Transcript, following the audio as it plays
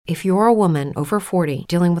If you're a woman over 40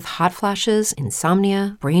 dealing with hot flashes,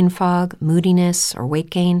 insomnia, brain fog, moodiness, or weight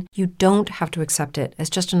gain, you don't have to accept it as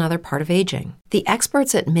just another part of aging. The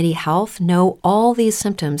experts at MIDI Health know all these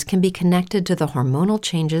symptoms can be connected to the hormonal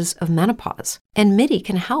changes of menopause. And MIDI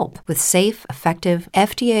can help with safe, effective,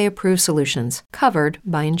 FDA-approved solutions covered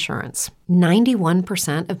by insurance.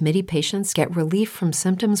 91% of MIDI patients get relief from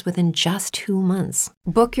symptoms within just 2 months.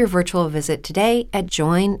 Book your virtual visit today at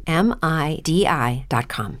joinmidi.com.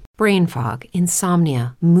 Brain fog,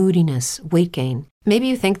 insomnia, moodiness, weight gain. Maybe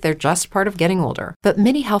you think they're just part of getting older, but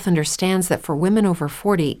MIDI Health understands that for women over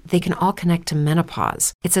 40, they can all connect to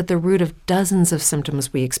menopause. It's at the root of dozens of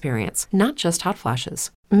symptoms we experience, not just hot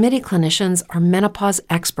flashes. MIDI clinicians are menopause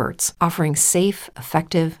experts offering safe,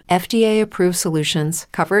 effective, FDA-approved solutions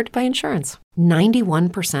covered by insurance.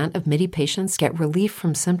 91% of MIDI patients get relief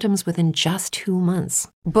from symptoms within just 2 months.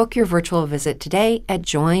 Book your virtual visit today at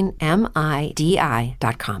joinmidi.com.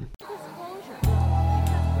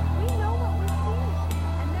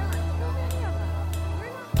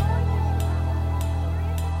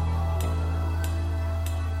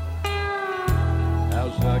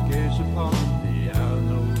 As I gaze upon the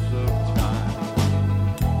annals of time,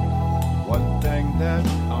 one thing that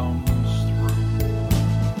comes through: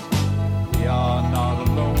 we are not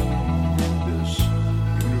alone in this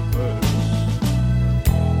universe.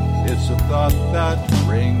 It's a thought that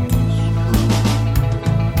rings true.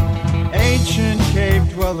 Ancient cave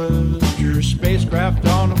dwellers drew spacecraft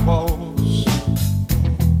on the walls.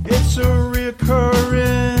 It's a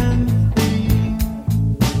recurring theme.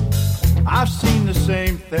 I've seen the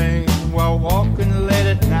same thing while walking late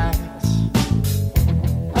at night,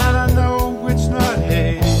 and I know it's not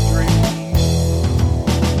a dream.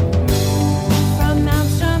 From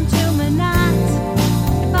Malmstrom to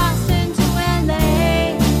Manhattan, Boston to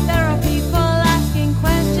LA, there are people asking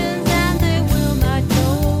questions and they will not go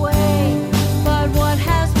away. But what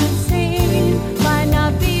has been seen might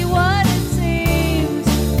not be what it seems.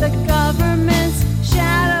 The government's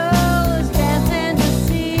shadows dance in the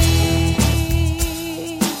sea.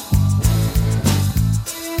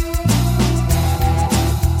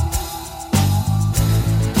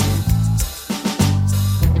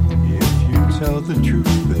 If you tell the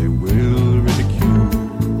truth, they will ridicule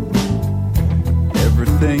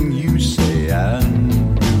everything you say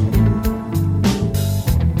and do.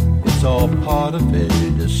 It's all part of a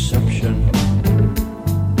deception.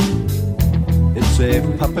 It's a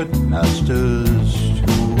puppet master's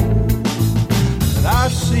tool. And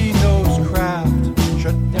I've seen those craft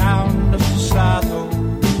shut down the silos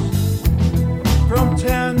from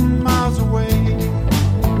 10 miles away.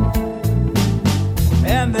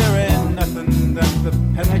 And there ain't nothing that the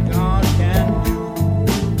Pentagon can do.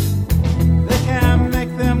 They can't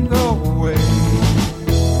make them go away.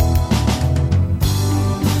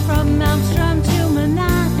 From Malmstrom to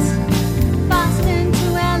Manhattan, Boston to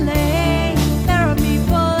LA, there are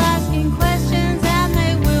people asking questions and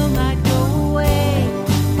they will not go away.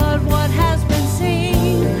 But what has been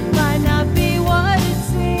seen might not be what it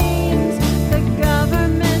seems. The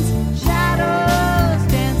government's shadows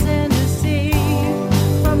dance in the sea.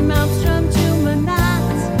 From Malmstrom to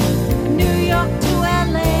Manhattan, New York to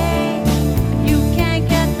LA, you can't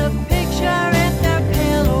get the picture if they're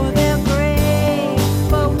pale or they're gray.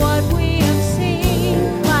 But what we have seen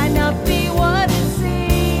might not be what it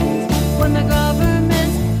seems when the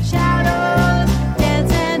government's shadows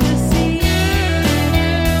dance in the sea.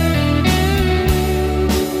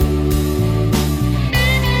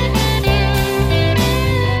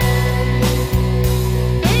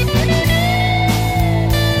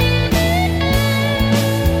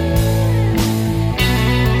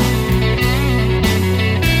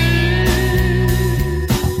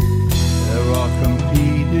 There are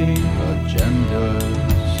competing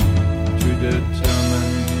agendas to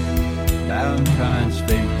determine mankind's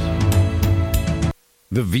fate.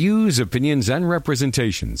 The views, opinions, and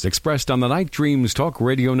representations expressed on the Night Dreams Talk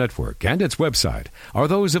Radio Network and its website are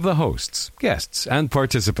those of the hosts, guests, and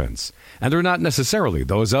participants, and are not necessarily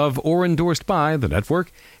those of or endorsed by the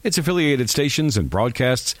network, its affiliated stations and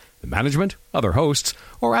broadcasts, the management, other hosts,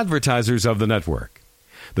 or advertisers of the network.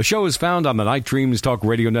 The shows found on the Night Dreams Talk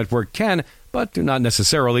Radio Network can, but do not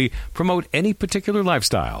necessarily, promote any particular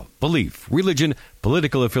lifestyle, belief, religion,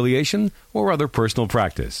 political affiliation, or other personal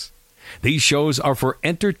practice. These shows are for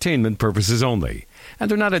entertainment purposes only,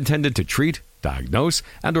 and are not intended to treat, diagnose,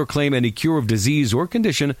 and or claim any cure of disease or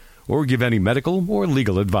condition, or give any medical or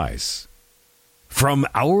legal advice. From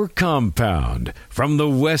our compound, from the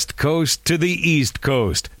West Coast to the East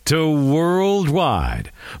Coast to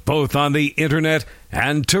worldwide, both on the internet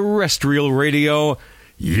and terrestrial radio,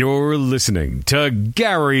 You're listening to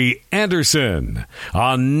Gary Anderson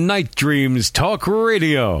on Night Dreams Talk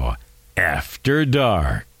Radio After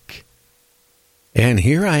Dark. And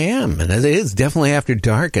here I am, and it is definitely after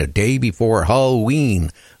dark, a day before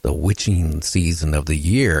Halloween, the witching season of the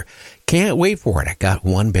year. Can't wait for it. I got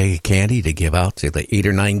one bag of candy to give out to the 8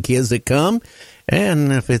 or 9 kids that come.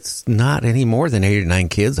 And if it's not any more than 8 or 9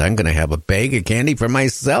 kids, I'm going to have a bag of candy for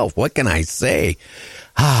myself. What can I say?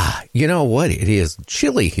 You know what? It is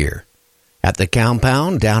chilly here at the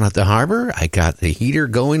compound down at the harbor. I got the heater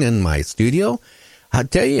going in my studio. I'll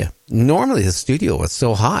tell you, normally the studio was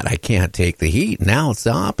so hot I can't take the heat. Now it's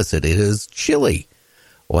the opposite. It is chilly.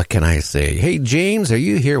 What can I say? Hey, James, are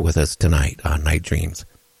you here with us tonight on Night Dreams?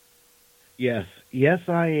 Yes,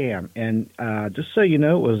 I am. And just so you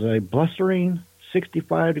know, it was a blustering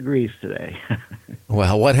 65 degrees today.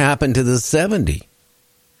 Well, what happened to the 70?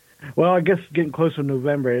 Well, I guess getting close to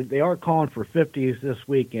November, they are calling for 50s this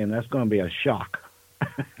weekend. That's going to be a shock.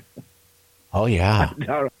 Oh, yeah.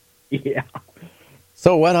 Yeah.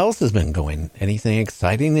 So what else has been going? Anything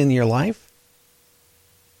exciting in your life?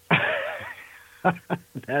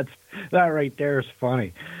 That right there is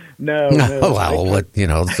funny. No.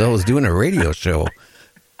 Well, so I was doing a radio show.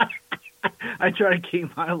 I try to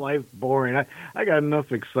keep my life boring. I got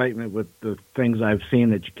enough excitement with the things I've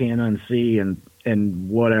seen that you can't unsee and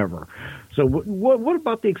whatever. So what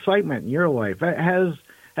about the excitement in your life? Has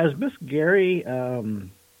Miss Gary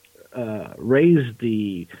raised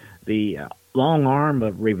the long arm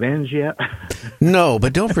of revenge yet? No,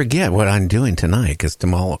 but don't forget what I'm doing tonight, because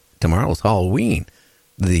tomorrow's Halloween.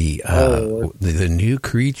 The new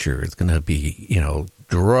creature is going to be,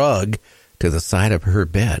 drug to the side of her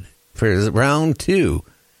bed for round 2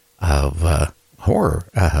 of horror,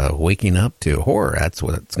 waking up to horror. That's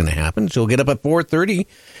what's going to happen. She'll get up at 4:30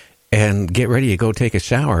 and get ready to go take a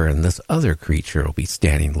shower, and this other creature will be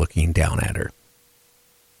standing looking down at her.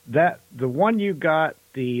 The one you got,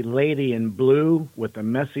 the lady in blue with the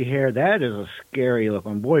messy hair, that is a scary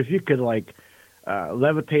looking. Boy, if you could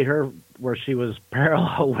levitate her where she was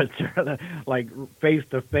parallel with her, like face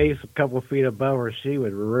to face, a couple feet above her, she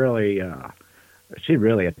would really, she'd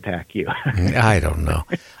really attack you. I don't know.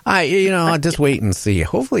 I'll just wait and see.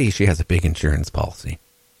 Hopefully she has a big insurance policy.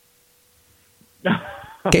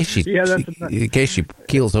 In case she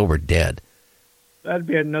keels over dead. That'd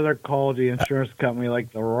be another call to the insurance company,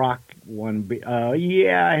 like the Rock one.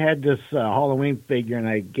 I had this Halloween figure, and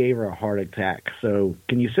I gave her a heart attack. So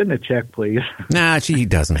can you send a check, please? Nah, she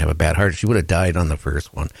doesn't have a bad heart. She would have died on the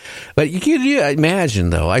first one. But you can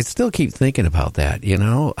imagine, though, I still keep thinking about that,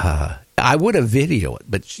 I would have videoed it,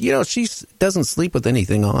 but, she doesn't sleep with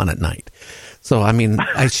anything on at night. So,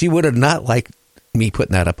 she would have not liked me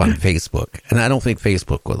putting that up on Facebook, and I don't think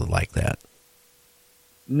Facebook would have liked that.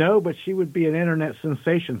 No, but she would be an internet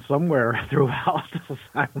sensation somewhere throughout,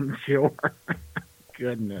 I'm sure.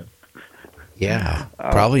 Goodness. Yeah,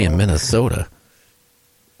 probably in Minnesota.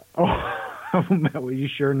 Oh, were you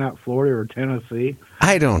sure not Florida or Tennessee?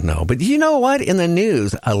 I don't know, but you know what? In the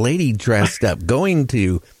news, a lady dressed up going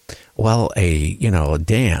to, a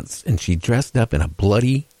dance, and she dressed up in a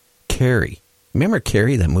bloody Carrie. Remember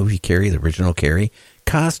Carrie, that movie Carrie, the original Carrie?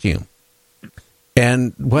 Costume.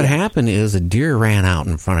 And what happened is a deer ran out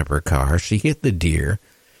in front of her car. She hit the deer,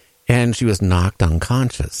 and she was knocked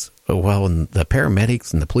unconscious. Well, when the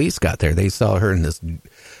paramedics and the police got there, they saw her in this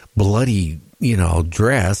bloody,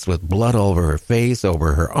 dress with blood all over her face,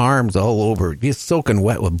 over her arms, all over, just soaking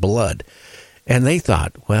wet with blood. And they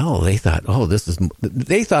thought it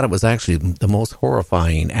was actually the most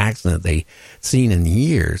horrifying accident they'd seen in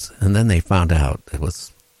years. And then they found out it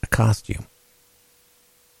was a costume.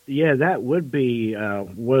 Yeah, that would be,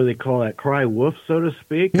 what do they call that, cry wolf, so to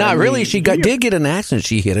speak? Not really. She did get an accident.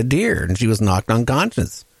 She hit a deer, and she was knocked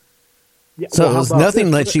unconscious. Yeah, so it was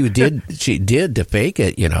nothing that she did to fake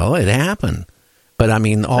it, it happened. But,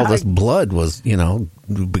 all this blood was,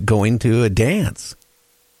 going to a dance.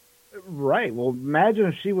 Right. Well, imagine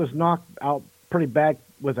if she was knocked out pretty bad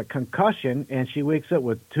with a concussion, and she wakes up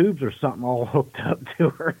with tubes or something all hooked up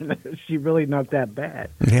to her, and she's really not that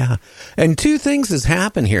bad. Yeah. And 2 things has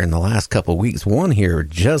happened here in the last couple of weeks. One here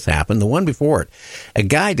just happened. The one before it, a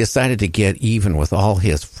guy decided to get even with all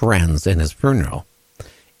his friends in his funeral,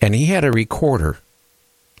 and he had a recorder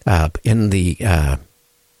in the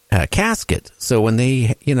casket. So when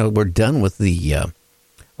they, were done with the,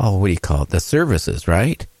 the services,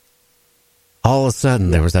 right? All of a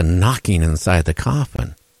sudden, there was a knocking inside the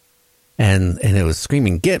coffin. And it was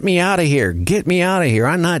screaming, "Get me out of here! Get me out of here!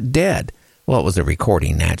 I'm not dead." Well, it was a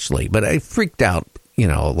recording, naturally. But I freaked out. A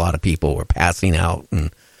lot of people were passing out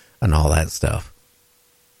and all that stuff.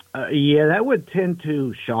 Yeah, that would tend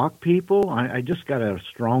to shock people. I just got a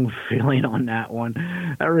strong feeling on that one.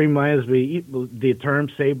 That reminds me, the term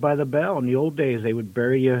 "Saved by the Bell." In the old days, they would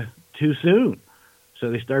bury you too soon,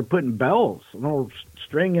 so they started putting bells, a little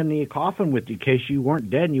string in the coffin with you in case you weren't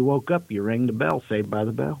dead and you woke up. You rang the bell, "Saved by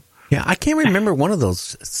the Bell." Yeah, I can't remember one of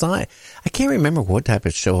those. I can't remember what type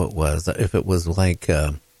of show it was. If it was like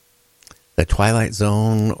The Twilight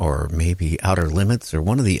Zone or maybe Outer Limits or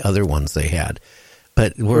one of the other ones they had.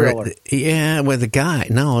 But where the guy,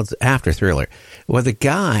 no, it's after Thriller, where the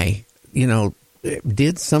guy,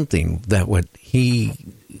 did something that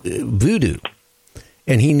voodoo,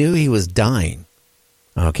 and he knew he was dying.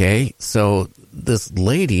 Okay, so this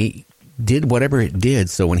lady did whatever it did,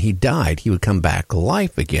 so when he died, he would come back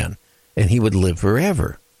alive again, and he would live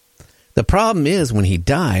forever. The problem is, when he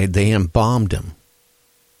died, they embalmed him.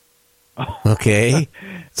 Okay,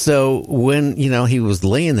 so when, he was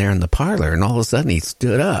laying there in the parlor, and all of a sudden he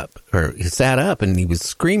stood up, or he sat up, and he was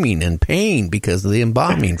screaming in pain because of the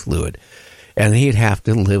embalming fluid, and he'd have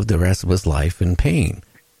to live the rest of his life in pain.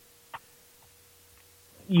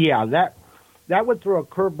 Yeah, that would throw a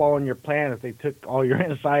curveball in your plan if they took all your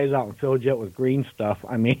insides out and filled you up with green stuff.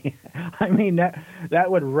 I mean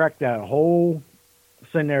that would wreck that whole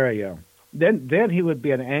scenario. Then he would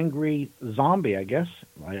be an angry zombie, I guess.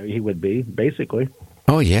 He would be, basically.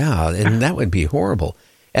 Oh, yeah, and that would be horrible.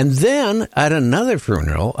 And then, at another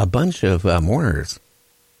funeral, a bunch of mourners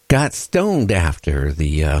got stoned after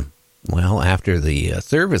the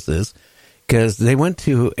services, because they went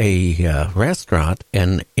to a restaurant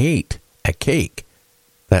and ate a cake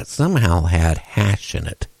that somehow had hash in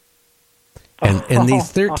it. And these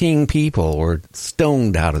 13 people were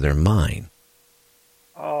stoned out of their mind.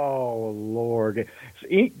 Oh, Lord.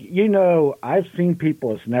 I've seen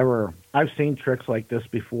people I've seen tricks like this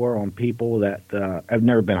before on people that have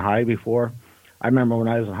never been high before. I remember when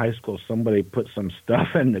I was in high school, somebody put some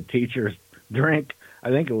stuff in the teacher's drink. I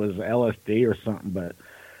think it was LSD or something, but,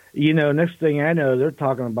 next thing I know, they're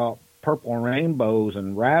talking about purple rainbows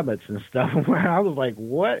and rabbits and stuff. Where I was like,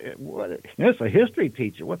 what? It's a history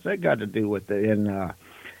teacher. What's that got to do with it? And,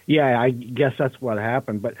 yeah, I guess that's what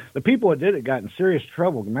happened. But the people who did it got in serious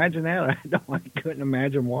trouble. Imagine that. I couldn't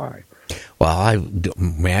imagine why. Well, I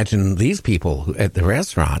imagine these people at the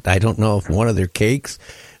restaurant. I don't know if one of their cakes,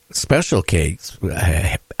 special cakes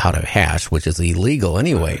out of hash, which is illegal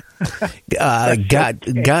anyway,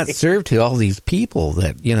 got served to all these people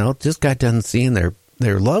that, just got done seeing their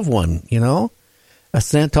loved one,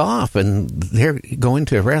 sent off. And they're going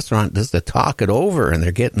to a restaurant just to talk it over, and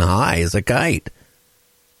they're getting high as a kite.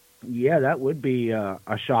 Yeah, that would be a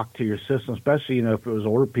shock to your system, especially if it was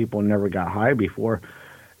older people and never got high before.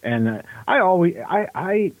 And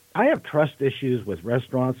I have trust issues with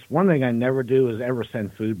restaurants. One thing I never do is ever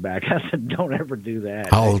send food back. I said, don't ever do that.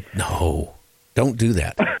 Oh no, don't do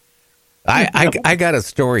that. I got a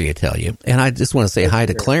story to tell you, and I just want to say hi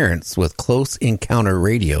to Clarence with Close Encounter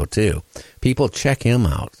Radio too. People check him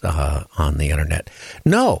out on the internet.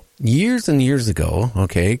 No, years and years ago,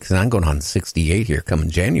 okay, because I'm going on 68 here coming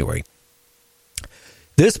January.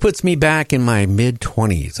 This puts me back in my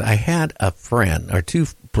mid-20s. I had a friend, or two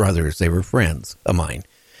brothers, they were friends of mine.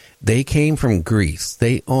 They came from Greece.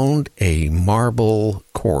 They owned a marble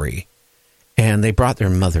quarry, and they brought their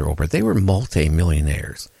mother over. They were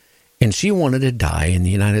multi-millionaires. And she wanted to die in the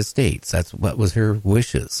United States. That's what was her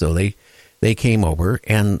wishes. So they came over,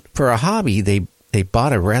 and for a hobby, they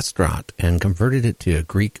bought a restaurant and converted it to a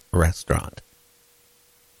Greek restaurant.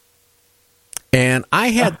 And I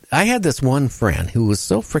had this one friend who was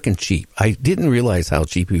so freaking cheap. I didn't realize how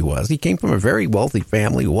cheap he was. He came from a very wealthy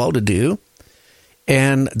family, well-to-do.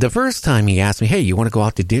 And the first time he asked me, "Hey, you want to go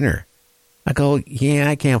out to dinner?" I go, "Yeah,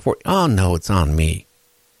 I can't afford it." "Oh, no, it's on me."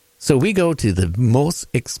 So we go to the most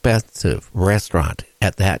expensive restaurant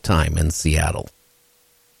at that time in Seattle.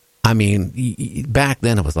 I mean, back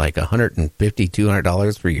then it was like $150,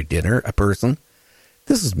 $200 for your dinner a person.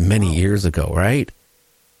 This is many years ago, right?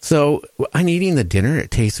 So I'm eating the dinner.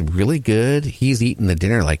 It tastes really good. He's eating the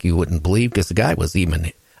dinner like you wouldn't believe, because the guy was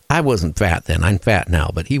even, I wasn't fat then. I'm fat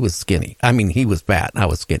now, but he was skinny. I mean, he was fat. I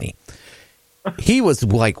was skinny. He was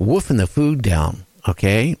like woofing the food down.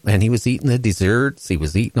 Okay, and he was eating the desserts. He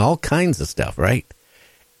was eating all kinds of stuff, right?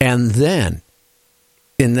 And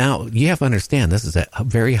now you have to understand, this is a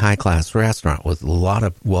very high-class restaurant with a lot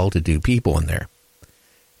of well-to-do people in there.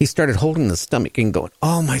 He started holding the stomach and going,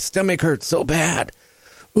 "Oh, my stomach hurts so bad.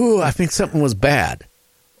 Ooh, I think something was bad."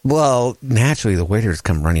 Well, naturally, the waiters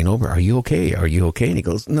come running over. "Are you okay? Are you okay?" And he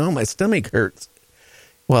goes, "No, my stomach hurts."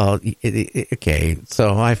 Well, okay,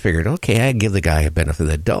 so I figured, okay, I'd give the guy a benefit of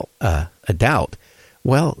the doubt.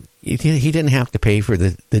 Well, he didn't have to pay for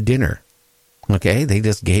the dinner. Okay, they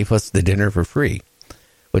just gave us the dinner for free,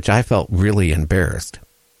 which I felt really embarrassed.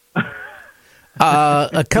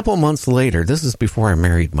 A couple months later, this is before I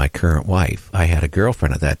married my current wife. I had a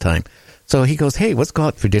girlfriend at that time. So he goes, hey, let's go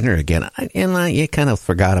out for dinner again. And I kind of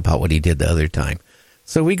forgot about what he did the other time.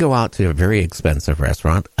 So we go out to a very expensive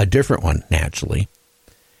restaurant, a different one, naturally.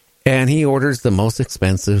 And he orders the most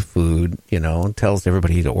expensive food, and tells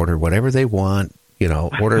everybody to order whatever they want,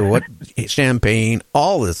 order what champagne,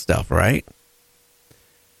 all this stuff, right?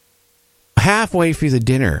 Halfway through the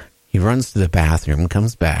dinner, he runs to the bathroom,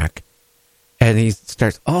 comes back, and he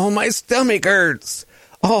starts, oh, my stomach hurts.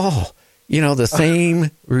 Oh, the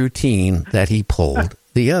same routine that he pulled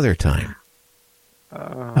the other time.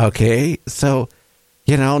 Okay, so,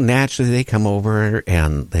 naturally they come over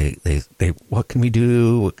and they what can we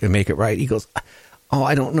do? What can make it right? He goes, oh,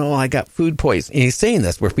 I don't know. I got food poisoning. And he's saying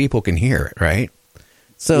this where people can hear it, right?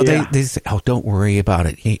 So they say, oh, don't worry about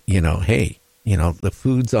it. Hey, the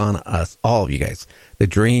food's on us, all of you guys. The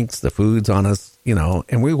drinks, the food's on us,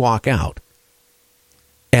 and we walk out.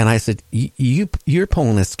 And I said, you're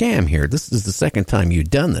pulling a scam here. This is the second time you've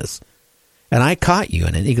done this. And I caught you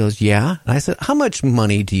in it. He goes, yeah. And I said, how much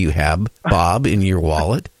money do you have, Bob, in your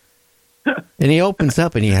wallet? And he opens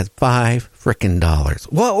up and he has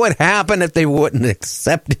 $5 What would happen if they wouldn't have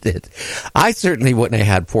accepted it? I certainly wouldn't have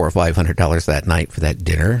had $400 or $500 that night for that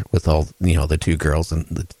dinner with all, the two girls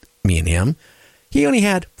and me and him. He only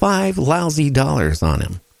had $5 lousy on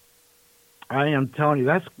him. I am telling you,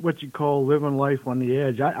 that's what you call living life on the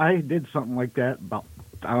edge. I did something like that about,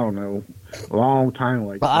 I don't know, a long time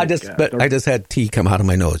like that. I just had tea come out of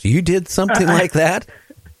my nose. You did something like that?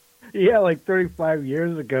 Yeah, like 35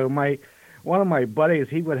 years ago, one of my buddies,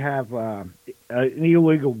 he would have an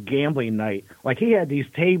illegal gambling night. Like, he had these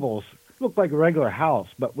tables, looked like a regular house,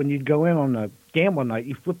 but when you'd go in on a gambling night,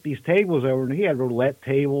 you flip these tables over, and he had roulette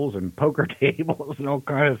tables and poker tables and all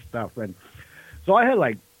kind of stuff. And so I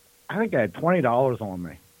think I had $20 on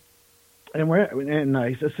me. And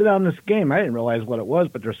he said, sit down in this game. I didn't realize what it was,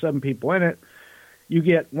 but there's 7 people in it. You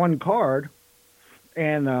get one card,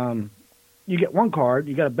 and you got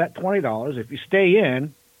to bet $20. If you stay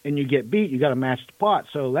in and you get beat, you got to match the pot.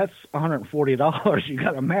 So that's $140 you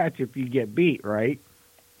got to match if you get beat, right?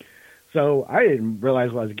 So I didn't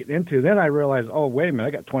realize what I was getting into. Then I realized, oh, wait a minute,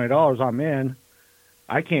 I got $20. I'm in.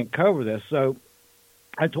 I can't cover this. So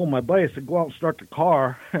I told my buddy, I said, go out and start the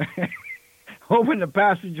car. Open the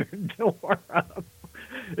passenger door up.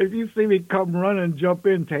 If you see me come running, jump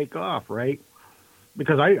in, take off, right?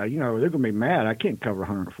 Because they're going to be mad. I can't cover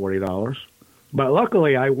 $140. But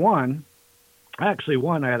luckily I won. I actually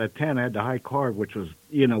won. I had a 10. I had the high card, which was,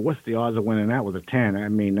 what's the odds of winning that with a 10? I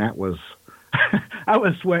mean, that was, I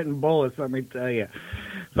was sweating bullets, let me tell you.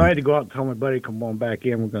 So I had to go out and tell my buddy, come on back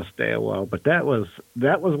in, we're going to stay a while. But that was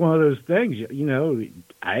one of those things,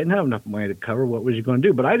 I didn't have enough money to cover. What was you going to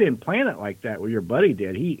do? But I didn't plan it like that, what your buddy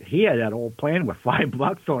did. He had that whole plan with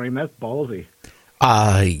 $5 on him. That's ballsy.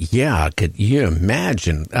 Yeah, could you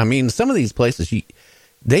imagine? I mean, some of these places,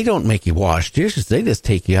 they don't make you wash dishes. They just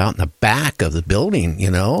take you out in the back of the building,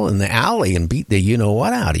 in the alley and beat the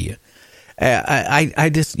you-know-what out of you. I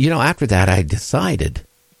just, after that, I decided,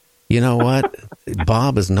 you know what?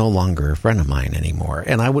 Bob is no longer a friend of mine anymore.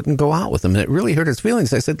 And I wouldn't go out with him. And it really hurt his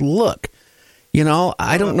feelings. I said, look,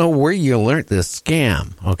 I don't know where you learned this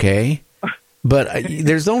scam, okay? But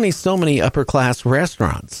there's only so many upper-class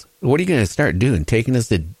restaurants. What are you going to start doing? Taking us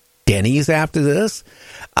to Denny's after this?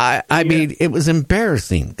 I mean, it was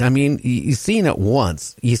embarrassing. I mean, you've seen it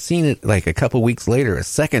once. You've seen it like a couple weeks later, a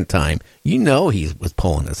second time. He was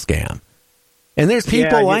pulling a scam. And there's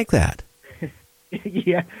people like that.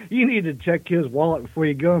 Yeah, you need to check his wallet before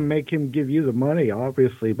you go and make him give you the money,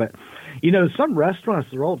 obviously. But, some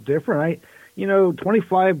restaurants are all different.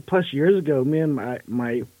 25 plus years ago, me and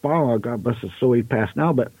my father, God bless his soul, he passed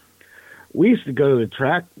now, but we used to go to the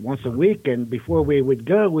track once a week, and before we would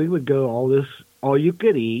go all you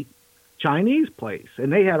could eat Chinese place,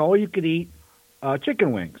 and they had all you could eat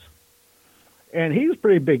chicken wings. And he was a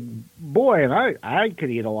pretty big boy, and I could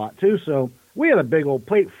eat a lot too, so we had a big old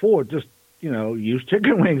plate full of just, used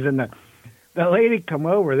chicken wings, and the lady come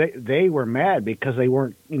over, they were mad because they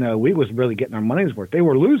weren't, we was really getting our money's worth. They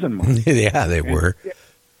were losing money. Yeah, they were.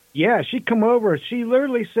 Yeah, she come over, she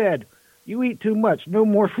literally said, you eat too much, no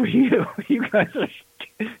more for you. You guys are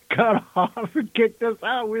cut off and kicked us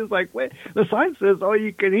out. We was like, wait, the sign says all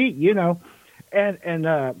you can eat, And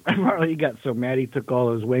Marley got so mad he took all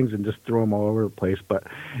those wings and just threw them all over the place. But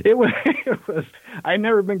it was I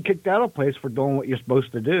never been kicked out of a place for doing what you're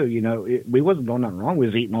supposed to do. We wasn't doing nothing wrong. We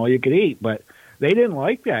was eating all you could eat. But they didn't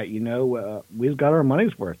like that. We've got our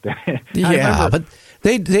money's worth. Yeah, but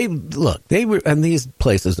they look, they were in these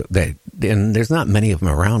places, and there's not many of them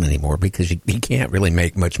around anymore because you can't really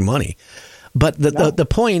make much money. But the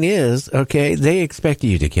point is, okay, they expect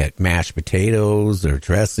you to get mashed potatoes or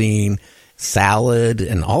dressing, salad,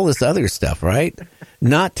 and all this other stuff, right?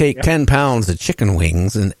 Not take 10 pounds of chicken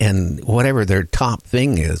wings and whatever their top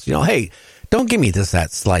thing is. Hey, don't give me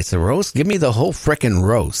that slice of roast. Give me the whole frickin'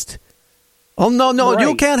 roast. Oh, no, Right.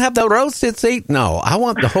 You can't have the roast. No, I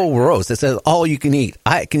want the whole roast. It says all you can eat.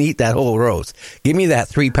 I can eat that whole roast. Give me that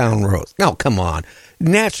 3-pound roast. No, come on.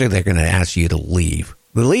 Naturally, they're going to ask you to leave.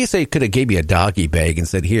 The least they could have gave you a doggy bag and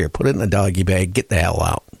said, here, put it in the doggy bag, get the hell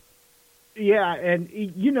out. Yeah, and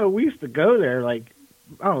we used to go there like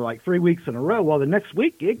 3 weeks in a row. Well, the next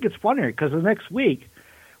week it gets funnier because the next week,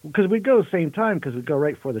 because we go the same time because we go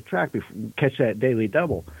right for the track before we catch that daily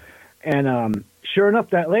double, and sure enough,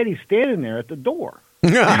 that lady's standing there at the door.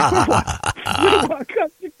 We walk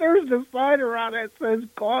up, there's the sign around that says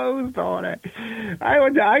closed on it.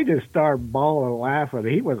 I just started bawling and laughing.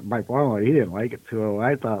 He was my father. He didn't like it too.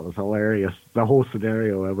 I thought it was hilarious, the whole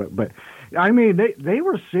scenario of it. But I mean, they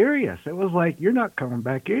were serious. It was like, you're not coming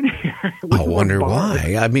back in here. I wonder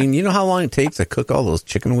why. I mean, you know how long it takes to cook all those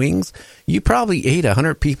chicken wings? You probably ate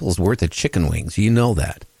 100 people's worth of chicken wings. You know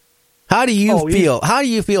that. How do you feel? How do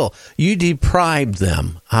you feel? You deprived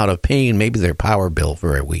them out of paying maybe their power bill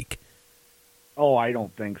for a week. Oh, I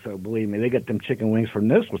don't think so. Believe me, they got them chicken wings from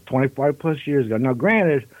this was 25 plus years ago. Now,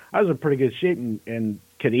 granted, I was in pretty good shape and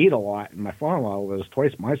could eat a lot, and my father-in-law was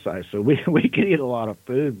twice my size, so we could eat a lot of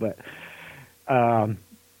food. But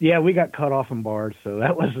we got cut off and barred, so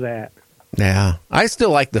that was that. Yeah, I still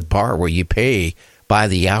like the bar where you pay by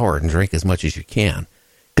the hour and drink as much as you can.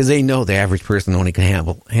 Because they know the average person only can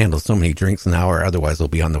handle so many drinks an hour, otherwise they'll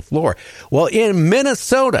be on the floor. Well, in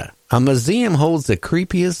Minnesota, a museum holds the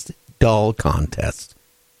creepiest doll contest.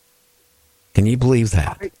 Can you believe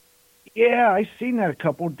that? I seen that a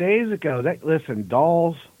couple of days ago. Listen,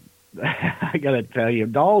 dolls, I got to tell you,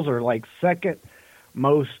 dolls are like second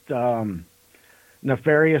most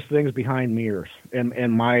nefarious things behind mirrors.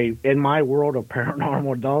 In my world of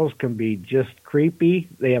paranormal, dolls can be just creepy.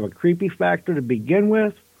 They have a creepy factor to begin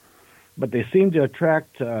with, but they seem to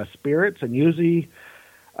attract spirits, and usually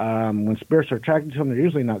when spirits are attracted to them, they're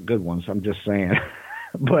usually not good ones. I'm just saying.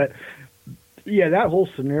 But yeah, that whole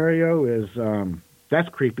scenario is that's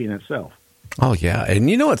creepy in itself. Oh yeah, and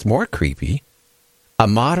you know what's more creepy? A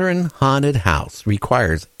modern haunted house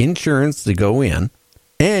requires insurance to go in,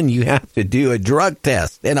 and you have to do a drug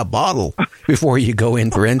test in a bottle before you go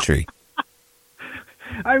in for entry.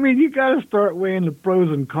 I mean, you got to start weighing the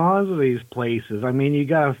pros and cons of these places. I mean, you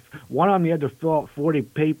got one of them, you had to fill out 40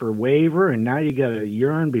 paper waiver, and now you got to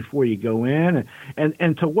urine before you go in.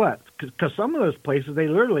 And to what? Because some of those places, they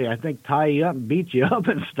literally, I think, tie you up and beat you up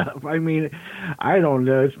and stuff. I mean, I don't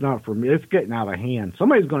know. It's not for me. It's getting out of hand.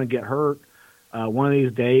 Somebody's going to get hurt one of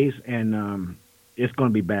these days, and it's going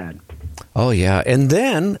to be bad. Oh, yeah. And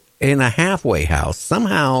then in a halfway house,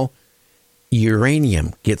 somehow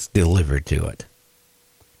uranium gets delivered to it.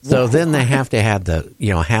 So then they have to have the,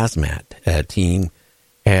 hazmat team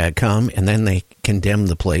come, and then they condemn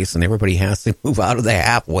the place, and everybody has to move out of the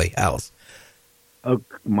halfway house. Oh,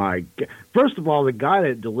 my God. First of all, the guy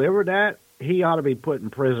that delivered that, he ought to be put in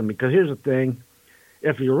prison, because here's the thing.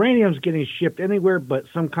 If uranium's getting shipped anywhere but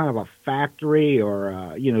some kind of a factory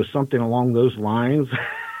or, something along those lines,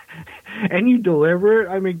 and you deliver it,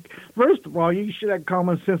 I mean, first of all, you should have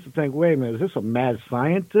common sense to think, wait a minute, is this a mad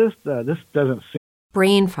scientist? This doesn't seem...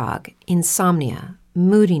 Brain fog, insomnia,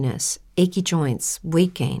 moodiness, achy joints,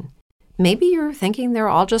 weight gain. Maybe you're thinking they're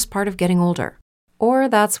all just part of getting older. Or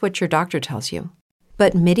that's what your doctor tells you.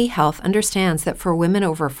 But MIDI Health understands that for women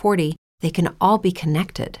over 40, they can all be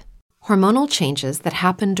connected. Hormonal changes that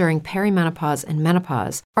happen during perimenopause and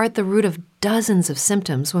menopause are at the root of dozens of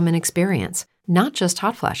symptoms women experience, not just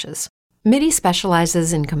hot flashes. MIDI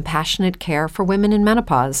specializes in compassionate care for women in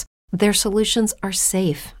menopause. Their solutions are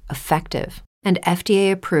safe, effective, and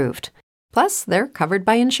FDA approved. Plus, they're covered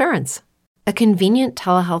by insurance. A convenient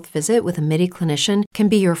telehealth visit with a MIDI clinician can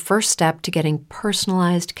be your first step to getting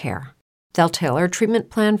personalized care. They'll tailor a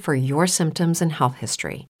treatment plan for your symptoms and health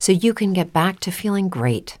history, so you can get back to feeling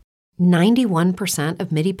great. 91%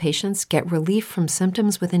 of MIDI patients get relief from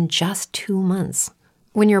symptoms within just 2 months.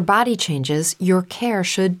 When your body changes, your care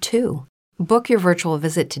should too. Book your virtual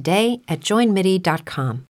visit today at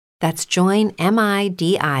joinmidi.com. That's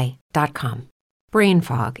joinmidi.com. Brain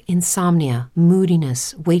fog, insomnia,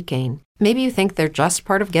 moodiness, weight gain. Maybe you think they're just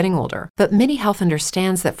part of getting older, but MIDI Health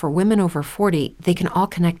understands that for women over 40, they can all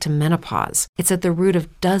connect to menopause. It's at the root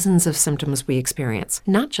of dozens of symptoms we experience,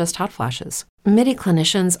 not just hot flashes. MIDI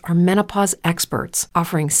clinicians are menopause experts,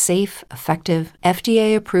 offering safe, effective,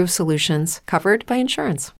 FDA-approved solutions covered by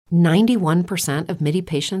insurance. 91% of MIDI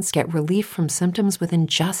patients get relief from symptoms within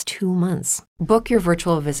just 2 months. Book your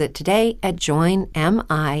virtual visit today at joinmidi.com.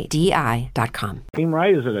 Team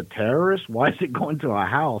Right, is it a terrorist? Why is it going to a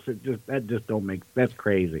house? That just don't make, that's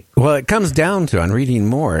crazy. Well, it comes down to, I'm reading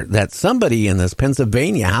more, that somebody in this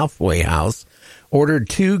Pennsylvania halfway house ordered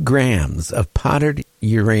 2 grams of powdered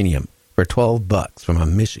uranium for $12 from a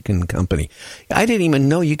Michigan company. I didn't even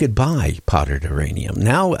know you could buy powdered uranium.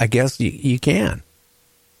 Now, I guess you can.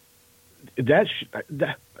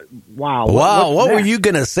 Wow. What were you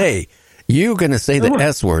going to say? You were going to say the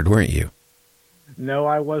S word, weren't you? No,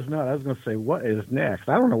 I was not. I was going to say, what is next?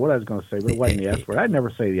 I don't know what I was going to say, but it wasn't the S word. I'd never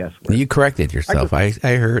say the S word. You corrected yourself. I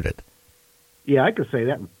heard it. Yeah, I could say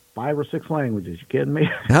that in 5 or 6 languages. You kidding me?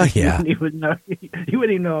 Oh, yeah. You wouldn't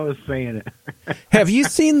even know I was saying it. Have you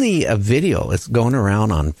seen the video? It's going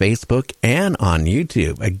around on Facebook and on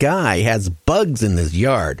YouTube. A guy has bugs in his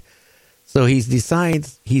yard. So he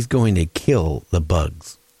decides he's going to kill the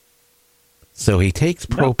bugs. So he takes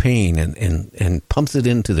propane and pumps it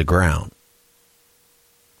into the ground.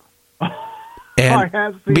 And I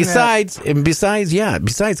have seen that.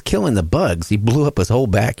 besides killing the bugs, he blew up his whole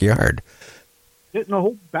backyard. Didn't the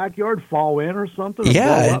whole backyard fall in or something?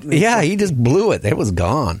 Yeah, he just blew it. It was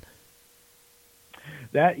gone.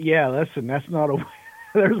 Listen, that's not a.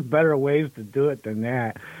 There's better ways to do it than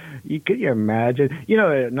that. Could you imagine? You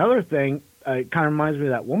know, another thing, it kind of reminds me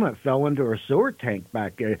of that woman that fell into her sewer tank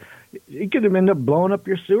back there. You could have ended up blowing up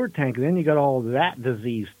your sewer tank, and then you got all that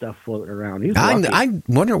disease stuff floating around. I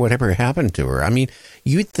wonder whatever happened to her. I mean,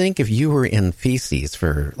 you'd think if you were in feces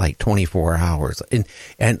for like 24 hours, and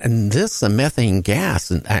this methane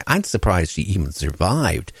gas, and I'm surprised she even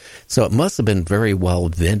survived. So it must have been very well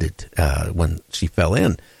vented when she fell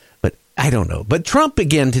in. But I don't know. But Trump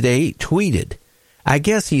again today tweeted. I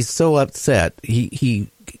guess he's so upset. He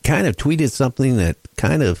kind of tweeted something that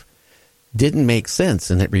kind of didn't make sense,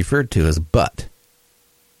 and it referred to as butt.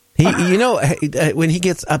 When he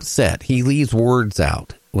gets upset, he leaves words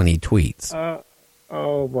out when he tweets.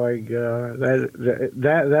 Oh my God,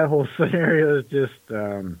 that whole scenario is just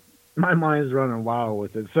my mind's running wild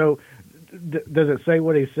with it. So, does it say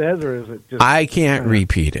what he says, or is it just? I can't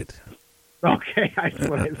repeat it. Okay, that's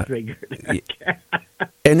what I figured.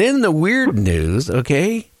 And in the weird news,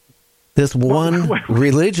 okay, this one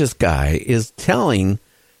religious guy is telling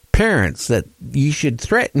parents that you should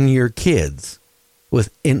threaten your kids with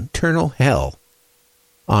internal hell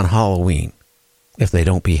on Halloween if they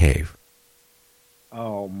don't behave.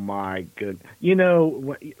 Oh, my goodness. You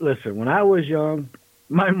know, listen, when I was young,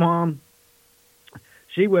 my mom,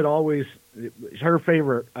 she would always, her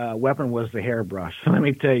favorite weapon was the hairbrush. Let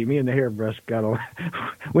me tell you, me and the hairbrush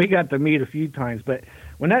we got to meet a few times. But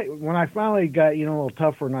when I finally got, a little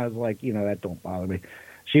tougher, and I was like, that don't bother me,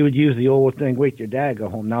 she would use the old thing, wait your dad go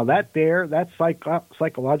home. Now that's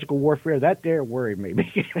psychological warfare, that there worried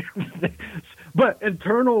me. But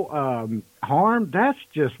internal harm, that's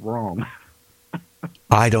just wrong.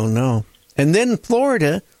 I don't know. And then in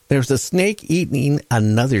Florida, there's a snake eating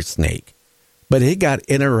another snake. But it got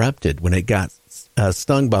interrupted when it got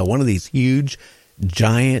stung by one of these huge,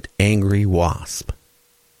 giant, angry wasps.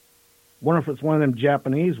 Wonder if it's one of them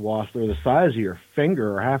Japanese wasps. They're the size of your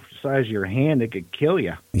finger or half the size of your hand. They could kill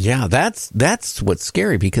you. Yeah, that's what's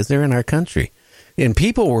scary because they're in our country. And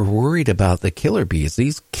people were worried about the killer bees.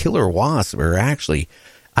 These killer wasps are actually,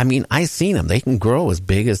 I seen them. They can grow as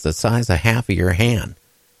big as the size of half of your hand.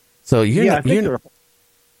 So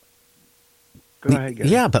Go ahead.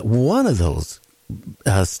 Yeah, but one of those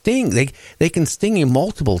sting. They can sting you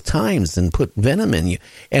multiple times and put venom in you.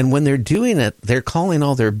 And when they're doing it, they're calling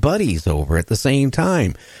all their buddies over at the same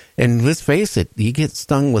time. And let's face it, you get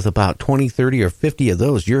stung with about 20, 30, or 50 of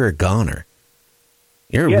those, you're a goner.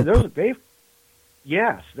 They've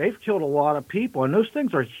killed a lot of people, and those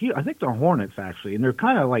things are huge. I think they're hornets actually, and they're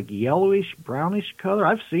kind of like yellowish, brownish color.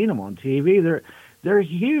 I've seen them on TV. They're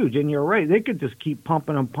huge, and you're right. They could just keep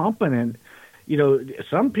pumping, and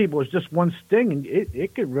some people, it's just one sting, and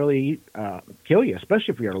it could really kill you,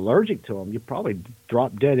 especially if you're allergic to them. You probably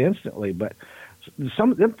drop dead instantly. But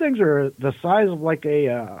some of them things are the size of like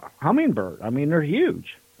a hummingbird. They're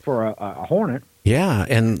huge for a hornet. Yeah,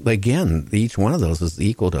 and again, each one of those is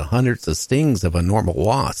equal to hundreds of stings of a normal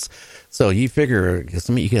wasp. So you figure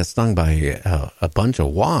you get stung by a bunch of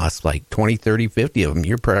wasps, like 20, 30, 50 of them,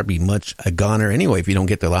 you're probably much a goner anyway if you don't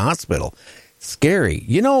get to the hospital. Scary.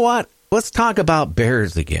 You know what? Let's talk about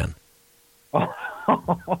bears again.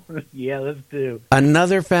 Yeah, let's do.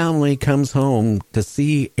 Another family comes home to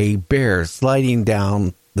see a bear sliding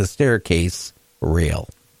down the staircase rail.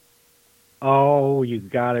 Oh, you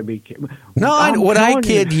gotta be kidding. No, I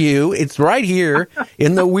kid you. It's right here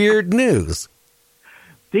in the weird news.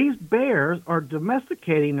 These bears are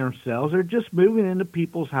domesticating themselves. They're just moving into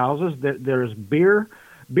people's houses. There's beer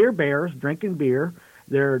bears drinking beer.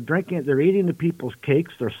 They're eating the people's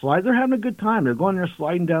cakes. They're having a good time. They're going there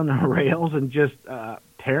sliding down the rails and just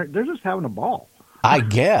they're just having a ball. I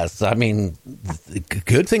guess. I mean,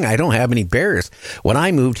 good thing I don't have any bears. When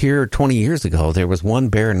I moved here 20 years ago, there was one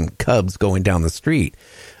bear and cubs going down the street.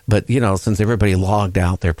 But, since everybody logged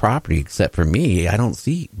out their property except for me, I don't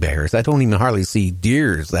see bears. I don't even hardly see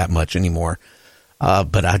deers that much anymore.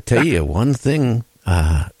 But I tell you, one thing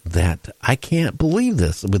that I can't believe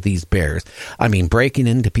this with these bears. I mean, breaking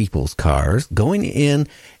into people's cars, going in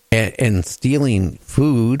and stealing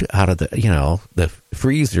food out of the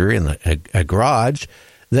freezer in a garage,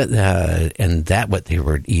 that what they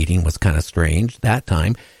were eating was kind of strange that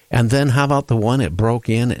time. And then how about the one that broke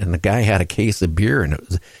in and the guy had a case of beer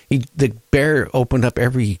and the bear opened up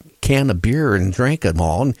every can of beer and drank them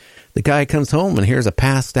all. And the guy comes home and here's a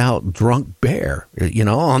passed out drunk bear,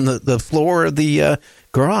 on the floor of the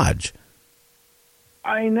garage.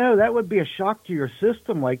 I know that would be a shock to your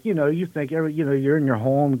system. Like, you think you're in your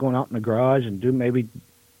home going out in the garage and maybe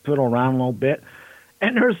fiddle around a little bit.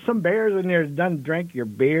 And there's some bears in there that done drink your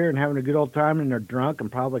beer and having a good old time, and they're drunk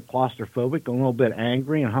and probably claustrophobic, a little bit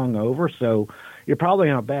angry and hungover. So you're probably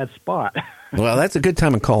in a bad spot. Well, that's a good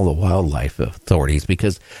time to call the wildlife authorities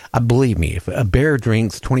because, believe me, if a bear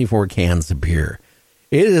drinks 24 cans of beer,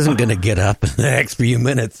 it isn't going to get up in the next few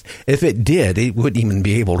minutes. If it did, it wouldn't even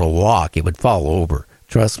be able to walk. It would fall over.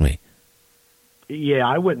 Trust me. Yeah,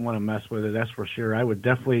 I wouldn't want to mess with it, that's for sure. I would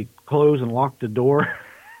definitely close and lock the door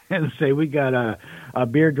and say we got a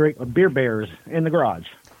beer bears in the garage.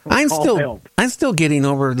 I'm still getting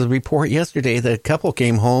over the report yesterday that a couple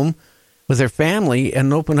came home with their family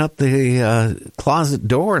and opened up the closet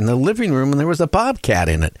door in the living room and there was a bobcat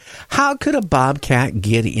in it. How could a bobcat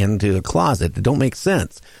get into a closet? It don't make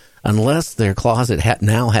sense. Unless their closet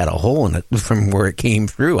now had a hole in it from where it came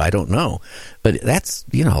through. I don't know. But that's,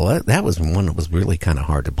 that was one that was really kind of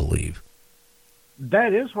hard to believe.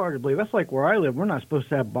 That is hard to believe. That's like where I live. We're not supposed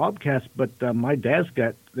to have bobcats, but my dad's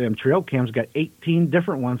got them trail cams, got 18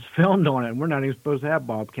 different ones filmed on it, and we're not even supposed to have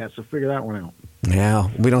bobcats, so figure that one out. Yeah,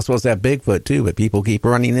 we don't supposed to have Bigfoot, too, but people keep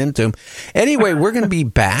running into them. Anyway, we're going to be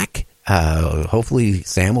back. Hopefully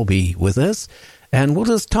Sam will be with us, and we'll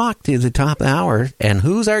just talk to the top of the hour. And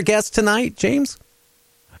who's our guest tonight, James?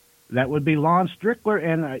 That would be Lon Strickler,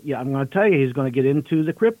 and I'm going to tell you, he's going to get into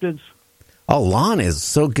the cryptids. Oh, Lon is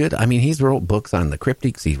so good. I mean, he's wrote books on the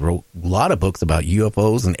cryptids. He wrote a lot of books about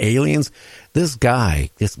UFOs and aliens. This guy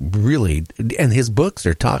just really, and his books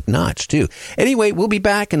are top notch too. Anyway, we'll be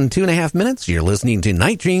back in 2.5 minutes. You're listening to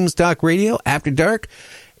Night Dreams Talk Radio After Dark.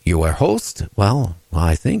 Your host, well,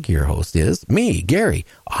 I think your host is me, Gary,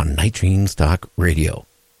 on Night Dreams Talk Radio.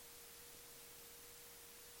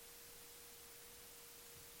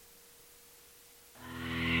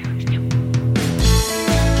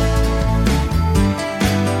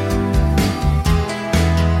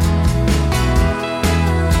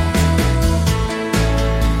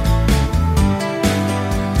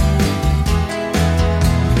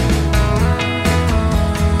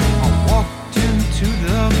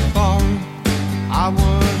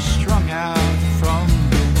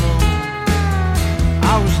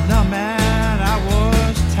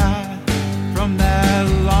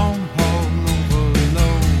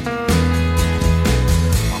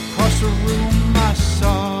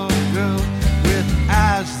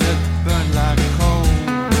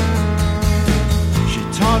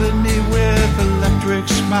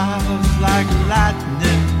 Smiles like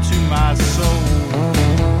lightning to my soul.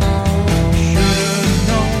 Should've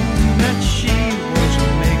known that she was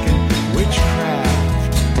making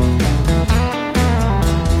witchcraft.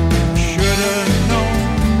 Should've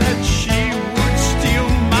known that she would steal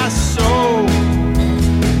my soul.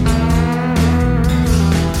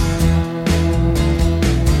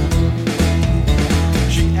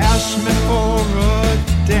 She asked me for a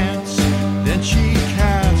dance, then she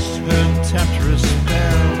cast her temptress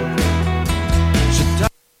spell.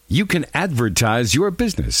 You can advertise your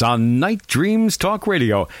business on Night Dreams Talk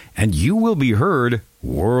Radio, and you will be heard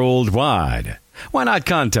worldwide. Why not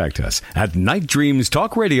contact us at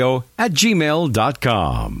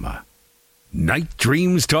nightdreamstalkradio@gmail.com. Night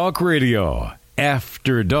Dreams Talk Radio.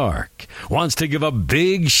 After Dark wants to give a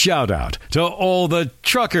big shout out to all the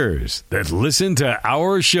truckers that listen to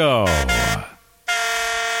our show.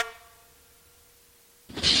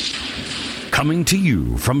 Coming to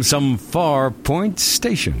you from some far point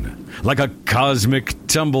station, like a cosmic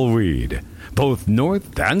tumbleweed, both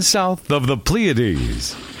north and south of the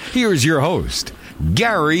Pleiades. Here's your host,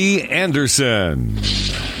 Gary Anderson.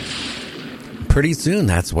 Pretty soon,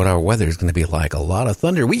 that's what our weather is going to be like. A lot of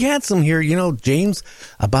thunder. We had some here, James,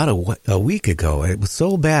 about a week ago. It was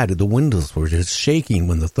so bad, the windows were just shaking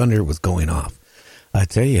when the thunder was going off. I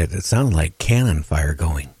tell you, it sounded like cannon fire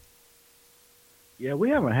going. Yeah,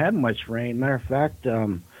 we haven't had much rain. Matter of fact,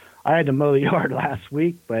 I had to mow the yard last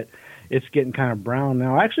week, but it's getting kind of brown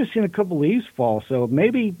now. I actually seen a couple leaves fall, so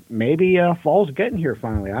maybe fall's getting here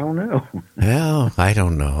finally. I don't know. Well, I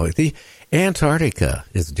don't know. The Antarctica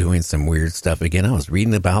is doing some weird stuff again. I was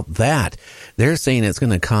reading about that. They're saying it's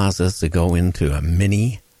going to cause us to go into a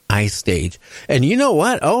mini ice stage. And you know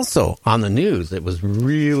what? Also, on the news, it was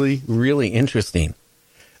really, really interesting.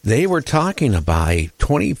 They were talking about by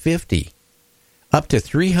 2050, up to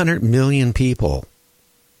 300 million people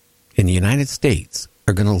in the United States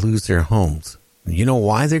are going to lose their homes. You know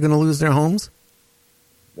why they're going to lose their homes?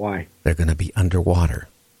 Why? They're going to be underwater.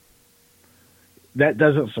 That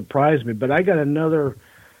doesn't surprise me, but I got another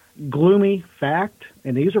gloomy fact,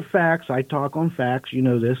 and these are facts. I talk on facts. You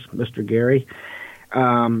know this, Mr. Gary.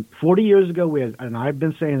 40 years ago, we had, and I've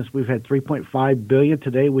been saying this, we've had 3.5 billion.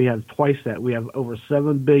 Today, we have twice that. We have over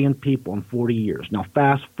 7 billion people in 40 years. Now,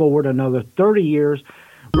 fast forward another 30 years,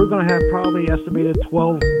 we're going to have probably estimated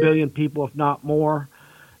 12 billion people, if not more.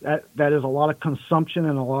 That is a lot of consumption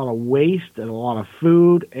and a lot of waste and a lot of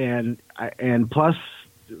food, and plus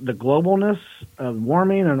the globalness of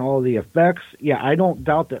warming and all the effects. Yeah, I don't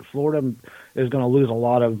doubt that Florida is going to lose a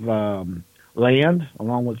lot of land,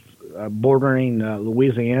 along with bordering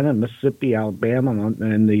Louisiana, Mississippi, Alabama,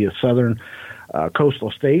 and the southern coastal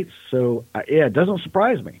states. So, yeah, it doesn't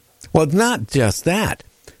surprise me. Well, not just that.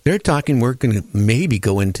 They're talking we're going to maybe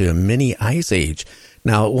go into a mini ice age.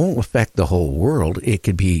 Now, it won't affect the whole world. It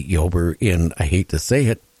could be over in, I hate to say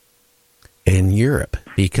it, in Europe.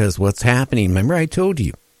 Because what's happening, remember I told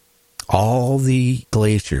you, all the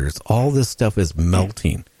glaciers, all this stuff is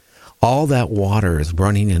melting. All that water is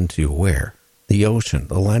running into where? The ocean,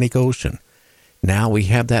 the Atlantic Ocean. Now we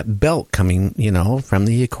have that belt coming, from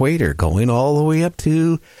the equator, going all the way up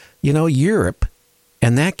to, Europe.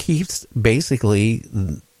 And that keeps basically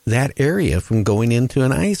that area from going into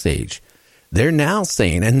an ice age. They're now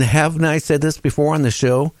saying, and haven't I said this before on the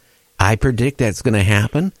show? I predict that's going to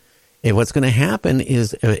happen. And what's going to happen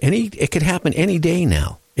is it could happen any day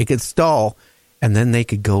now. It could stall, and then they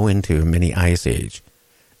could go into a mini ice age.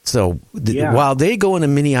 So while they go in a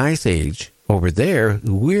mini ice age over there,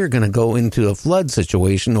 we're going to go into a flood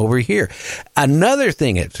situation over here. Another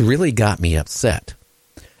thing that's really got me upset.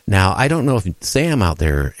 Now, I don't know if Sam out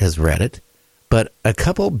there has read it, but a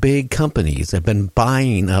couple big companies have been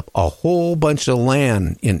buying up a whole bunch of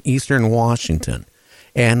land in eastern Washington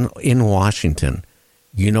and in Washington.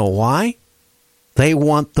 You know why? They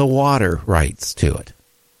want the water rights to it.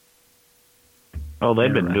 Oh,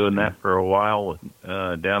 they've been doing that for a while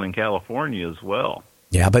down in California as well.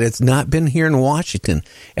 Yeah, but it's not been here in Washington.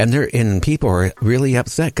 And people are really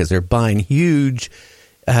upset because they're buying huge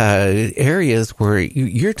areas where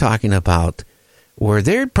you're talking about where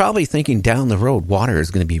they're probably thinking down the road water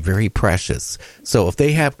is going to be very precious. So if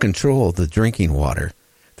they have control of the drinking water,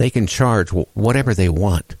 they can charge whatever they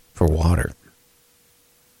want for water.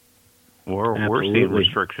 We're seeing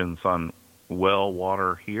restrictions on well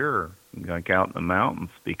water here, like out in the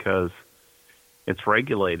mountains, because it's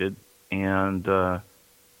regulated, and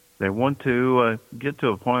they want to get to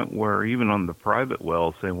a point where even on the private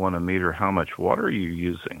wells, they want to meter how much water you're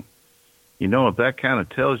using. If that kind of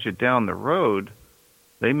tells you down the road,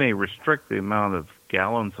 they may restrict the amount of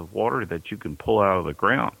gallons of water that you can pull out of the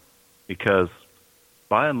ground, because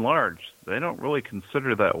by and large, they don't really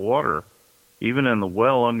consider that water, even in the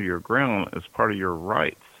well under your ground, as part of your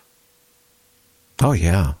rights. Oh,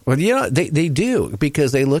 yeah. Well, they do,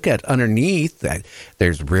 because they look at underneath that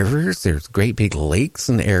there's rivers, there's great big lakes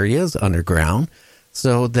and areas underground.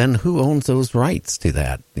 So then who owns those rights to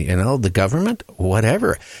that? The government?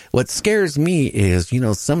 Whatever. What scares me is,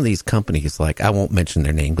 some of these companies, like I won't mention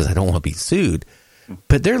their name because I don't want to be sued,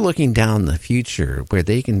 but they're looking down the future where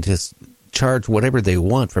they can just charge whatever they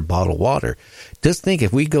want for bottled water. Just think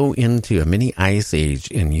if we go into a mini ice age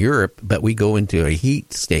in Europe, but we go into a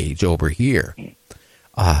heat stage over here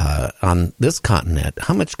on this continent,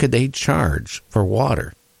 how much could they charge for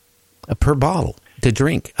water per bottle to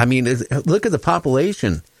drink? I mean, look at the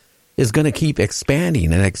population is going to keep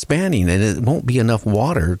expanding and expanding, and it won't be enough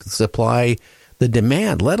water to supply the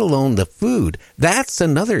demand, let alone the food. That's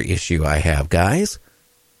another issue I have, guys.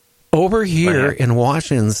 Over here in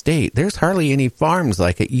Washington State, there's hardly any farms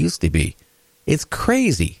like it used to be. It's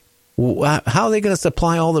crazy. How are they going to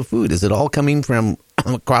supply all the food? Is it all coming from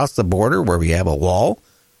across the border where we have a wall?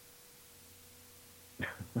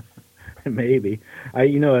 Maybe.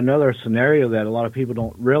 Another scenario that a lot of people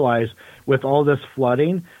don't realize with all this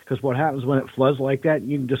flooding, because what happens when it floods like that,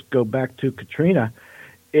 you can just go back to Katrina,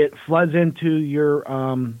 it floods into your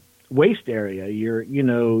waste area,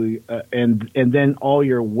 and then all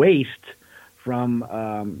your waste from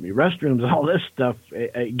your restrooms, all this stuff,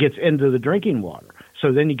 it gets into the drinking water.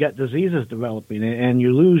 So then you get diseases developing, and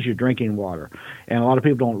you lose your drinking water. And a lot of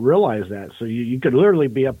people don't realize that. So you could literally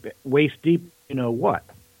be up waist deep, what?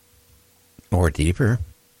 Or deeper.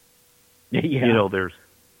 Yeah. There's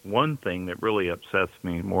one thing that really upsets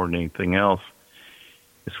me more than anything else.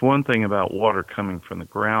 It's one thing about water coming from the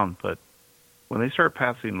ground, but when they start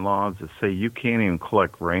passing laws that say you can't even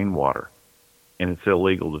collect rainwater and it's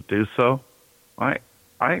illegal to do so, I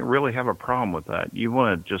really have a problem with that. You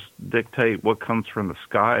want to just dictate what comes from the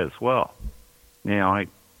sky as well. I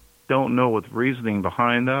don't know what the reasoning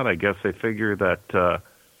behind that. I guess they figure that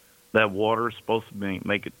that water is supposed to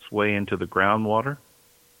make its way into the groundwater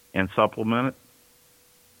and supplement it.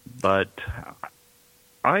 But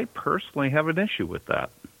I personally have an issue with that.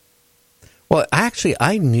 Well, actually,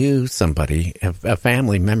 I knew somebody, a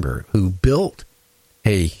family member, who built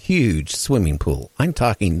a huge swimming pool. I'm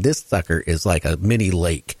talking this sucker is like a mini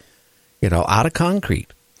lake, out of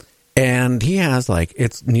concrete. And he has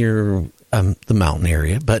it's near the mountain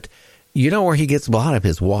area, but where he gets a lot of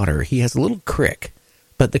his water? He has a little creek.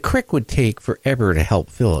 But the creek would take forever to help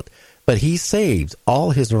fill it. But he saves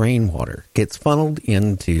all his rainwater, gets funneled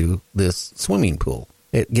into this swimming pool.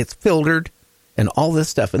 It gets filtered and all this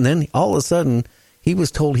stuff. And then all of a sudden, he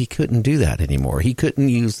was told he couldn't do that anymore. He couldn't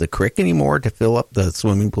use the creek anymore to fill up the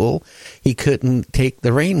swimming pool. He couldn't take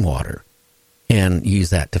the rainwater and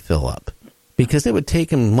use that to fill up because it would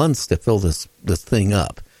take him months to fill this thing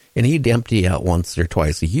up. And he'd empty out once or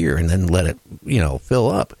twice a year and then let it,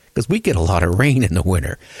 fill up. Because we get a lot of rain in the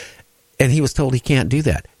winter. And he was told he can't do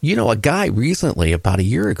that. A guy recently, about a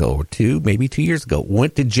year ago or two, maybe 2 years ago,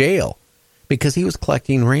 went to jail because he was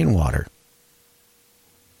collecting rainwater.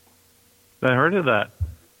 I heard of that.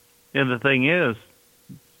 And the thing is,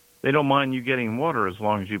 they don't mind you getting water as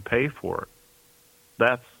long as you pay for it.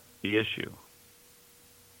 That's the issue.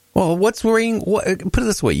 Well, put it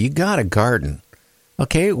this way, you got a garden.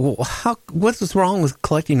 Okay, well, what's wrong with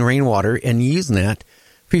collecting rainwater and using that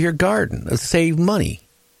for your garden to save money?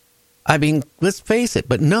 I mean, let's face it,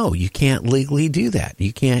 but no, you can't legally do that.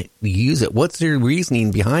 You can't use it. What's their reasoning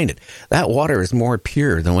behind it? That water is more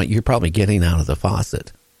pure than what you're probably getting out of the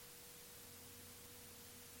faucet.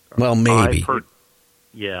 Well, maybe.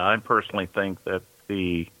 I personally think that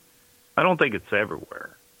I don't think it's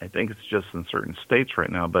everywhere. I think it's just in certain states right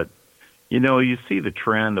now, but you see the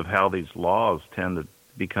trend of how these laws tend to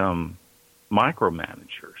become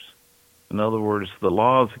micromanagers. In other words, the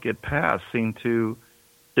laws that get passed seem to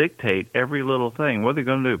dictate every little thing. What are they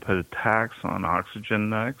going to do? Put a tax on oxygen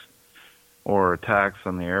next? Or a tax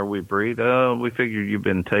on the air we breathe? Oh, we figured you've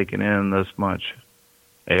been taking in this much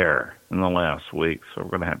air in the last week, so we're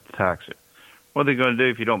going to have to tax it. What are they going to do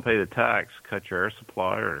if you don't pay the tax? Cut your air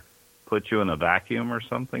supply or put you in a vacuum or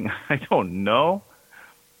something? I don't know.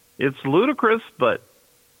 It's ludicrous, but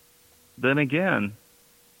then again,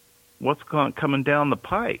 what's coming down the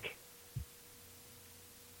pike?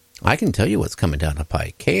 I can tell you what's coming down the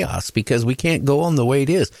pike. Chaos, because we can't go on the way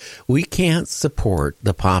it is. We can't support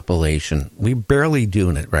the population. We're barely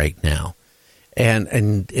doing it right now.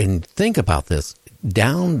 And think about this.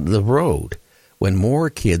 Down the road, when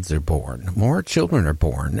more kids are born, more children are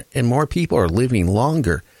born, and more people are living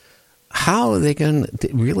longer, how are they going to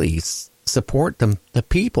really support the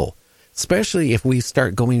people? Especially if we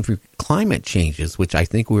start going through climate changes, which I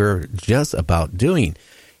think we're just about doing.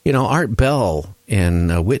 Art Bell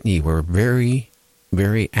and Whitney were very,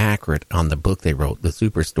 very accurate on the book they wrote, The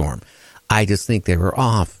Superstorm. I just think they were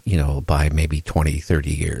off, by maybe 20,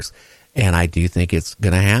 30 years. And I do think it's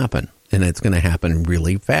going to happen. And it's going to happen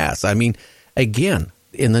really fast. I mean, again,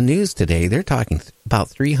 in the news today, they're talking about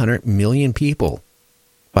 300 million people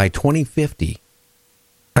by 2050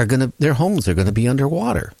 their homes are going to be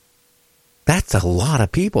underwater. That's a lot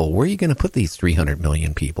of people. Where are you going to put these 300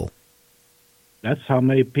 million people? That's how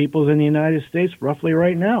many people's in the United States roughly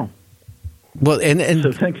right now. Well, and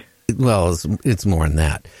so well, it's more than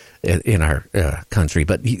that in our country.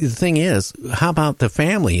 But the thing is, how about the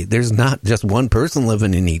family? There's not just one person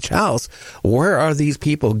living in each house. Where are these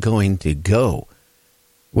people going to go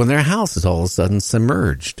when their house is all of a sudden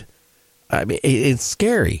submerged? I mean, it's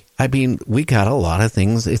scary. I mean, we got a lot of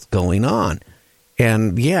things that's going on.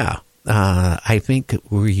 And yeah, I think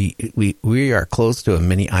we are close to a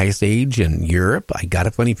mini ice age in Europe. I got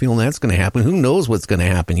a funny feeling that's going to happen. Who knows what's going to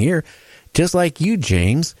happen here? Just like you,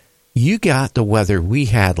 James, you got the weather we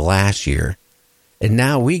had last year, and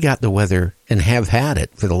now we got the weather and have had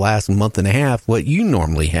it for the last month and a half, what you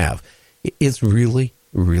normally have. It's really,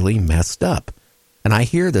 really messed up. And I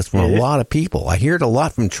hear this from a lot of people. I hear it a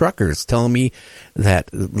lot from truckers telling me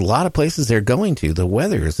that a lot of places they're going to, the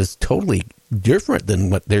weather is just totally different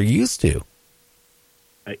than what they're used to.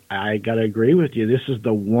 I got to agree with you. This is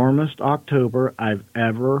the warmest October I've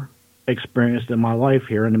ever experienced in my life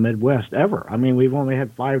here in the Midwest, ever. I mean, we've only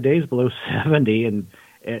had 5 days below 70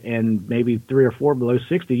 and maybe 3 or 4 below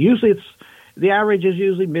 60. Usually the average is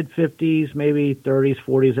usually mid-50s, maybe 30s,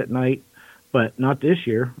 40s at night. But not this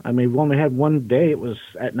year. I mean, we've only had one day.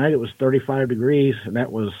 At night it was 35 degrees, and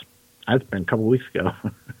that's been a couple weeks ago.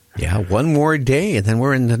 Yeah, one more day, and then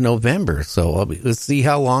we're into November. So let's see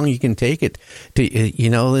how long you can take it to,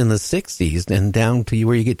 in the 60s and down to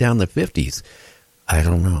where you get down to the 50s. I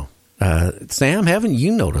don't know. Sam, haven't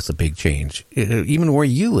you noticed a big change, even where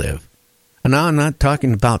you live? And now I'm not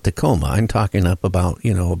talking about Tacoma. I'm talking up about,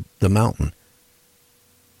 the mountain.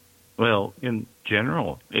 Well, in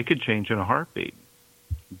general, it could change in a heartbeat.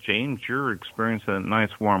 James, you're experiencing nice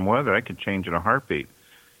warm weather. That could change in a heartbeat.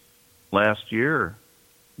 Last year,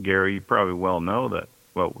 Gary, you probably well know that,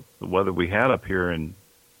 the weather we had up here in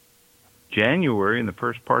January and the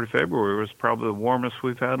first part of February was probably the warmest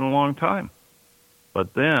we've had in a long time.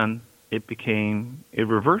 But then it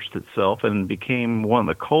reversed itself and became one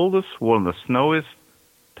of the coldest, one of the snowiest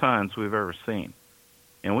times we've ever seen.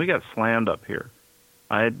 And we got slammed up here.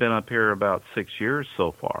 I had been up here about 6 years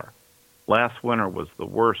so far. Last winter was the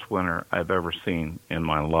worst winter I've ever seen in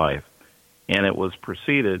my life, and it was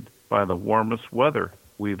preceded by the warmest weather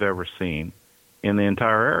we've ever seen in the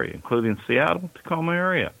entire area, including Seattle, Tacoma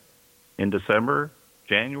area. In December,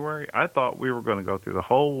 January, I thought we were going to go through the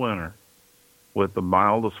whole winter with the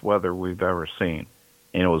mildest weather we've ever seen,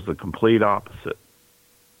 and it was the complete opposite.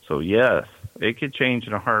 So yes, it could change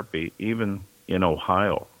in a heartbeat, even in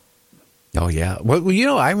Ohio. Oh, yeah.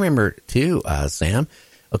 Well, I remember, too, Sam,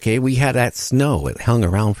 okay, we had that snow. It hung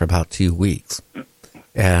around for about 2 weeks.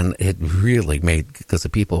 And it really because the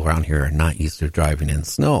people around here are not used to driving in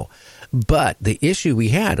snow. But the issue we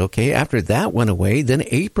had, okay, after that went away, then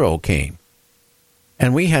April came.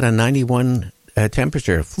 And we had a 91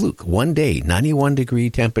 temperature, a fluke, one day, 91-degree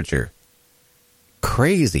temperature.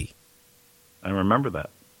 Crazy. I remember that.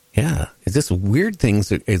 Yeah. It's just weird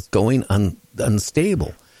things. It's going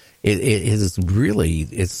unstable. It is really,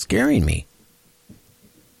 it's scaring me.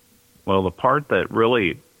 Well, the part that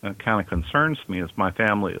really kind of concerns me is my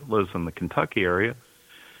family lives in the Kentucky area,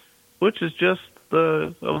 which is just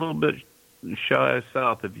a little bit shy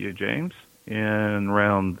south of you, James, and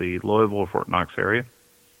around the Louisville, Fort Knox area.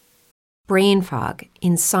 Brain fog,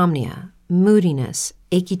 insomnia, moodiness,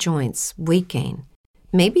 achy joints, weight gain.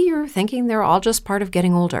 Maybe you're thinking they're all just part of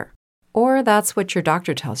getting older, or that's what your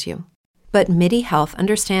doctor tells you. But MIDI Health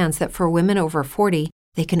understands that for women over 40,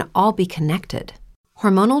 they can all be connected.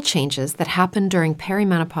 Hormonal changes that happen during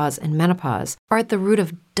perimenopause and menopause are at the root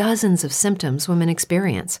of dozens of symptoms women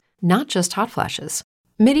experience, not just hot flashes.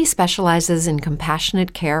 MIDI specializes in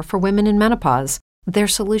compassionate care for women in menopause. Their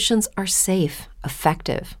solutions are safe,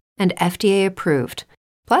 effective, and FDA approved.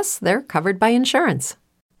 Plus, they're covered by insurance.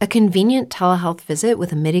 A convenient telehealth visit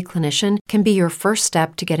with a MIDI clinician can be your first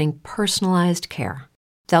step to getting personalized care.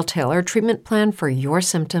 They'll tailor a treatment plan for your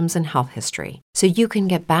symptoms and health history so you can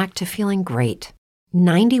get back to feeling great.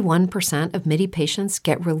 91% of MIDI patients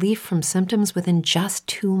get relief from symptoms within just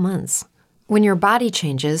 2 months. When your body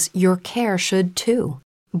changes, your care should too.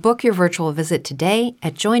 Book your virtual visit today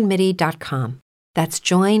at joinmidi.com. That's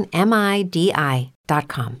joinmidi.com.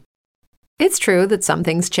 It's true that some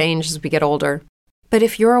things change as we get older. But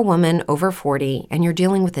if you're a woman over 40 and you're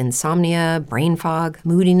dealing with insomnia, brain fog,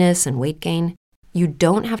 moodiness, and weight gain, you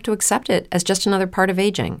don't have to accept it as just another part of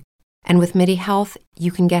aging. And with MIDI Health,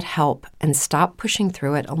 you can get help and stop pushing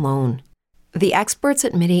through it alone. The experts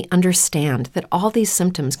at MIDI understand that all these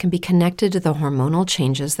symptoms can be connected to the hormonal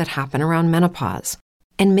changes that happen around menopause,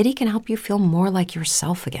 and MIDI can help you feel more like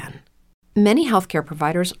yourself again. Many healthcare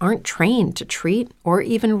providers aren't trained to treat or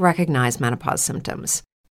even recognize menopause symptoms.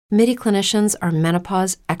 MIDI clinicians are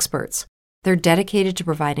menopause experts They're dedicated to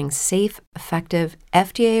providing safe, effective,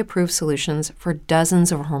 FDA-approved solutions for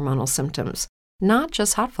dozens of hormonal symptoms, not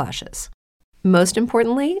just hot flashes. Most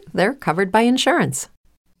importantly, they're covered by insurance.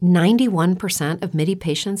 91% of MIDI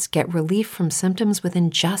patients get relief from symptoms within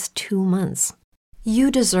just 2 months. You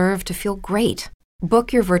deserve to feel great.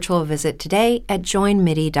 Book your virtual visit today at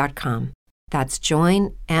joinmidi.com. That's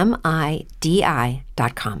joinmidi.com.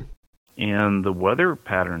 And the weather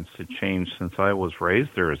patterns had changed since I was raised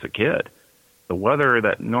there as a kid. The weather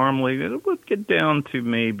that normally it would get down to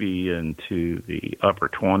maybe into the upper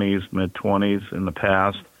 20s, mid-20s in the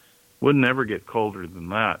past, would never get colder than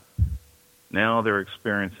that. Now they're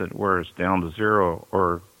experiencing it where it's down to 0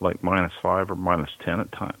 or like -5 or -10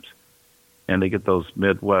 at times. And they get those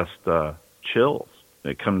Midwest chills.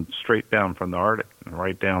 They come straight down from the Arctic and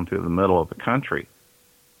right down through the middle of the country.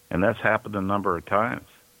 And that's happened a number of times.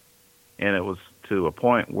 And it was to a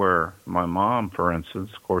point where my mom, for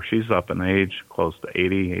instance, of course, she's up in age, close to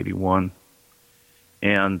 80, 81,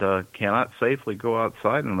 and cannot safely go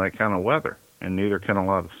outside in that kind of weather, and neither can a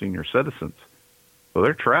lot of senior citizens. So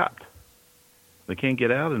they're trapped. They can't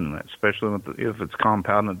get out in that, especially if it's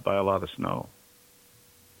compounded by a lot of snow.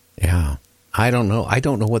 Yeah. I don't know. I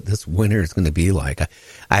don't know what this winter is going to be like.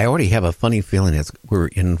 I already have a funny feeling as we're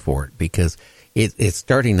in for it because it's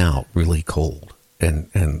starting out really cold. And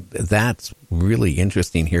that's really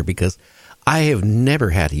interesting here because I have never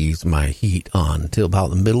had to use my heat on until about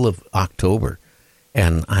the middle of October.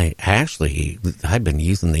 And I've been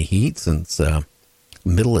using the heat since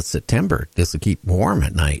middle of September just to keep warm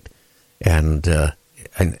at night. And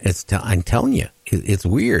I'm telling you, it's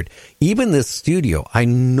weird. Even this studio, I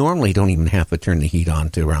normally don't even have to turn the heat on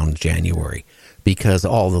to around January because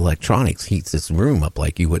all the electronics heats this room up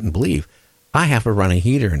like you wouldn't believe. I have to run a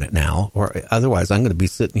heater in it now, or otherwise I'm going to be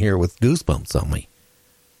sitting here with goosebumps on me.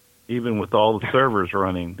 Even with all the servers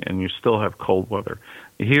running, and you still have cold weather.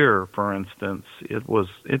 Here, for instance,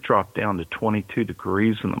 it dropped down to 22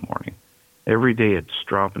 degrees in the morning. Every day it's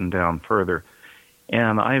dropping down further.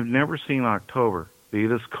 And I've never seen October be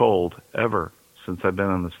this cold ever since I've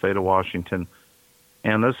been in the state of Washington.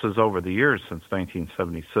 And this is over the years since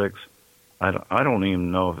 1976. I don't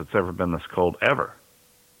even know if it's ever been this cold ever.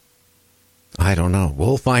 I don't know.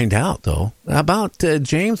 We'll find out, though. About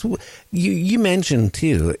James, you mentioned,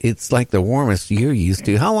 too, it's like the warmest you're used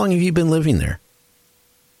to. How long have you been living there?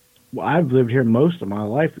 Well, I've lived here most of my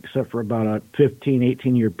life, except for about a 15,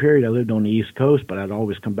 18-year period. I lived on the East Coast, but I'd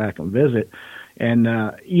always come back and visit. And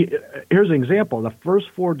here's an example. The first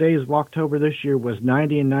 4 days of October this year was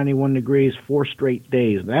 90 and 91 degrees, 4 straight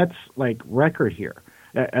days. That's like record here.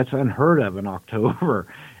 That's unheard of in October.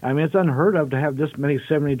 I mean, it's unheard of to have this many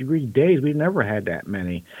 70-degree days. We've never had that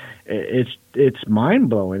many. It's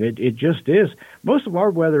mind-blowing. It just is. Most of our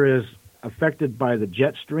weather is affected by the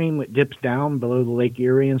jet stream that dips down below the Lake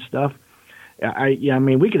Erie and stuff. I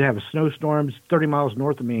mean, we could have a snowstorm 30 miles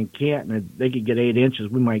north of me in Canton, and they could get 8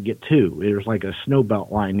 inches. We might get 2. There's like a snow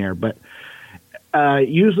belt line there. But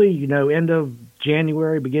usually, end of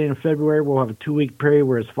January, beginning of February, we'll have a 2-week period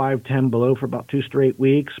where it's 5, 10 below for about 2 straight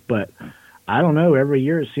weeks. But I don't know. Every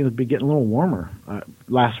year it seems to be getting a little warmer.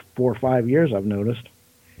 Last 4 or 5 years, I've noticed.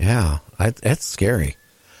 Yeah, that's scary.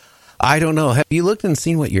 I don't know. Have you looked and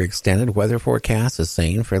seen what your extended weather forecast is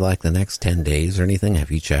saying for like the next 10 days or anything?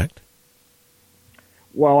 Have you checked?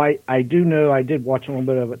 Well, I do know. I did watch a little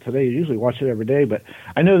bit of it today. I usually watch it every day, but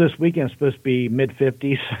I know this weekend's supposed to be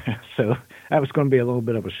mid-50s, so that was going to be a little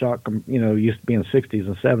bit of a shock. Used to be in 60s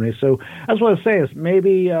and 70s. So that's what I was saying is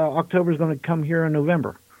maybe October's going to come here in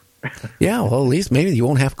November. Yeah, well, at least maybe you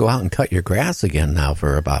won't have to go out and cut your grass again now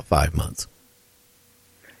for about 5 months.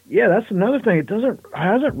 Yeah, that's another thing. It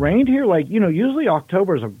hasn't rained here. Like, usually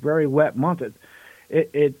October is a very wet month.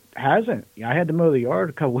 It hasn't. I had to mow the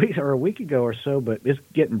yard a week ago or so, but it's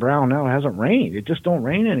getting brown now. It hasn't rained. It just don't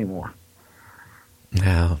rain anymore.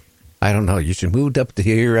 Now, I don't know. You should move up to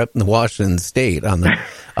here, up in the Washington State, on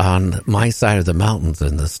my side of the mountains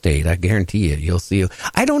in the state. I guarantee you'll see.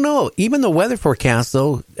 I don't know. Even the weather forecast,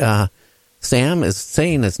 though, Sam is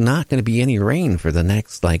saying it's not going to be any rain for the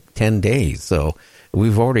next 10 days. So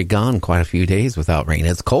we've already gone quite a few days without rain.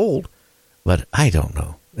 It's cold, but I don't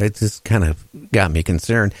know. It just kind of got me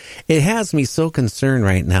concerned. It has me so concerned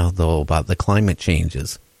right now, though, about the climate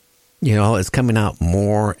changes. It's coming out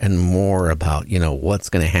more and more about, what's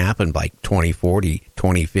going to happen by 2040,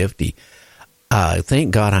 2050.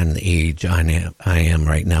 Thank God I'm the age I am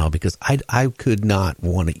right now, because I could not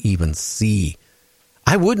want to even see.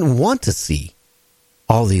 I wouldn't want to see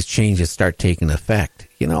all these changes start taking effect.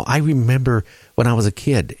 I remember when I was a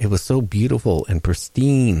kid, it was so beautiful and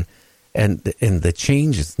pristine. And the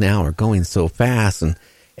changes now are going so fast, and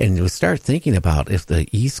And you start thinking about if the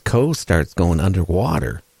East Coast starts going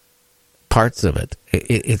underwater, parts of it,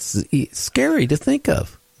 it's scary to think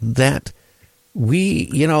of that. We,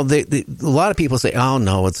 a lot of people say, oh,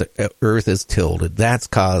 no, it's Earth is tilted. That's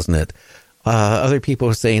causing it. Other people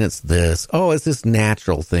are saying it's this. Oh, it's this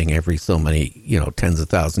natural thing every so many, tens of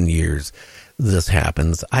thousand years this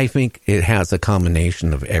happens. I think it has a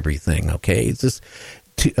combination of everything, okay? It's just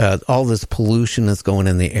all this pollution that's going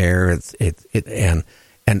in the air,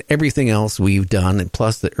 and everything else we've done, and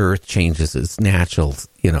plus the Earth changes its natural,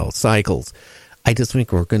 cycles. I just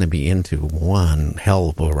think we're going to be into one hell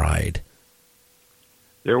of a ride.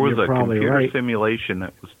 There was You're a probably computer right. simulation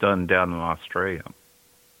that was done down in Australia,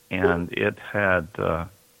 and it had,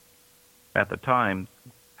 at the time,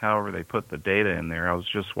 however they put the data in there, I was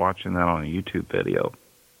just watching that on a YouTube video,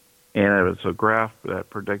 and it was a graph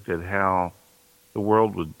that predicted how the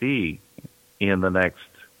world would be in the next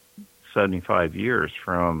 75 years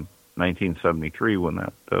from 1973 when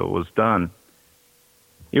that was done.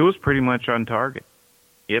 It was pretty much on target.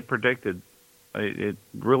 It predicted, it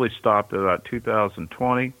really stopped at about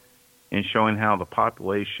 2020 in showing how the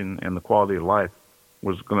population and the quality of life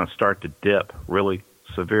was going to start to dip really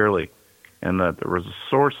severely, and that the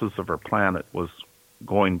resources of our planet was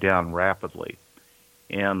going down rapidly.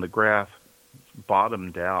 And the graph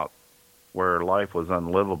bottomed out where life was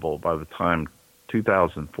unlivable by the time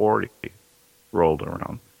 2040 rolled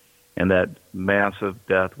around. And that massive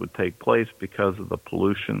death would take place because of the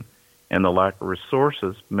pollution and the lack of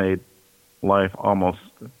resources made life almost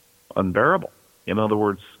unbearable. In other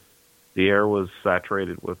words, the air was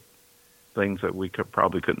saturated with things that we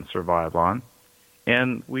probably couldn't survive on.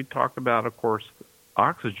 And we talk about, of course,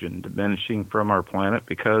 oxygen diminishing from our planet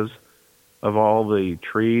because of all the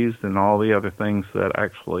trees and all the other things that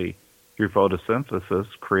actually, through photosynthesis,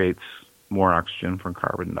 creates more oxygen from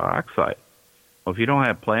carbon dioxide. Well, if you don't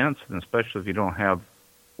have plants, and especially if you don't have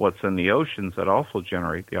what's in the oceans that also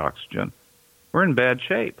generate the oxygen, we're in bad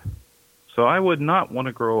shape. So I would not want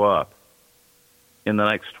to grow up in the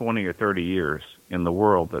next 20 or 30 years in the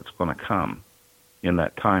world that's going to come in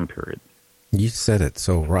that time period. You said it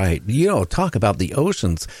so right. Talk about the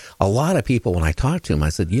oceans. A lot of people, when I talk to them, I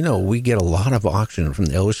said, we get a lot of oxygen from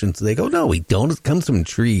the oceans. They go, no, we don't. It comes from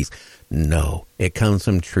trees. No, it comes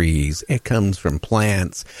from trees. It comes from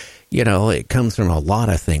plants. It comes from a lot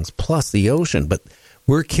of things, plus the ocean. But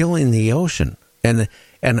we're killing the ocean. And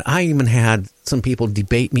I even had some people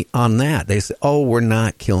debate me on that. They said, oh, we're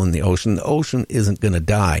not killing the ocean. The ocean isn't going to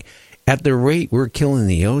die. At the rate we're killing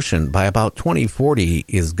the ocean, by about 2040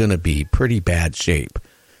 is going to be pretty bad shape.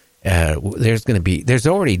 There's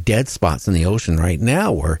already dead spots in the ocean right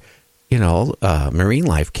now where, marine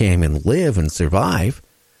life can't even live and survive.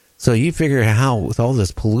 So you figure how, with all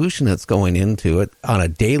this pollution that's going into it on a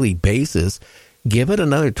daily basis, give it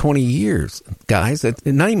another 20 years, guys,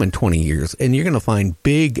 not even 20 years, and you're going to find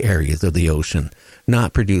big areas of the ocean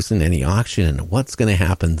not producing any oxygen. What's going to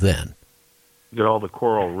happen then? Look at all the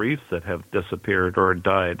coral reefs that have disappeared or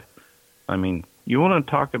died. I mean, you want to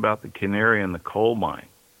talk about the canary in the coal mine.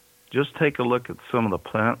 Just take a look at some of the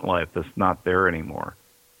plant life that's not there anymore,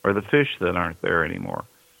 or the fish that aren't there anymore,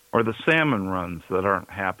 or the salmon runs that aren't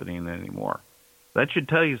happening anymore. That should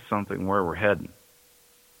tell you something where we're heading.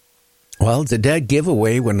 Well, it's a dead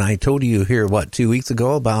giveaway when I told you here, 2 weeks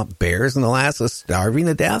ago about bears in Alaska starving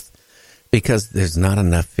to death because there's not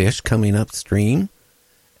enough fish coming upstream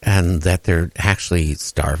and that they're actually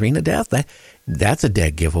starving to death. That's a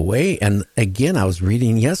dead giveaway. And again, I was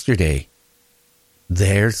reading yesterday,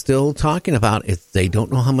 they're still talking about it. They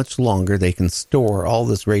don't know how much longer they can store all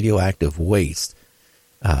this radioactive waste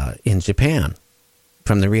in Japan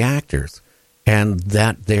from the reactors, and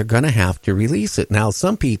that they're going to have to release it. Now,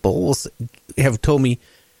 some people have told me,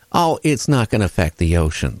 oh, it's not going to affect the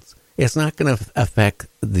oceans. It's not going to affect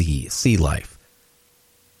the sea life.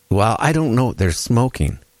 Well, I don't know what they're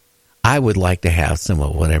smoking. I would like to have some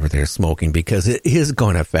of whatever they're smoking because it is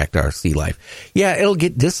going to affect our sea life. Yeah, it'll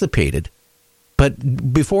get dissipated,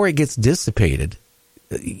 but before it gets dissipated,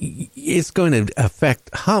 it's going to affect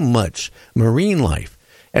how much marine life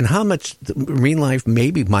and how much marine life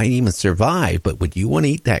maybe might even survive. But would you want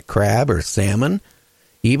to eat that crab or salmon,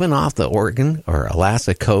 even off the Oregon or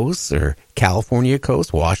Alaska coast or California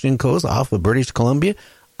coast, Washington coast, off of British Columbia?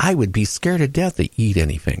 I would be scared to death to eat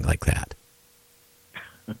anything like that.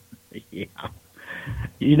 Yeah.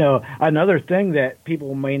 Another thing that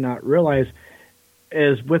people may not realize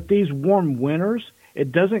is with these warm winters,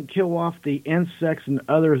 it doesn't kill off the insects and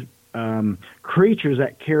other creatures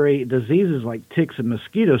that carry diseases like ticks and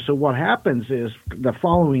mosquitoes. So what happens is the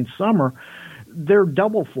following summer, they're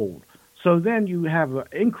double fold. So then you have an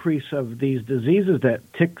increase of these diseases that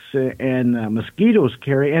ticks and mosquitoes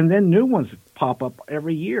carry, and then new ones pop up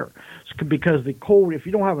every year. Because the cold, if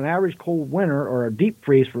you don't have an average cold winter or a deep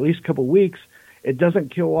freeze for at least a couple of weeks, it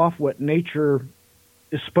doesn't kill off what nature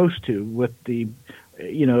is supposed to with the,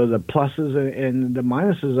 the pluses and the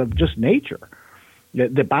minuses of just nature.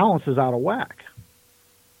 The balance is out of whack.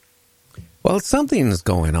 Well, something is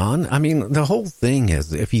going on. I mean, the whole thing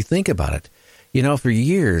is, if you think about it, for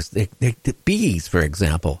years, the bees, for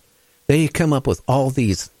example, they come up with all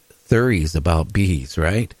these theories about bees,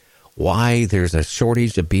 right? Why there's a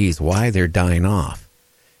shortage of bees, why they're dying off.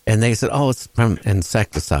 And they said, it's from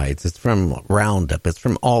insecticides, it's from Roundup, it's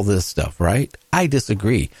from all this stuff, right? I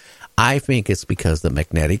disagree. I think it's because the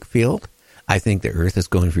magnetic field. I think the Earth is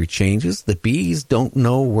going through changes. The bees don't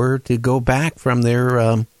know where to go back from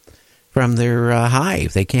their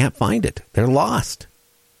hive. They can't find it. They're lost.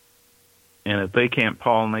 And if they can't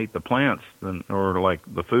pollinate the plants, then, or like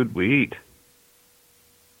the food we eat,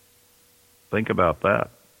 think about that.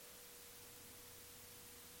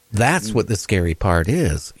 That's what the scary part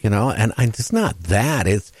is, and it's not that.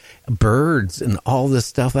 It's birds and all this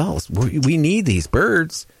stuff else. We need these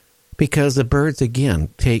birds because the birds, again,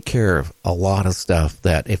 take care of a lot of stuff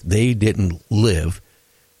that if they didn't live,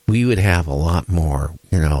 we would have a lot more,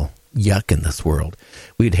 yuck in this world.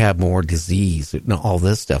 We'd have more disease, all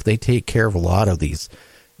this stuff. They take care of a lot of these,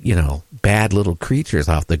 bad little creatures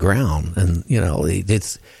off the ground. And,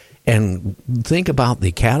 and think about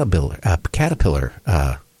the caterpillar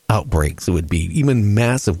outbreaks. It would be even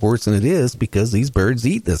massive worse than it is because these birds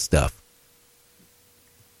eat this stuff.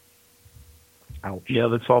 Ouch. Yeah,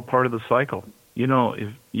 that's all part of the cycle.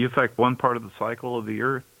 If you affect one part of the cycle of the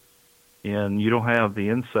Earth and you don't have the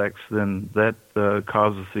insects, then that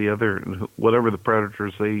causes the other, whatever the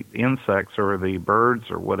predators eat, insects or the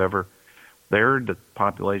birds or whatever, their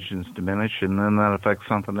populations diminish, and then that affects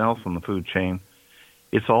something else on the food chain.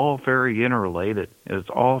 It's all very interrelated. It's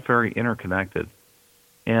all very interconnected.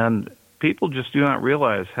 And people just do not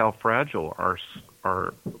realize how fragile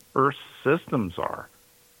our Earth's systems are.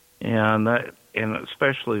 And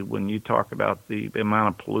especially when you talk about the amount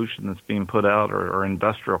of pollution that's being put out or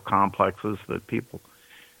industrial complexes that people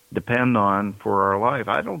depend on for our life,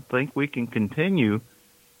 I don't think we can continue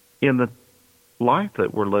in the life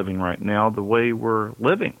that we're living right now the way we're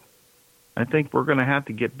living. I think we're going to have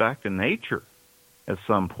to get back to nature at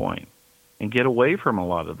some point and get away from a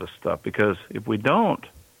lot of this stuff, because if we don't,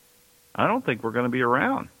 I don't think we're going to be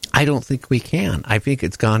around. I don't think we can. I think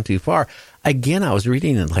it's gone too far. Again, I was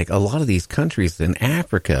reading in a lot of these countries in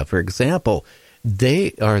Africa, for example,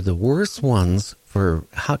 they are the worst ones for,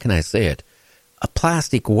 how can I say it, a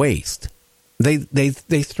plastic waste. They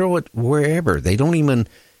throw it wherever. They don't even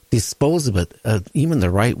dispose of it even the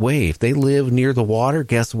right way. If they live near the water,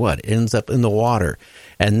 guess what? It ends up in the water.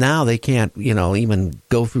 And now they can't, even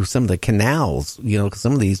go through some of the canals, because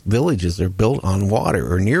some of these villages are built on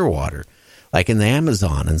water or near water, like in the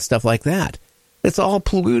Amazon and stuff like that. It's all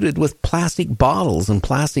polluted with plastic bottles and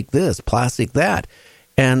plastic this, plastic that.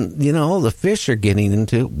 And, the fish are getting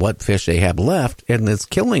into what fish they have left, and it's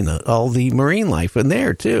killing all the marine life in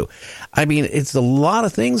there, too. I mean, it's a lot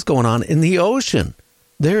of things going on in the ocean.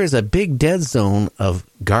 There is a big dead zone of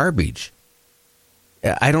garbage.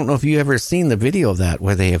 I don't know if you ever seen the video of that,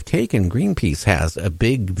 where they have taken, Greenpeace has a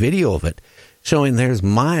big video of it, showing there's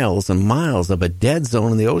miles and miles of a dead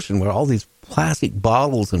zone in the ocean where all these plastic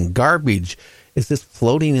bottles and garbage is just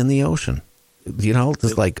floating in the ocean,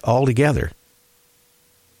 just like all together.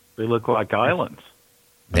 They look like islands.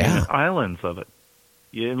 Yeah. Islands of it.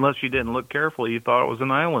 Unless you didn't look carefully, you thought it was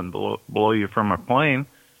an island below you from a plane.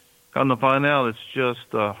 Come to find out, it's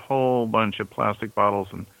just a whole bunch of plastic bottles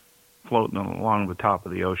and floating along the top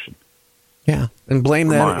of the ocean. Yeah, and blame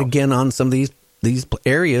that again on some of these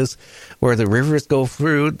areas where the rivers go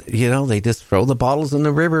through. They just throw the bottles in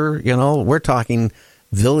the river. We're talking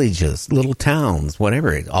villages, little towns,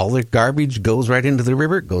 whatever. All the garbage goes right into the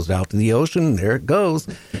river, it goes out to the ocean, there it goes,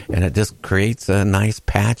 and it just creates a nice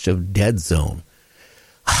patch of dead zone.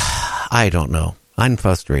 I don't know. I'm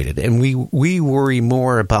frustrated, and we worry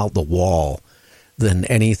more about the wall than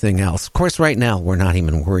anything else. Of course, right now, we're not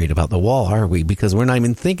even worried about the wall, are we? Because we're not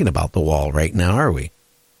even thinking about the wall right now, are we?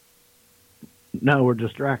 No, we're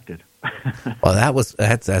distracted. Well,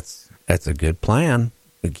 that's a good plan.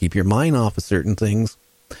 Keep your mind off of certain things.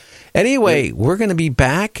 Anyway, we're going to be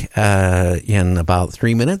back in about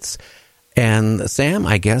 3 minutes. And Sam,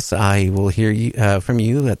 I guess I will hear you from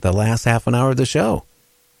you at the last half an hour of the show.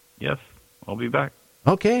 Yes, I'll be back.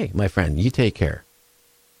 Okay, my friend, you take care.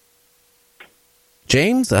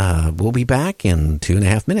 James, we'll be back in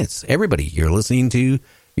 2.5 minutes. Everybody, you're listening to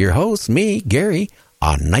your host, me, Gary,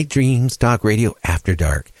 on Night Dreams Talk Radio After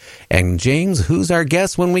Dark. And James, who's our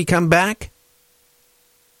guest when we come back?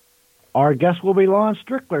 Our guest will be Lon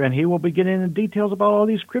Strickler, and he will be getting into details about all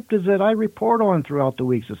these cryptids that I report on throughout the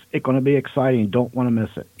weeks. It's going to be exciting. Don't want to miss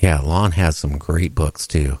it. Yeah, Lon has some great books,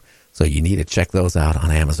 too. So you need to check those out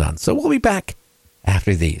on Amazon. So we'll be back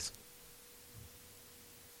after these.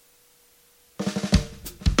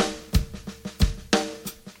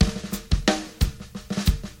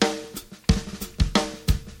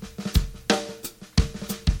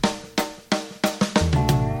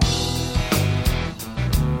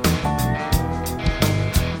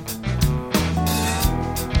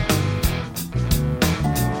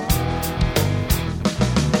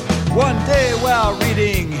 One day while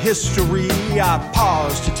reading history, I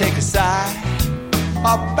paused to take a sigh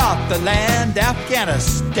about the land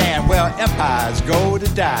Afghanistan, where empires go to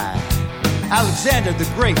die. Alexander the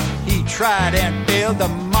Great, he tried and failed. The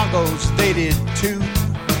Mongols, they did too.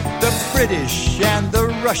 The British and the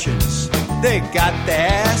Russians, they got their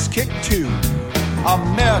ass kicked too.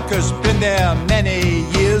 America's been there many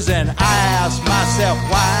years, and I ask myself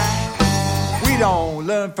why we don't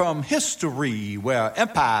learn from history, where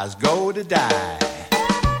empires go to die.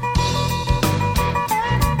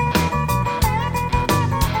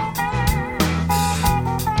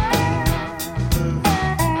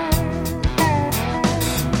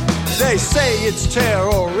 They say it's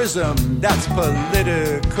terrorism, that's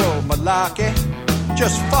political malarkey.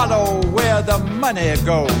 Just follow where the money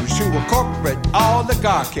goes to a corporate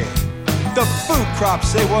oligarchy. The food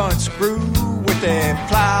crops they once grew with a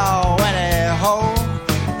plow and a hoe,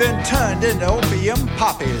 been turned into opium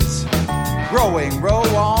poppies, growing row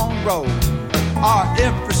on row. Our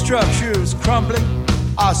infrastructure's crumbling,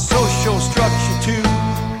 our social structure too.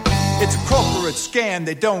 It's a corporate scam,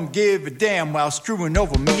 they don't give a damn while screwing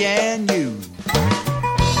over me and you.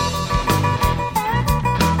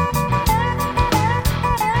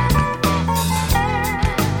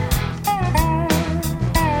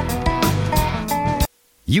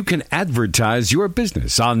 You can advertise your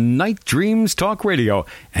business on Night Dreams Talk Radio,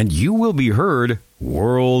 and you will be heard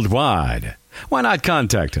worldwide. Why not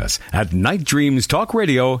contact us at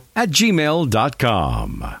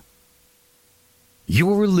nightdreamstalkradio@gmail.com.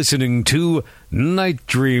 You're listening to Night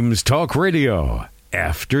Dreams Talk Radio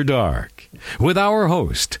After Dark with our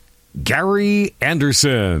host, Gary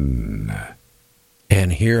Anderson.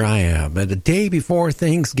 And here I am, at the day before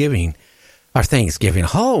Thanksgiving. Or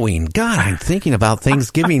Halloween. God, I'm thinking about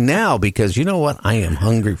Thanksgiving now because you know what? I am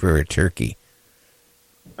hungry for a turkey.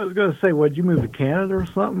 I was going to say, would you move to Canada or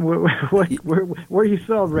something? Where are you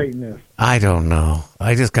celebrating this? I don't know.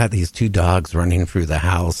 I just got these two dogs running through the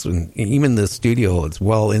house, and even the studio is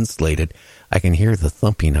well insulated. I can hear the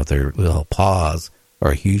thumping of their little paws,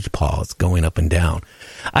 or huge paws, going up and down.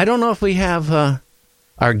 I don't know if we have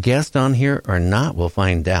our guest on here or not. We'll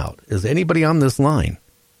find out. Is anybody on this line?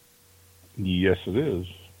 Yes, it is.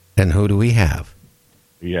 And who do we have?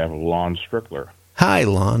 We have Lon Strickler. Hi,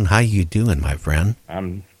 Lon. How you doing, my friend?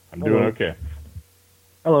 I'm doing okay.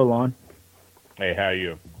 Hello, Lon. Hey, how are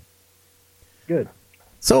you? Good.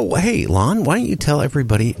 So, hey, Lon, why don't you tell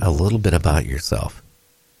everybody a little bit about yourself?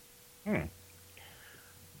 Well,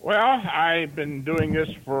 I've been doing this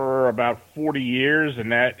for about 40 years,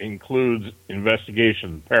 and that includes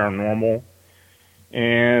investigation, paranormal,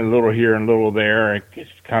 and a little here and a little there.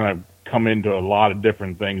 It's kind of come into a lot of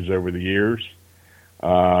different things over the years.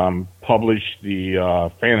 Published the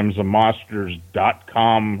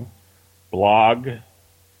phantomsandmonsters.com blog,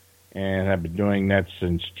 and I've been doing that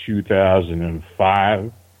since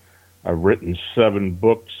 2005. I've written 7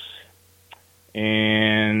 books,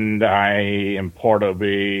 and I am part of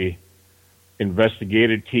a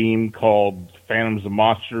investigative team called Phantoms and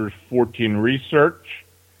Monsters 14 Research,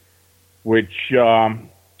 which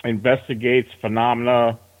investigates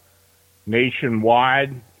phenomena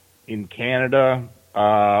nationwide in Canada,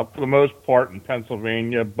 for the most part in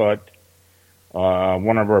Pennsylvania, but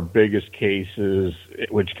one of our biggest cases,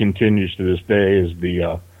 which continues to this day, is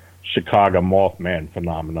the Chicago Mothman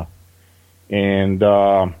phenomena. And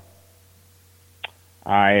I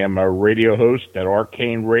am a radio host at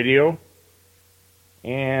Arcane Radio,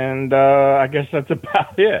 and I guess that's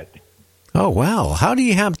about it. Oh, wow. How do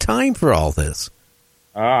you have time for all this?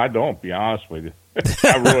 I don't, be honest with you.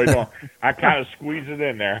 I really don't. I kind of squeeze it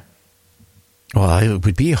in there. Well, it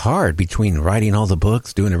would be hard between writing all the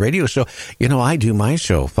books, doing a radio show. You know, I do my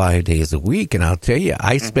show 5 days a week, and I'll tell you,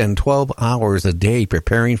 I spend 12 hours a day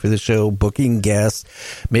preparing for the show, booking guests,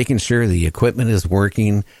 making sure the equipment is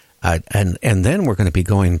working, and then we're going to be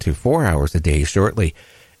going to 4 hours a day shortly.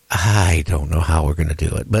 I don't know how we're going to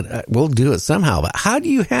do it, but we'll do it somehow. But how do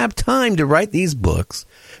you have time to write these books,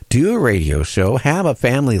 do a radio show, have a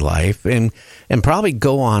family life, and probably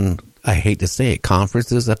go on, I hate to say it,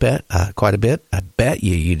 conferences, I bet, quite a bit? I bet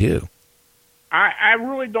you do. I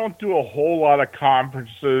really don't do a whole lot of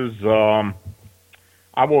conferences.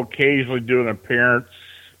 I will occasionally do an appearance,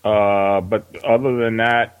 but other than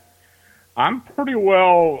that, I'm pretty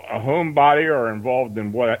well a homebody or involved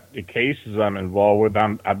in what the cases I'm involved with.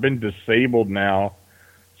 I've been disabled now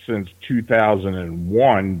since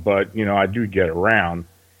 2001, but, you know, I do get around.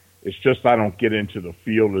 It's just I don't get into the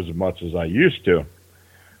field as much as I used to.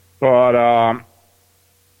 But I'm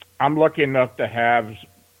lucky enough to have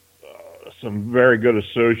some very good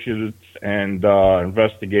associates and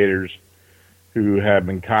investigators who have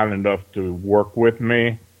been kind enough to work with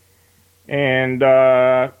me. And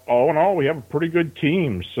all in all, we have a pretty good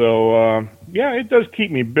team. So, yeah, it does keep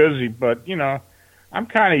me busy, but, you know, I'm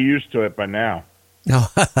kind of used to it by now. No,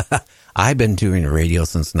 I've been doing radio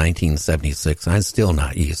since 1976. I'm still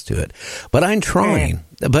not used to it, but I'm trying.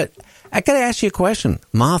 But I got to ask you a question.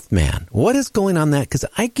 Mothman, what is going on that? Because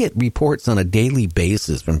I get reports on a daily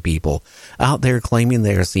basis from people out there claiming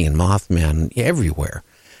they're seeing Mothman everywhere.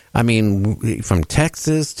 I mean, from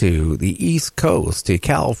Texas to the East Coast to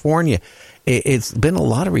California, it's been a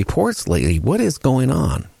lot of reports lately. What is going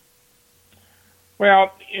on?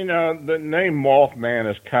 Well, you know, the name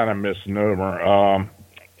Mothman is kind of misnomer.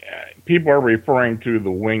 People are referring to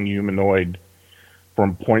the winged humanoid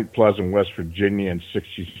from Point Pleasant, West Virginia in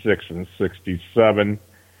 66 and 67.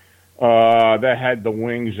 That had the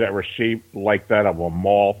wings that were shaped like that of a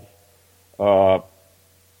moth.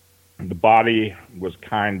 The body was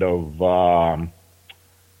kind of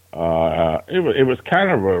it was kind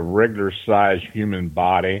of a regular sized human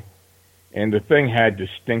body, and the thing had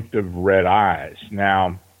distinctive red eyes.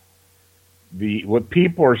 Now, what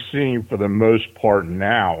people are seeing for the most part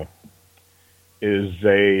now is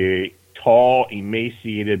a tall,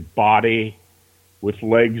 emaciated body with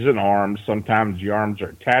legs and arms. Sometimes the arms are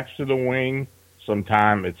attached to the wing,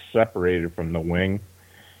 sometimes it's separated from the wing,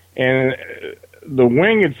 and the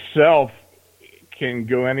wing itself can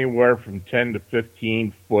go anywhere from 10 to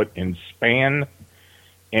 15 foot in span,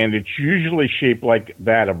 and it's usually shaped like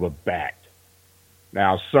that of a bat.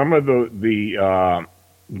 Now, some of the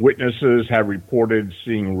witnesses have reported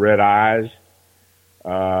seeing red eyes.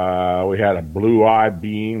 We had a blue-eyed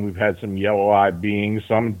being. We've had some yellow-eyed beings.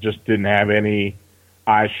 Some just didn't have any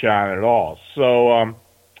eye shine at all. So,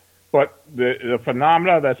 but the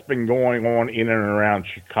phenomena that's been going on in and around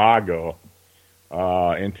Chicago,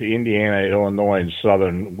 into Indiana, Illinois, and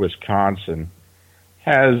southern Wisconsin,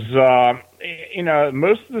 has, you know,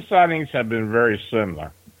 most of the sightings have been very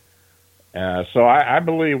similar. So I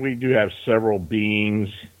believe we do have several beings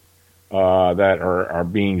that are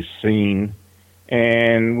being seen,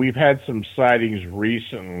 and we've had some sightings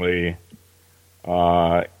recently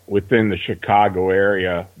within the Chicago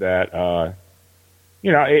area that,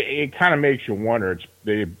 you know, it kind of makes you wonder.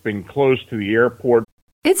 They've been close to the airport.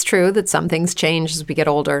 It's true that some things change as we get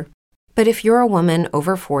older. But if you're a woman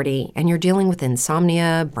over 40 and you're dealing with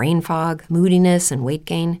insomnia, brain fog, moodiness, and weight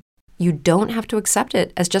gain, you don't have to accept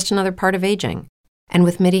it as just another part of aging. And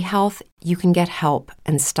with MIDI Health, you can get help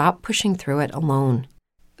and stop pushing through it alone.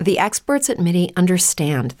 The experts at MIDI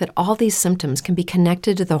understand that all these symptoms can be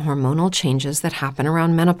connected to the hormonal changes that happen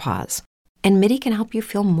around menopause. And MIDI can help you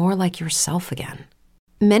feel more like yourself again.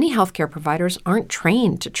 Many healthcare providers aren't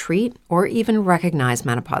trained to treat or even recognize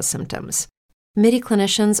menopause symptoms. MIDI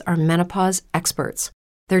clinicians are menopause experts.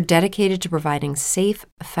 They're dedicated to providing safe,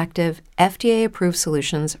 effective, FDA-approved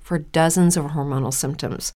solutions for dozens of hormonal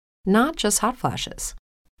symptoms, not just hot flashes.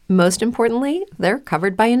 Most importantly, they're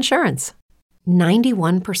covered by insurance.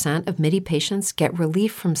 91% of MIDI patients get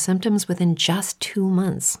relief from symptoms within just 2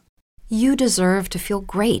 months. You deserve to feel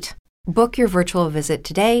great. Book your virtual visit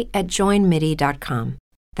today at joinmidi.com.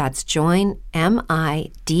 That's joinmidi.com.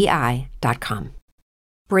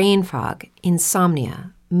 Brain fog,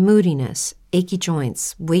 insomnia, moodiness, achy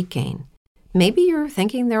joints, weight gain. Maybe you're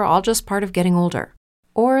thinking they're all just part of getting older,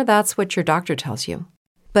 or that's what your doctor tells you.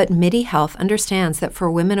 But MIDI Health understands that for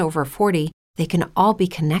women over 40, they can all be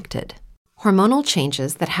connected. Hormonal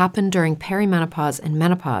changes that happen during perimenopause and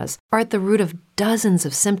menopause are at the root of dozens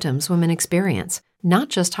of symptoms women experience, not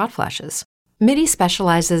just hot flashes. MIDI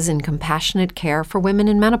specializes in compassionate care for women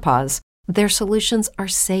in menopause. Their solutions are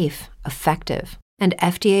safe, effective, and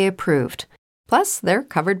FDA approved. Plus, they're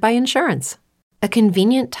covered by insurance. A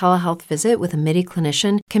convenient telehealth visit with a MIDI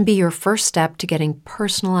clinician can be your first step to getting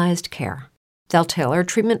personalized care. They'll tailor a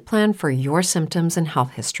treatment plan for your symptoms and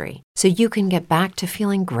health history so you can get back to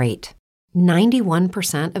feeling great.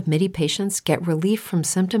 91% of MIDI patients get relief from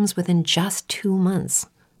symptoms within just 2 months.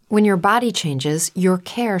 When your body changes, your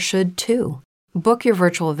care should too. Book your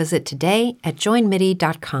virtual visit today at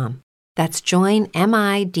joinmidi.com. That's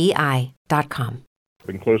joinmidi.com.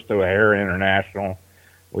 Been close to O'Hare International.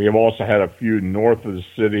 We have also had a few north of the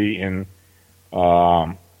city in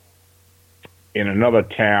another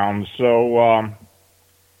town. So,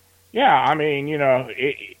 yeah, I mean,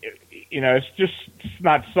 it's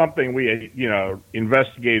not something we,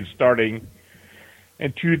 investigated starting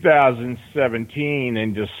in 2017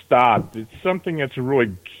 and just stopped. It's something that's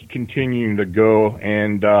really continuing to go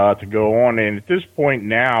and to go on. And at this point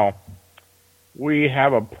now, we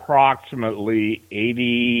have approximately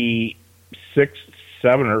 88,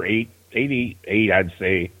 I'd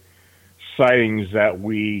say, sightings that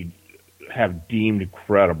we have deemed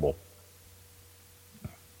credible.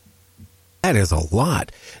 That is a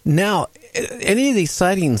lot. Now, any of these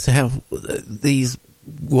sightings have these,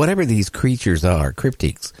 whatever these creatures are,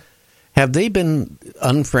 cryptids, have they been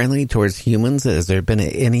unfriendly towards humans? Has there been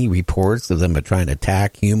any reports of them trying to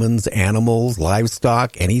attack humans, animals,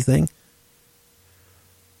 livestock, anything?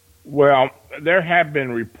 Well, there have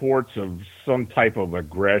been reports of some type of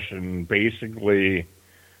aggression, basically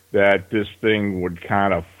that this thing would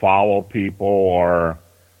kind of follow people or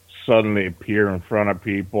suddenly appear in front of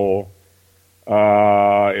people.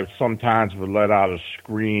 If sometimes it would let out a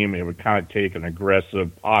scream, it would kind of take an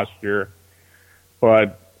aggressive posture.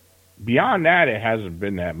 But beyond that, it hasn't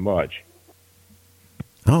been that much.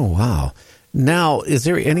 Oh, wow. Now, is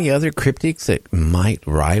there any other cryptids that might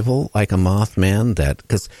rival like a Mothman?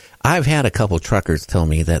 Because I've had a couple truckers tell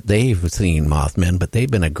me that they've seen Mothmen, but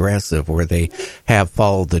they've been aggressive where they have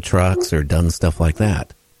followed the trucks or done stuff like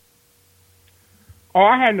that. Oh,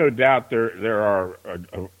 I have no doubt there are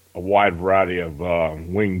a wide variety of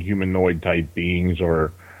winged humanoid type beings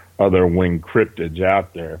or other winged cryptids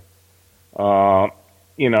out there. Over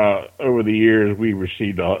the years, we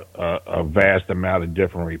received a vast amount of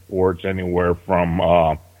different reports, anywhere from,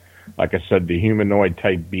 like I said, the humanoid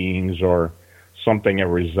type beings or something that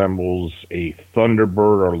resembles a thunderbird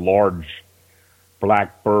or large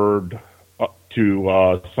black bird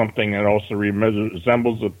to something that also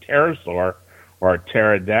resembles a pterosaur or a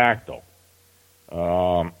pterodactyl.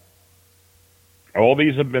 All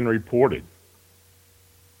these have been reported.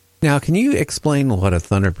 Now, can you explain what a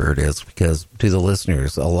thunderbird is? Because to the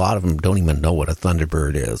listeners, a lot of them don't even know what a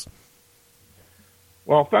thunderbird is.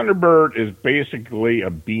 Well, thunderbird is basically a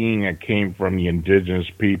being that came from the indigenous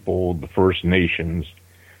people, the First Nations.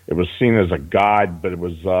 It was seen as a god, but it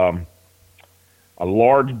was a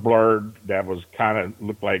large bird that was kind of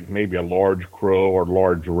looked like maybe a large crow or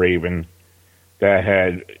large raven that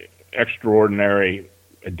had extraordinary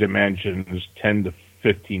dimensions, 10 to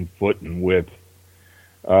 15 foot in width.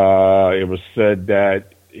 It was said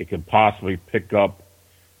that it could possibly pick up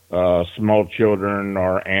small children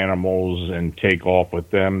or animals and take off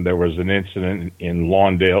with them. There was an incident in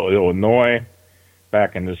Lawndale, Illinois,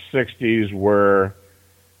 back in the 60s where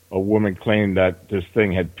a woman claimed that this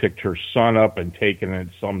thing had picked her son up and taken it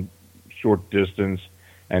some short distance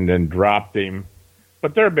and then dropped him.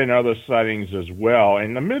 But there have been other sightings as well,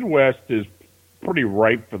 and the Midwest is pretty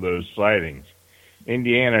ripe for those sightings.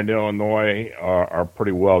 Indiana and Illinois are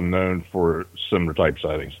pretty well known for similar type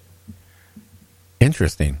sightings.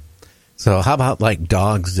 Interesting. So how about like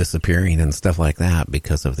dogs disappearing and stuff like that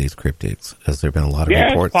because of these cryptids? Has there been a lot of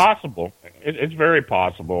reports? Yeah, it's possible. It's very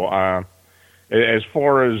possible. As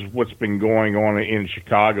far as what's been going on in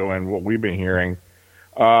Chicago and what we've been hearing,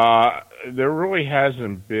 there really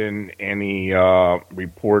hasn't been any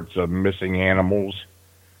reports of missing animals.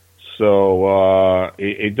 So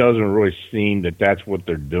it doesn't really seem that that's what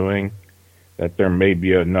they're doing, that there may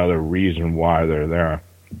be another reason why they're there.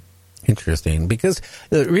 Interesting, because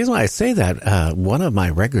the reason why I say that, one of my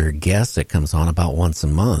regular guests that comes on about once a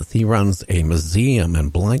month, he runs a museum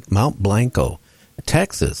in Mount Blanco,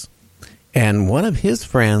 Texas. And one of his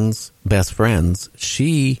best friends,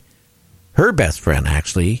 her best friend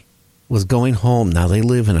actually, was going home. Now they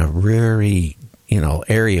live in a very,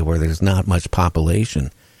 area where there's not much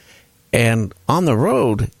population. And on the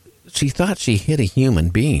road, she thought she hit a human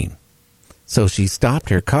being. So she stopped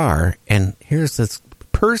her car, and here's this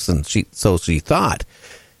person, she thought,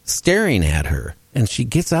 staring at her. And she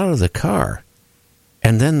gets out of the car.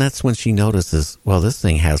 And then that's when she notices, well, this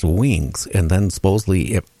thing has wings. And then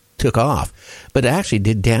supposedly it took off. But it actually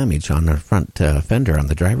did damage on the front fender on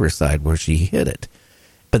the driver's side where she hit it.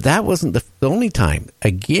 But that wasn't the only time.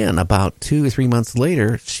 Again, about 2 or 3 months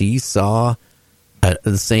later, she saw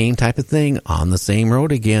the same type of thing on the same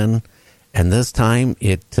road again, and this time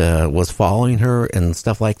it was following her and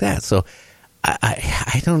stuff like that. So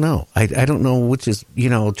I don't know. I don't know which is,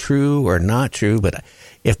 true or not true, but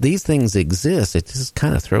if these things exist, it just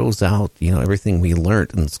kind of throws out, everything we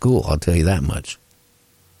learned in school. I'll tell you that much.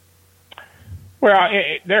 Well,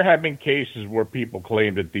 there have been cases where people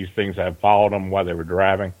claim that these things have followed them while they were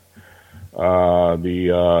driving.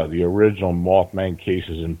 The original Mothman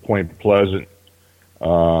cases in Point Pleasant,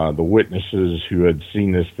 the witnesses who had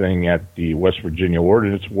seen this thing at the West Virginia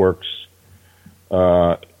Ordnance Works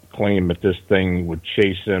claimed that this thing would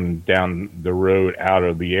chase them down the road out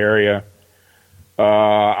of the area.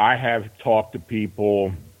 I have talked to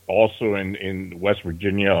people also in West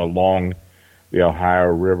Virginia along the Ohio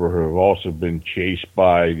River who have also been chased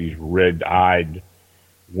by these red-eyed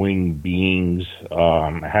winged beings.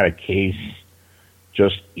 I had a case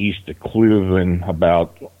just east of Cleveland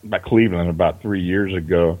about 3 years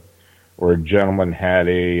ago, where a gentleman had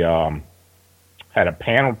a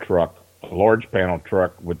panel truck, a large panel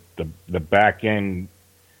truck with the back end,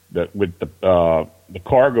 with the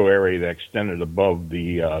cargo area that extended above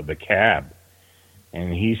the cab,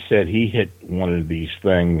 and he said he hit one of these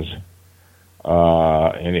things,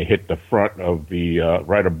 and it hit the front of the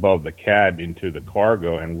right above the cab into the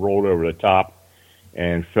cargo and rolled over the top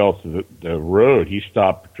and fell to the road. He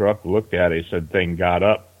stopped the truck, looked at it, said the thing got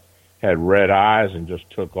up, had red eyes, and just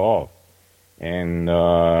took off. And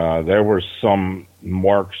there were some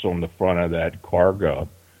marks on the front of that cargo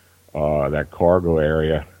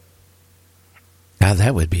area. Now,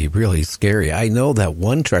 that would be really scary. I know that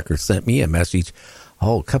one trucker sent me a message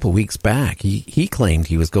a couple weeks back. He claimed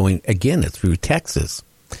he was going, again, through Texas.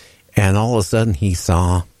 And all of a sudden he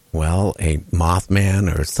saw, a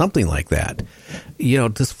Mothman or something like that,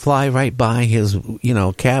 just fly right by his,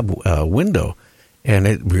 cab window. And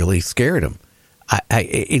it really scared him.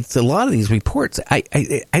 It's a lot of these reports.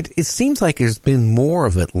 It seems like there's been more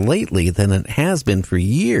of it lately than it has been for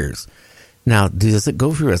years. Now, does it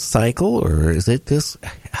go through a cycle, or is it just,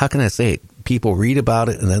 how can I say it? People read about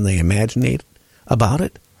it and then they imaginate about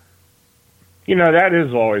it? That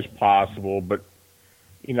is always possible, but,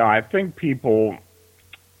 I think people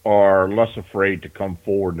are less afraid to come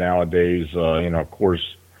forward nowadays. Of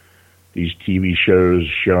course, these TV shows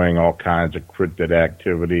showing all kinds of cryptid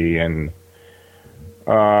activity, and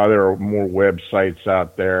there are more websites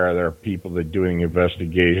out there. There are people that are doing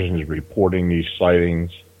investigations, reporting these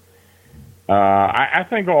sightings. I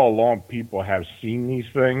think all along people have seen these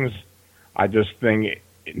things. I just think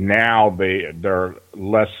now they're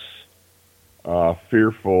less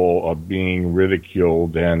fearful of being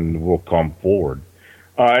ridiculed and will come forward.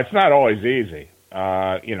 It's not always easy.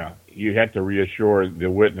 You have to reassure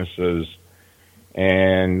the witnesses,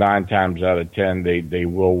 and 9 times out of 10, they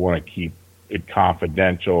will want to keep it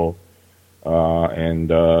confidential and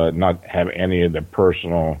not have any of the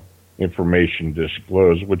personal information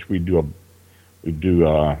disclosed, which we do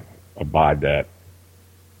abide that.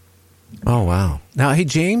 Oh, wow. Now, hey,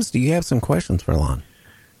 James, do you have some questions for Lon?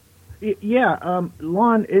 Yeah,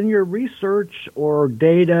 Lon, in your research or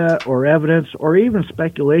data or evidence or even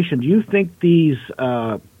speculation, do you think these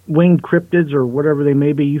winged cryptids or whatever they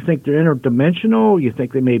may be, you think they're interdimensional? You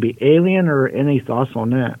think they may be alien, or any thoughts on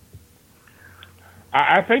that?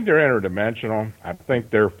 I think they're interdimensional. I think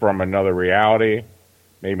they're from another reality,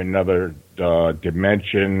 maybe another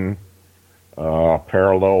dimension,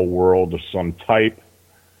 parallel world of some type.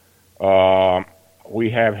 We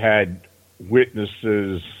have had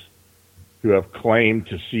witnesses who have claimed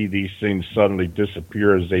to see these things suddenly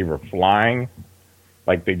disappear as they were flying,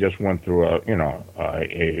 like they just went through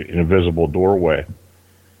an invisible doorway.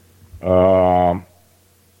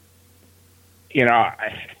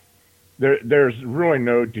 There's really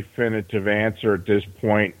no definitive answer at this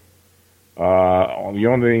point. The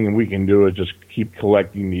only thing we can do is just keep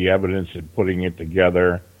collecting the evidence and putting it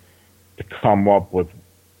together to come up with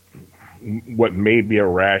what may be a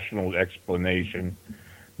rational explanation.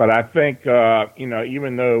 But I think,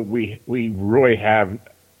 even though we really have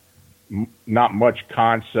not much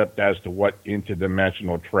concept as to what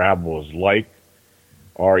interdimensional travel is like,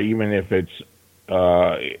 or even if it's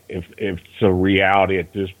a reality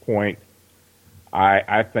at this point,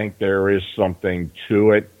 I think there is something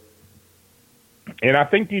to it. And I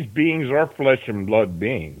think these beings are flesh and blood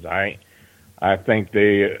beings. I think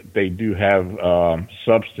they do have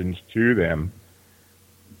substance to them,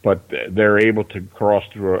 but they're able to cross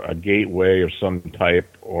through a gateway of some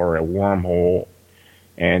type or a wormhole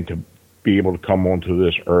and to be able to come onto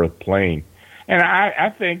this earth plane. And I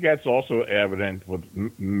think that's also evident with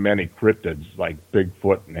many cryptids like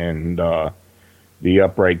Bigfoot and the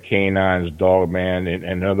upright canines, Dogman,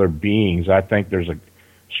 and other beings. I think there's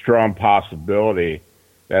strong possibility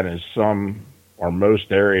that in some or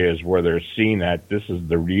most areas where they're seeing that, this is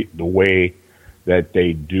the way that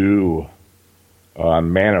they do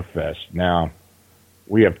manifest. Now,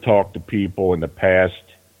 we have talked to people in the past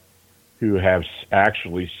who have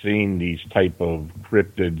actually seen these type of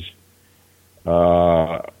cryptids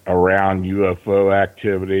around UFO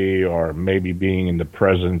activity, or maybe being in the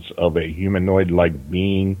presence of a humanoid-like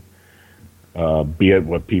being, be it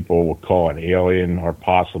what people would call an alien or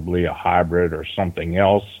possibly a hybrid or something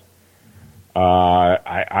else.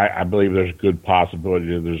 I believe there's a good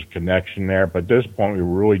possibility that there's a connection there, but at this point we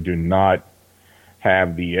really do not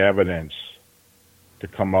have the evidence to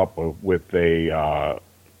come up with a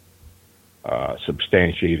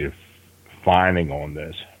substantiated finding on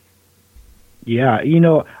this. Yeah,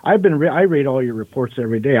 I read all your reports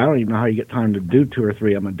every day. I don't even know how you get time to do 2 or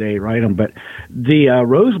 3 of them a day, write them. But the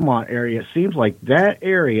Rosemont area, it seems like that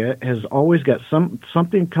area has always got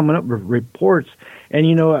something coming up with reports. And,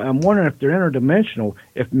 I'm wondering if they're interdimensional,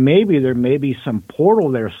 if maybe there may be some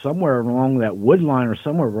portal there somewhere along that wood line or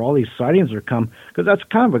somewhere where all these sightings are come. Because that's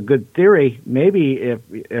kind of a good theory. Maybe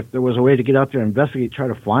if there was a way to get out there and investigate, try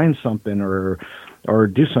to find something or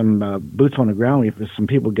do some boots on the ground. If some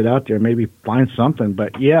people get out there, maybe find something.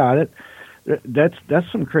 But yeah, that's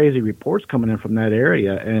some crazy reports coming in from that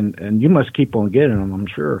area, and you must keep on getting them, I'm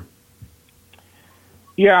sure.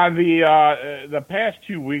 Yeah, the past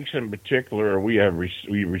 2 weeks in particular, we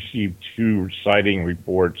received 2 sighting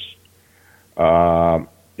reports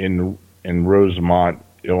in Rosemont,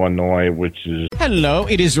 Illinois, which is... Hello,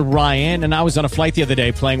 it is Ryan, and I was on a flight the other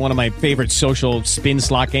day playing one of my favorite social spin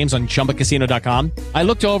slot games on ChumbaCasino.com. I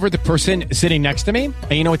looked over at the person sitting next to me,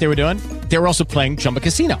 and you know what they were doing? They were also playing Chumba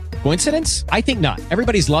Casino. Coincidence? I think not.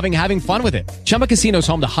 Everybody's loving having fun with it. Chumba Casino is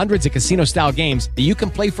home to hundreds of casino-style games that you can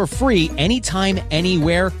play for free anytime,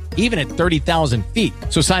 anywhere, even at 30,000 feet.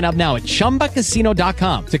 So sign up now at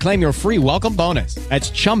ChumbaCasino.com to claim your free welcome bonus. That's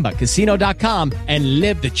ChumbaCasino.com and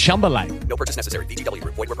live the Chumba life. No purchase necessary. VGW.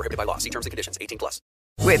 Void where prohibited by law. See terms and conditions. 18+.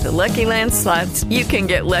 With the Lucky Land Slots, you can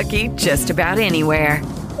get lucky just about anywhere.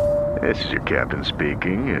 This is your captain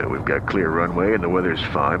speaking. We've got clear runway and the weather's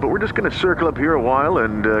fine, but we're just going to circle up here a while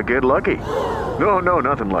and get lucky. No,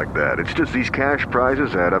 nothing like that. It's just these cash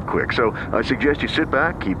prizes add up quick. So I suggest you sit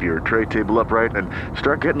back, keep your tray table upright, and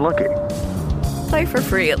start getting lucky. Play for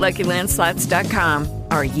free at LuckyLandSlots.com.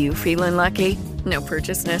 Are you feeling lucky? No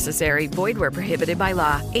purchase necessary. Void where prohibited by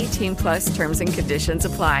law. 18+ terms and conditions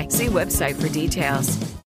apply. See website for details.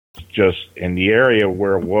 Just in the area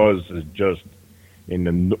where it was is just in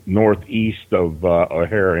the northeast of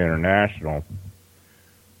O'Hare International.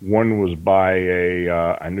 One was by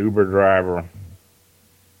an Uber driver,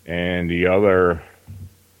 and the other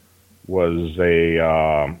was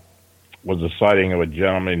a sighting of a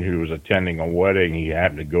gentleman who was attending a wedding. He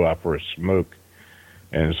happened to go out for a smoke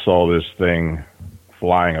and saw this thing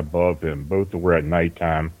flying above him. Both were at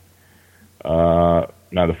nighttime. Now,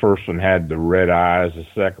 the first one had the red eyes. The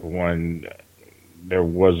second one, there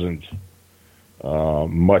wasn't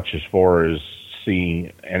much as far as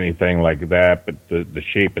seeing anything like that, but the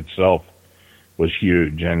shape itself was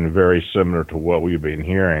huge and very similar to what we've been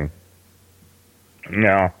hearing.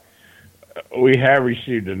 Now, we have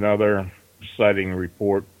received another sighting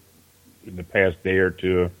report in the past day or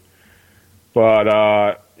two, but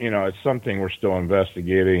it's something we're still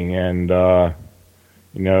investigating, and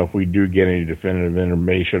if we do get any definitive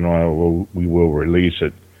information on it, we will release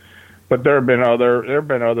it. But there have been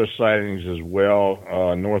other sightings as well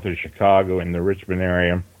north of Chicago in the Richmond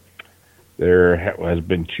area. There has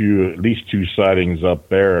been at least two sightings up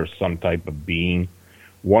there of some type of being.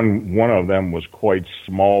 One of them was quite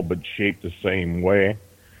small but shaped the same way.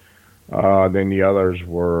 Then the others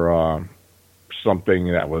were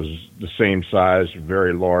something that was the same size,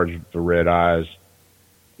 very large with the red eyes.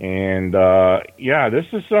 And this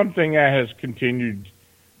is something that has continued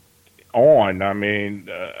on. I mean,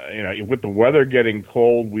 with the weather getting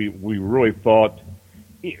cold, we really thought,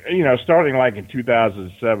 starting like in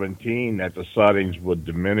 2017, that the sightings would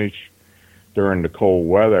diminish during the cold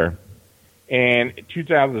weather. And in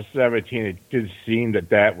 2017, it did seem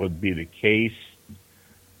that would be the case.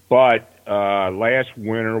 But last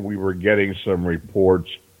winter, we were getting some reports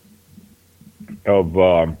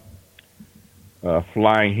of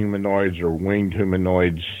flying humanoids or winged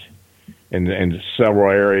humanoids in several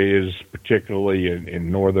areas, particularly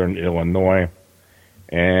in northern Illinois.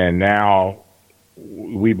 And now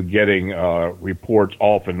we've been getting reports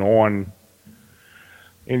off and on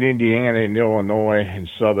in Indiana, in Illinois, and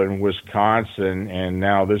southern Wisconsin, and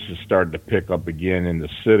now this is starting to pick up again in the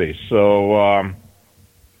city. So,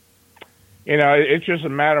 it's just a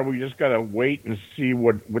matter. We just got to wait and see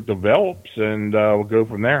what develops, and we'll go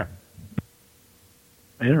from there.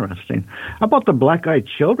 Interesting. How about the black-eyed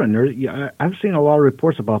children? I've seen a lot of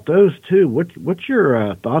reports about those too. What's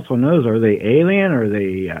your thoughts on those? Are they alien? Are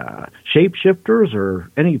they shapeshifters?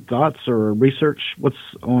 Or any thoughts or research? What's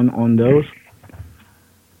on those?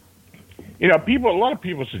 A lot of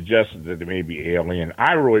people suggested that they may be alien.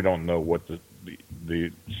 I really don't know what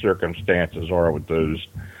the circumstances are with those.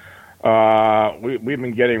 We've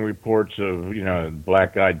been getting reports of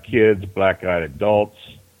black-eyed kids, black-eyed adults.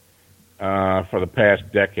 For the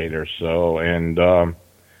past decade or so, and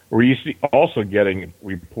we're also getting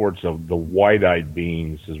reports of the white-eyed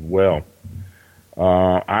beings as well.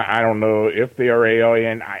 I don't know if they are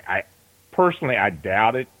alien. I personally, I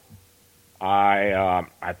doubt it.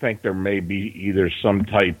 I think there may be either some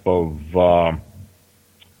type of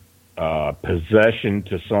possession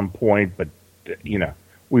to some point, but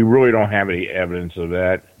we really don't have any evidence of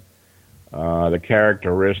that. The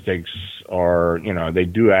characteristics are, they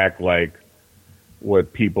do act like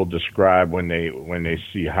what people describe when they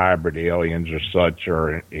see hybrid aliens or such,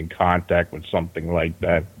 or in contact with something like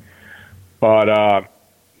that. But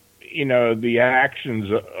the actions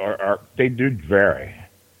they do vary.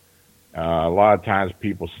 A lot of times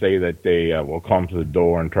people say that they will come to the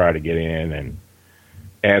door and try to get in and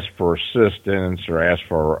ask for assistance or ask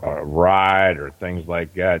for a ride or things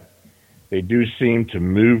like that. They do seem to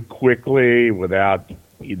move quickly without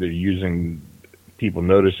either using people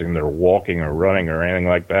noticing they're walking or running or anything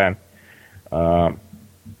like that.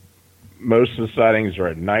 Most of the sightings are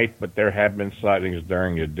at night, but there have been sightings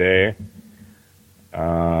during the day.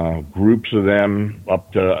 Groups of them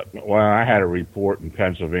up to, I had a report in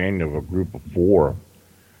Pennsylvania of a group of 4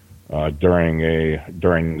 during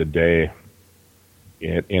the day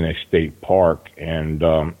in a state park, and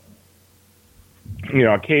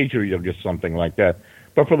occasionally you'll get something like that.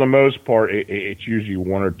 But for the most part, it's usually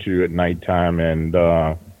 1 or 2 at nighttime, and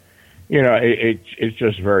it's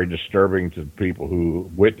just very disturbing to the people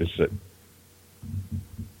who witness it.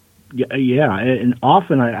 Yeah, and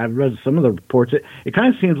often I've read some of the reports. It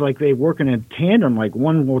kind of seems like they working in tandem. Like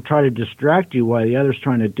one will try to distract you while the other's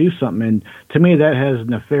trying to do something. And to me, that has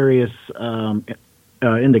nefarious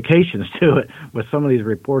indications to it with some of these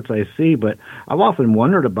reports I see. But I've often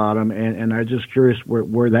wondered about them, and I'm just curious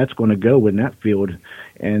where that's going to go in that field,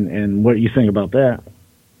 and what you think about that.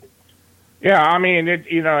 Yeah, I mean,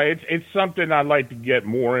 it's something I'd like to get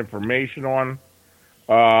more information on,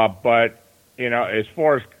 but as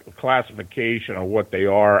far as classification of what they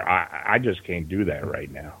are, I just can't do that right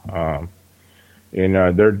now.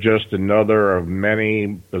 They're just another of many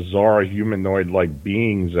bizarre humanoid-like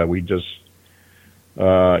beings that we just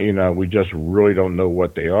really don't know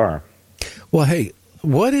what they are. Well, hey,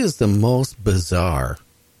 what is the most bizarre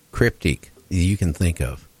cryptic you can think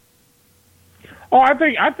of? Oh, I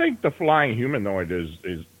think the flying humanoid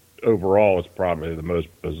is overall is probably the most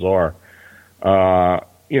bizarre. I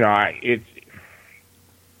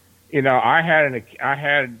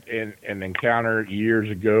had an encounter years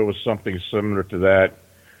ago with something similar to that.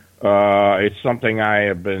 It's something I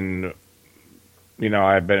have been,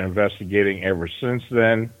 I've been investigating ever since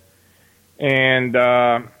then, and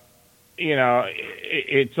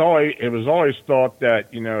it was always thought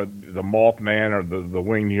that the Mothman or the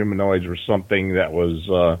winged humanoids were something that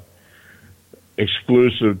was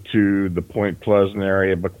exclusive to the Point Pleasant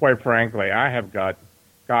area. But quite frankly, I have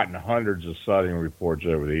gotten hundreds of sighting reports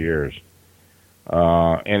over the years,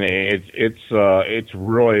 and it's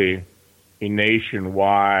really a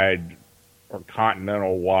nationwide or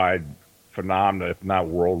continental-wide phenomenon, if not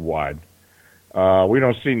worldwide. We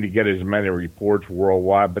don't seem to get as many reports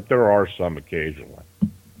worldwide, but there are some occasionally.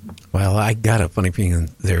 Well, I got a funny feeling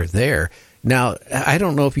they're there. Now, I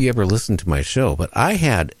don't know if you ever listened to my show, but I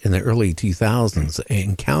had, in the early 2000s, an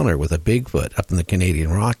encounter with a Bigfoot up in the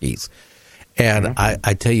Canadian Rockies. And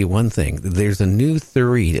I tell you one thing, there's a new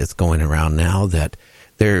theory that's going around now that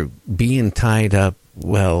they're being tied up,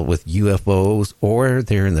 with UFOs, or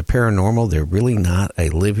they're in the paranormal. They're really not a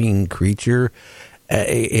living creature.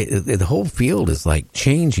 The whole field is like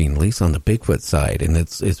changing, at least on the Bigfoot side, and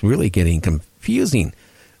it's really getting confusing.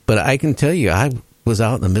 But I can tell you, I was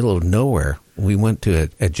out in the middle of nowhere. We went to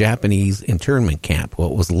a Japanese internment camp,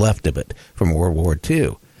 what was left of it from World War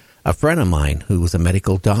II. A friend of mine who was a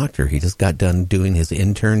medical doctor, he just got done doing his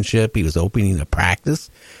internship. He was opening a practice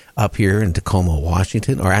up here in Tacoma,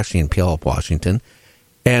 Washington, or actually in Puyallup, Washington.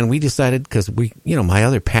 And we decided, because my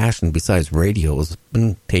other passion besides radio has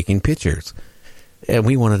been taking pictures. And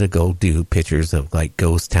we wanted to go do pictures of like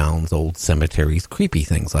ghost towns, old cemeteries, creepy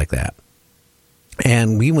things like that.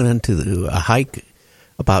 And we went into a hike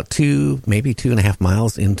about 2, maybe 2.5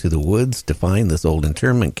 miles into the woods to find this old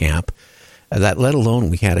internment camp. That let alone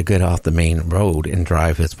we had to get off the main road and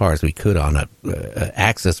drive as far as we could on a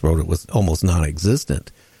access road. It was almost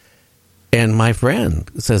non-existent. And my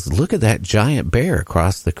friend says, look at that giant bear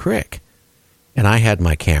across the creek. And I had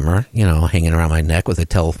my camera, hanging around my neck with a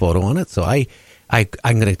telephoto on it. So I'm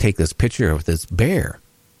going to take this picture of this bear.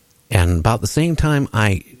 And about the same time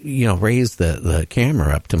I, raised the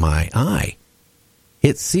camera up to my eye,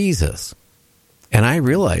 it sees us. And I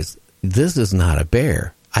realized this is not a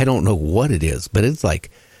bear. I don't know what it is, but it's like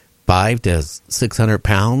 500 to 600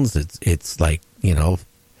 pounds. It's like,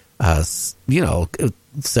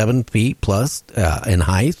 7 feet plus in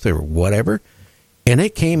height or whatever. And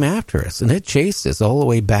it came after us and it chased us all the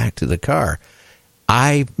way back to the car.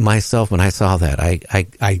 I myself, when I saw that,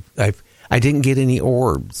 I didn't get any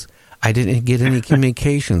orbs. I didn't get any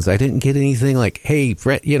communications. I didn't get anything like, hey,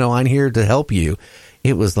 Fred, I'm here to help you.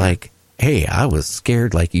 It was like, hey, I was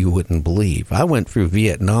scared like you wouldn't believe. I went through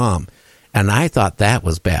Vietnam, and I thought that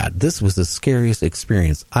was bad. This was the scariest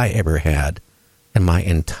experience I ever had in my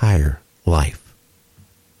entire life.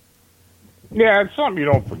 Yeah, it's something you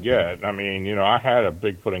don't forget. I mean, I had a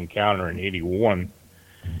Bigfoot encounter in 1981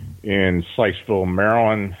 in Sykesville,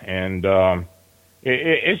 Maryland, and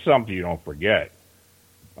it's something you don't forget.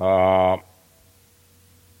 I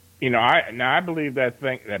believe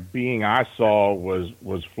that being I saw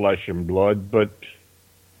was flesh and blood, but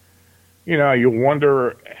you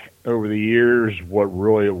wonder over the years what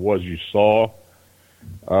really it was you saw.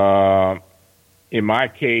 In my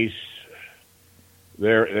case,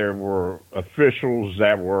 there were officials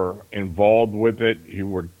that were involved with it who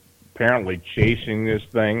were apparently chasing this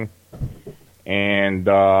thing, and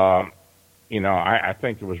I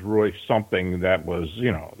think it was really something that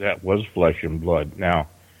was flesh and blood. Now,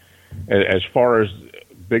 as far as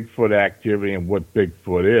Bigfoot activity and what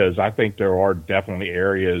Bigfoot is, I think there are definitely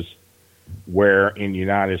areas where in the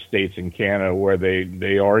United States and Canada where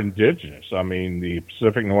they are indigenous. I mean, the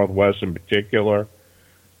Pacific Northwest in particular,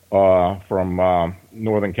 from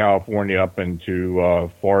Northern California up into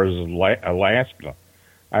far as Alaska.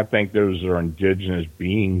 I think those are indigenous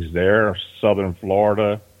beings there. Southern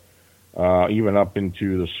Florida, even up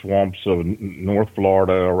into the swamps of North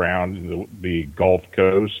Florida around the Gulf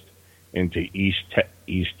Coast into East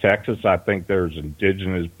Texas. I think there's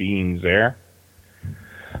indigenous beings there.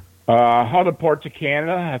 Other parts of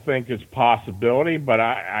Canada, I think it's a possibility, but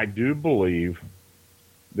I do believe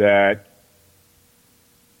that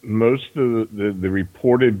most of the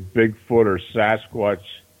reported Bigfoot or Sasquatch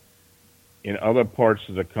in other parts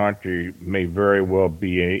of the country may very well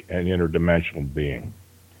be an interdimensional being.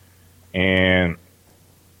 And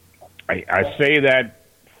I say that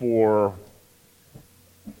for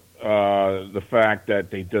the fact that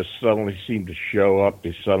they just suddenly seem to show up.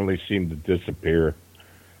 They suddenly seem to disappear.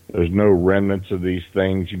 There's no remnants of these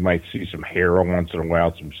things. You might see some hair once in a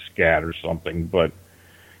while, some scat or something, but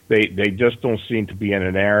they just don't seem to be in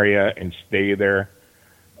an area and stay there.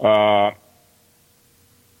 Now,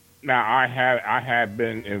 I have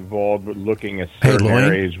been involved with looking at certain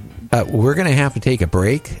areas. We're going to have to take a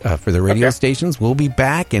break for the radio stations. We'll be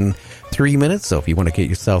back in 3 minutes, so if you want to get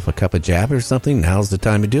yourself a cup of java or something, now's the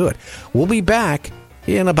time to do it. We'll be back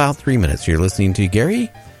in about 3 minutes. You're listening to Gary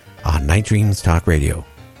on Night Dreams Talk Radio.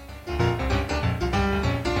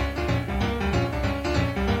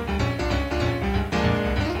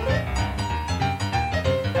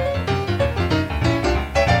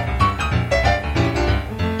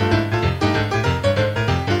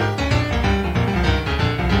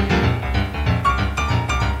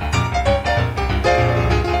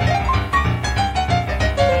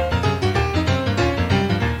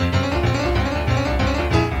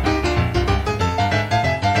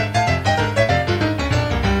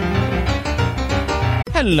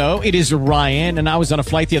 Hello, it is Ryan, and I was on a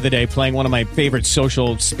flight the other day playing one of my favorite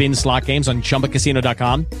social spin slot games on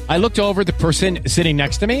ChumbaCasino.com. I looked over at the person sitting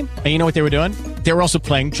next to me, and you know what they were doing? They were also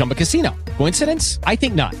playing Chumba Casino. Coincidence? I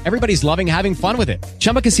think not. Everybody's loving having fun with it.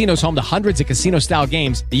 Chumba Casino is home to hundreds of casino-style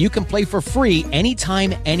games that you can play for free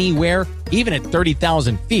anytime, anywhere, even at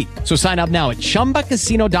 30,000 feet. So sign up now at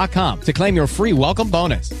ChumbaCasino.com to claim your free welcome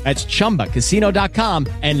bonus. That's ChumbaCasino.com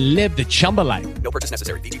and live the Chumba life. No purchase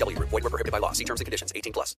necessary. VGW. Void where prohibited by law. See terms and conditions.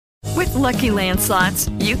 18+. With Lucky Land Slots,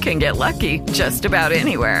 you can get lucky just about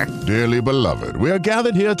anywhere. Dearly beloved, we are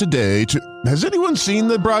gathered here today to... Has anyone seen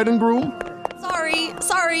the bride and groom?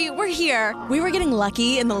 Sorry, we're here. We were getting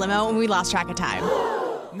lucky in the limo and we lost track of time.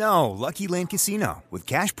 No, Lucky Land Casino, with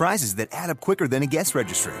cash prizes that add up quicker than a guest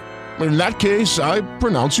registry. In that case, I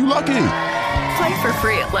pronounce you lucky. Play for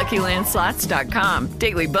free at LuckyLandSlots.com.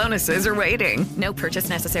 Daily bonuses are waiting. No purchase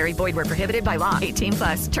necessary. Void where prohibited by law. 18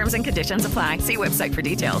 plus. Terms and conditions apply. See website for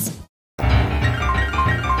details.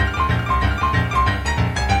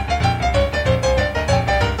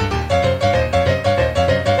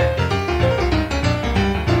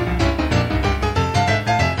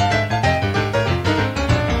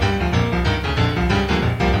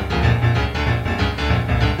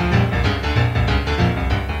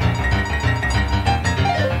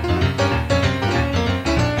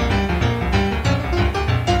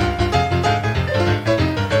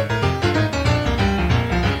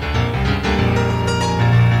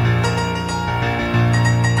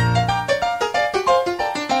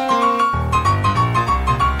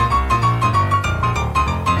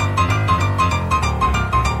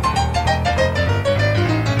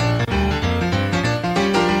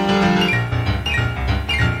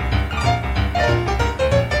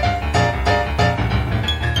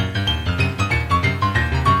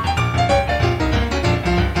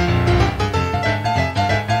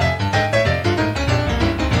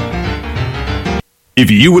 If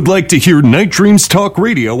you would like to hear Night Dreams Talk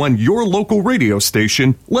Radio on your local radio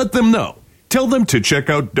station, let them know. Tell them to check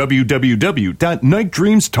out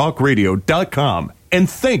www.nightdreamstalkradio.com. And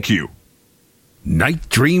thank you. Night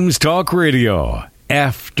Dreams Talk Radio,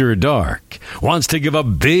 After Dark, wants to give a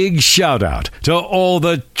big shout out to all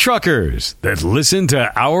the truckers that listen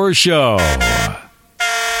to our show.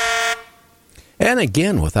 And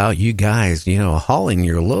again, without you guys, hauling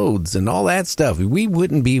your loads and all that stuff, we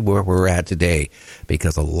wouldn't be where we're at today,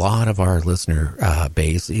 because a lot of our listener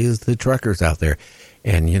base is the truckers out there.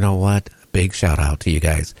 And you know what? Big shout out to you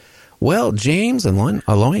guys. Well, James and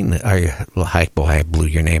Aloyne, boy, I blew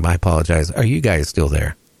your name. I apologize. Are you guys still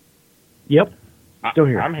there? Yep. Still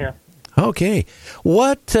here. I'm here. Okay.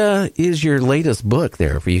 What is your latest book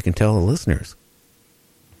there, if you can tell the listeners?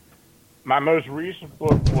 My most recent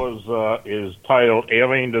book is titled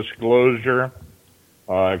Alien Disclosure,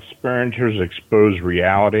 Experiencers Expose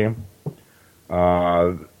Reality.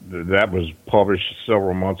 That was published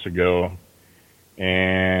several months ago,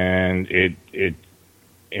 and it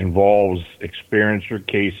involves experiencer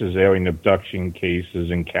cases, alien abduction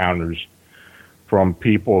cases, encounters from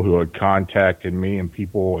people who had contacted me and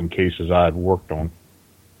people in cases I've worked on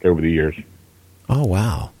over the years. Oh,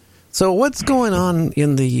 wow. So what's going on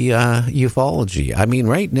in the ufology? I mean,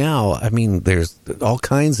 right now, there's all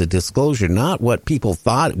kinds of disclosure, not what people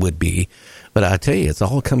thought it would be, but I tell you, it's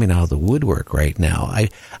all coming out of the woodwork right now.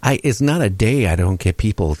 It's not a day I don't get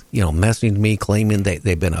people, messaging me claiming that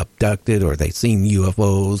they've been abducted or they've seen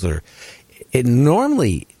UFOs, or it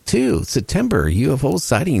normally too, September, UFO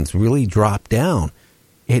sightings really dropped down.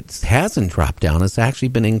 It hasn't dropped down. It's actually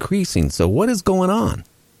been increasing. So what is going on?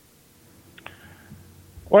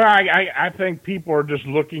 Well, I think people are just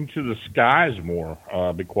looking to the skies more,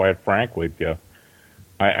 to be quite frank with you.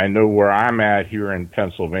 I know where I'm at here in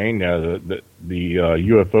Pennsylvania, the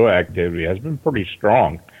UFO activity has been pretty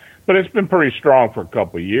strong, but it's been pretty strong for a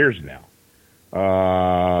couple of years now.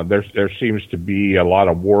 There seems to be a lot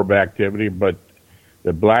of warp activity, but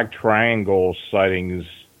the Black Triangle sightings,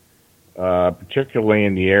 particularly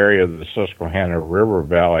in the area of the Susquehanna River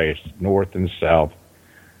Valley, north and south,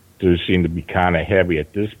 do seem to be kind of heavy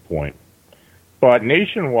at this point. But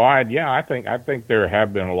nationwide, yeah, I think there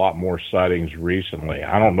have been a lot more sightings recently.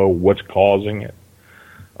 I don't know what's causing it.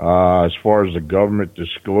 As far as the government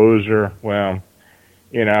disclosure, well,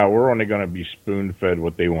 we're only going to be spoon-fed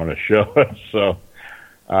what they want to show us. So,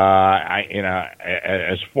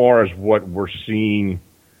 as far as what we're seeing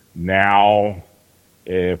now,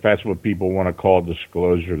 if that's what people want to call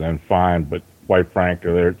disclosure, then fine. But quite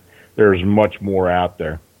frankly, there's much more out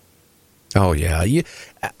there. Oh, yeah.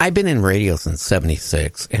 I've been in radio since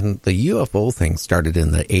 76, and the UFO thing started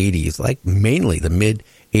in the 80s, like mainly the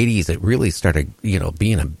mid-80s. It really started,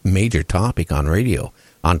 being a major topic on radio,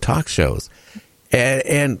 on talk shows.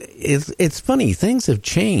 And it's funny, things have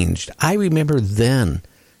changed. I remember then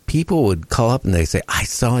people would call up and they say, I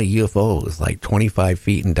saw a UFO. It was like 25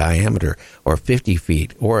 feet in diameter or 50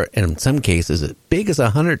 feet, or in some cases as big as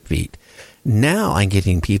 100 feet. Now I'm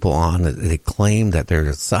getting people on that claim that they're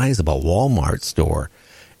the size of a Walmart store.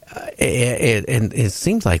 And it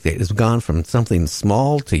seems like it's gone from something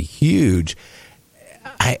small to huge.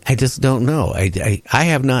 I just don't know. I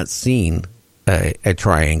have not seen a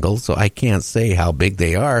triangle, so I can't say how big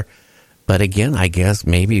they are. But again, I guess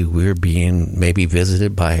maybe we're being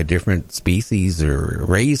visited by a different species or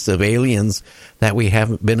race of aliens that we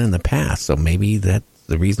haven't been in the past. So maybe that's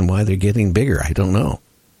the reason why they're getting bigger. I don't know.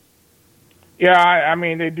 Yeah, I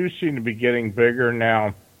mean, they do seem to be getting bigger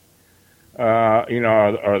now. are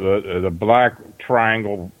the black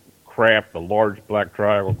triangle craft, the large black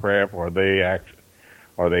triangle craft, or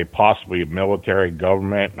are they possibly military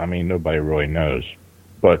government? I mean, nobody really knows.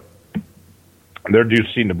 But there do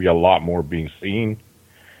seem to be a lot more being seen.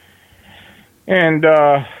 And,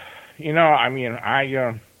 I mean,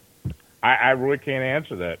 I really can't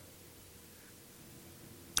answer that.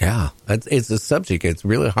 Yeah, it's a subject. It's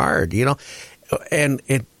really hard, and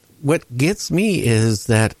what gets me is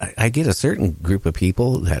that I get a certain group of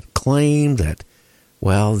people that claim that,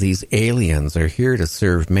 well, these aliens are here to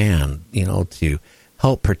serve man, to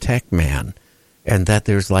help protect man, and that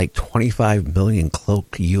there's like 25 million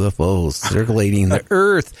cloaked UFOs circulating the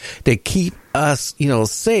Earth to keep us,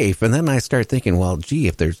 safe. And then I start thinking, well, gee,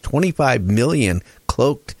 if there's 25 million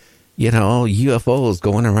cloaked, UFOs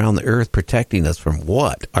going around the Earth protecting us from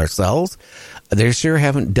what? Ourselves? They sure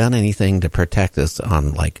haven't done anything to protect us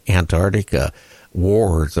on like Antarctica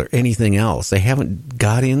wars or anything else. They haven't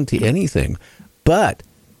got into anything. But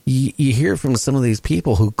you hear from some of these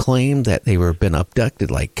people who claim that they were been abducted,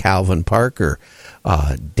 like Calvin Parker,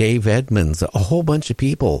 Dave Edmonds, a whole bunch of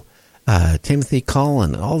people, Timothy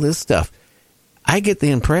Cullen, all this stuff. I get the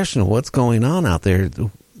impression of what's going on out there.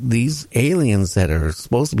 These aliens that are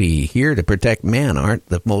supposed to be here to protect man aren't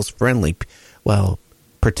the most friendly,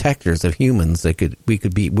 protectors of humans that we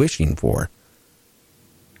could be wishing for.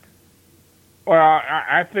 Well,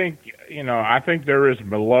 I think there is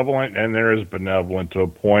malevolent and there is benevolent to a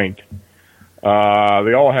point. They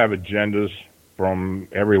all have agendas from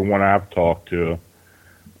everyone I've talked to,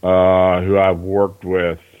 who I've worked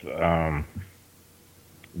with.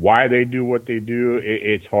 Why they do what they do,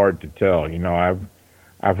 it's hard to tell.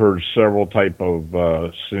 I've heard several type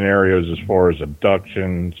of scenarios as far as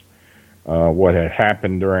abductions, what had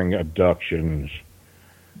happened during abductions,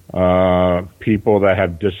 people that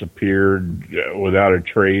have disappeared without a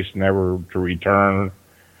trace, never to return.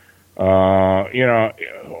 Why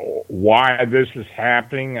this is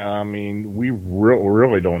happening, I mean, we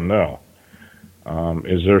really don't know.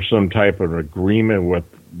 Is there some type of agreement with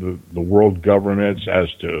the world governments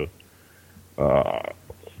as to,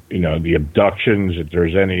 the abductions, if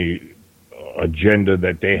there's any agenda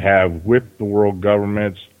that they have with the world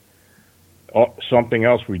governments? Something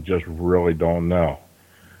else we just really don't know.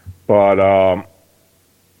 But,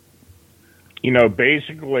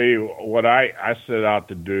 basically what I set out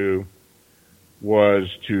to do was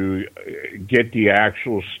to get the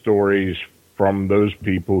actual stories from those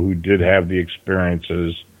people who did have the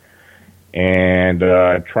experiences and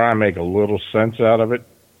try and make a little sense out of it.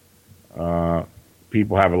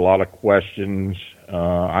 People have a lot of questions.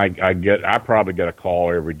 I probably get a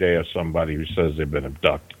call every day of somebody who says they've been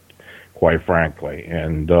abducted, quite frankly.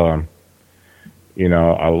 And, a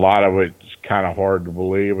lot of it's kind of hard to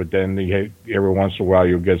believe, but then every once in a while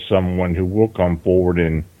you'll get someone who will come forward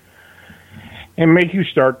and make you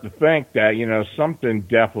start to think that, something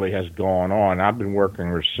definitely has gone on. I've been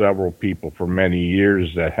working with several people for many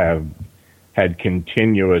years that have had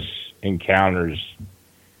continuous encounters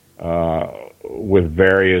with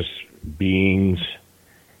various beings.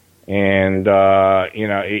 And,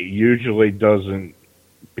 it usually doesn't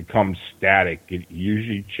become static. It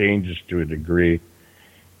usually changes to a degree.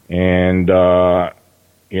 And, but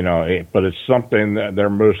it's something that they're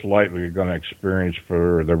most likely going to experience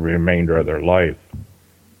for the remainder of their life.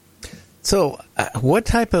 So what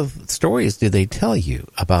type of stories do they tell you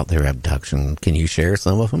about their abduction? Can you share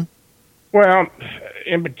some of them? Well,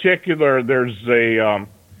 in particular, there's a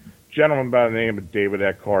gentleman by the name of David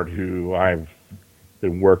Eckhart who I've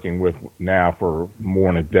been working with now for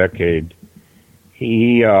more than a decade.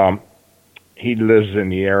 He lives in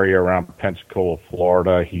the area around Pensacola,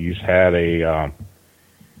 Florida. He's had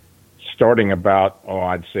starting about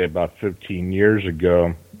 15 years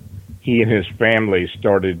ago, he and his family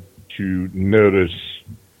started to notice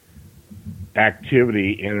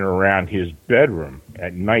activity in and around his bedroom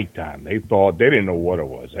at nighttime. They didn't know what it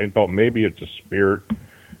was. They thought maybe it's a spirit,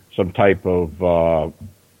 some type of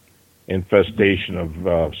infestation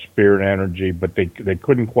of spirit energy, but they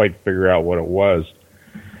couldn't quite figure out what it was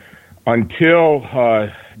until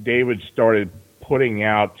David started putting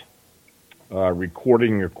out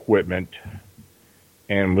recording equipment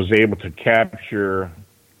and was able to capture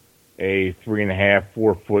a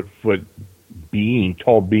 3.5-4 foot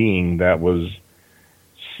tall being that was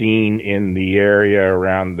seen in the area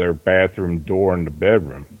around their bathroom door in the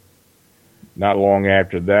bedroom. Not long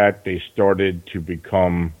after that, they started to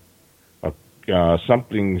become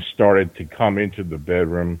something started to come into the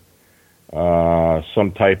bedroom,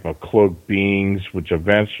 some type of cloaked beings, which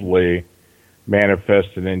eventually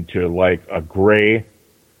manifested into like a gray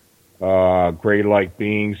gray-like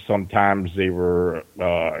beings. Sometimes they were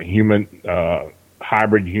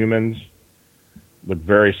hybrid humans, looked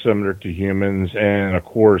very similar to humans, and of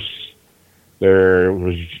course, there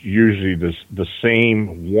was usually the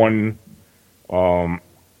same one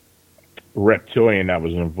reptilian that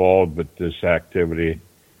was involved with this activity,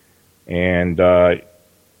 and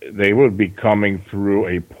they would be coming through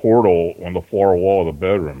a portal on the far wall of the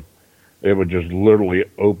bedroom. It would just literally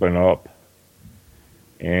open up.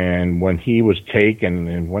 And when he was taken,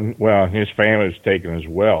 and his family was taken as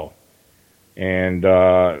well, and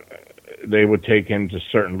they would take him to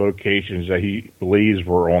certain locations that he believes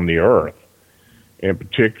were on the earth, in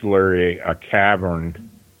particular a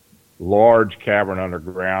cavern, large cavern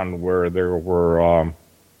underground where there were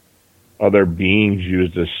other beings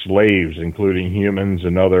used as slaves, including humans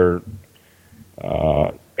and other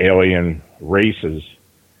alien races.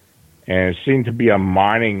 And it seemed to be a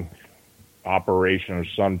mining operation of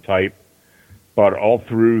some type, but all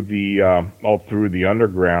through the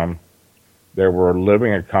underground, there were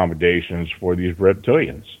living accommodations for these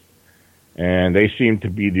reptilians, and they seemed to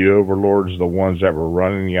be the overlords, the ones that were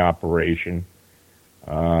running the operation.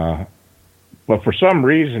 But for some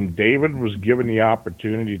reason, David was given the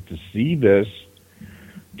opportunity to see this,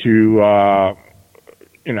 to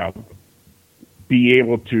be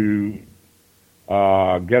able to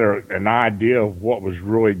get an idea of what was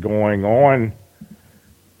really going on.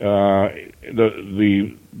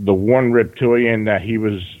 The one reptilian that he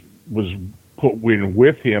was put in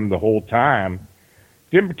with him the whole time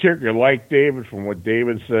didn't particularly like David, from what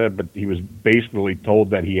David said, but he was basically told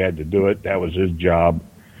that he had to do it. That was his job.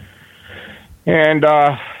 And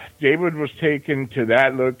David was taken to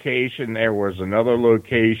that location. There was another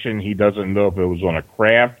location. He doesn't know if it was on a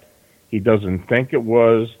craft. He doesn't think it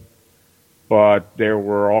was. But there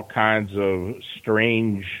were all kinds of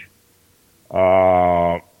strange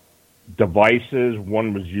devices.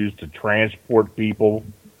 One was used to transport people,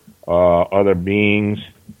 other beings.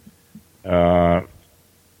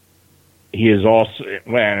 He is also,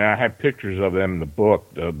 and I have pictures of them in the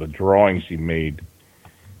book, the drawings he made.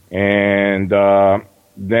 And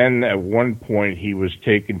then at one point he was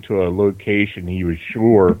taken to a location he was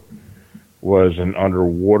sure was an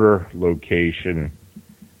underwater location.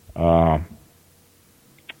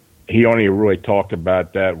 He only really talked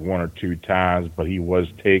about that one or two times, but he was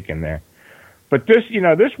taken there. But this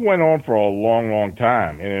went on for a long, long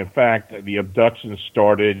time. And in fact, the abduction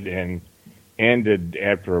started and ended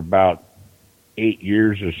after about 8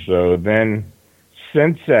 years or so. Then,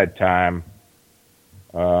 since that time,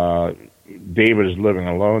 David is living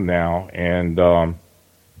alone now, and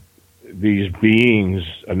these beings,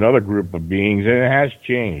 another group of beings, and it has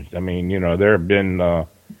changed. I mean, there have been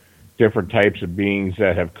different types of beings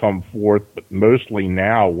that have come forth, but mostly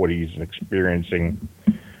now what he's experiencing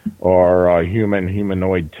are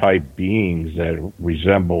humanoid type beings that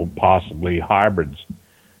resemble possibly hybrids,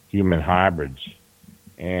 human hybrids.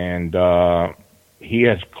 And he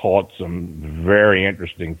has caught some very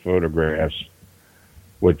interesting photographs,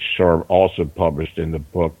 which are also published in the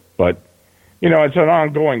book. But, it's an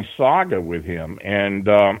ongoing saga with him. And,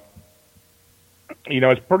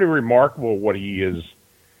 it's pretty remarkable what he has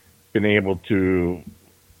been able to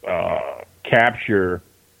capture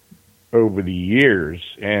over the years.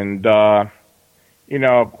 And,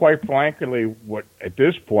 quite frankly, at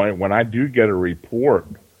this point, when I do get a report,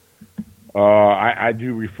 I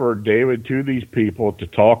do refer David to these people to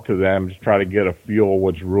talk to them, to try to get a feel of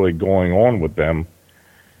what's really going on with them.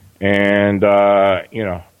 And,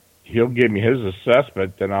 he'll give me his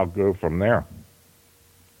assessment, then I'll go from there.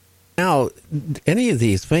 Now, any of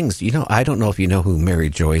these things, I don't know if you know who Mary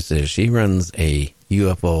Joyce is. She runs a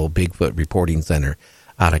UFO Bigfoot reporting center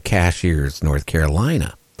out of Cashiers, North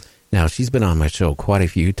Carolina. Now, she's been on my show quite a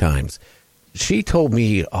few times. She told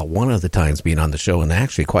me one of the times being on the show, and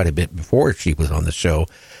actually quite a bit before she was on the show,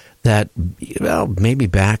 that, maybe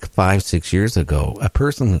back 5-6 years ago, a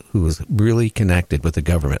person who was really connected with the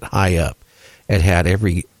government high up had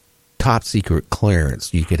every top secret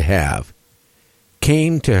clearance you could have,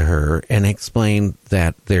 came to her and explained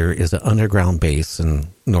that there is an underground base in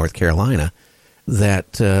North Carolina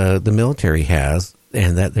that the military has,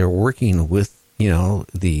 and that they're working with,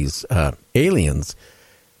 these aliens.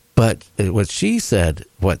 But what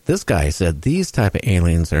this guy said, these type of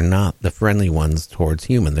aliens are not the friendly ones towards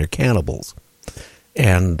human. They're cannibals.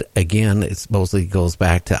 And again, it mostly goes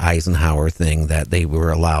back to Eisenhower thing that they were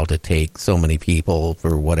allowed to take so many people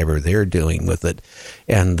for whatever they're doing with it.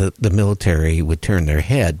 And the military would turn their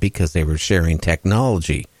head because they were sharing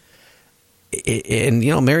technology. And,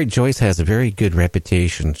 Mary Joyce has a very good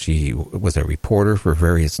reputation. She was a reporter for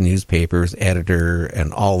various newspapers, editor,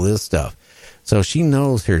 and all this stuff. So she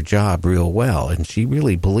knows her job real well, and she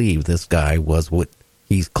really believed this guy was what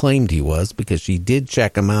he claimed he was, because she did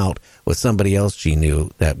check him out with somebody else she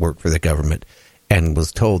knew that worked for the government and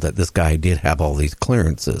was told that this guy did have all these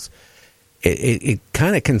clearances. It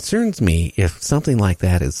kind of concerns me if something like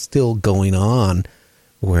that is still going on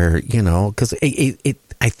where, because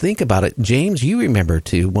I think about it. James, you remember,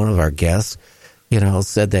 too, one of our guests,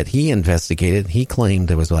 said that he investigated. He claimed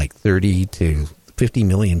there was like 30 to 50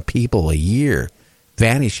 million people a year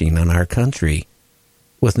vanishing in our country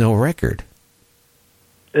with no record.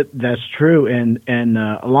 That's true, and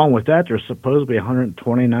along with that, there's supposed to be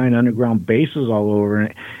 129 underground bases all over,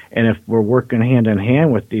 and if we're working hand in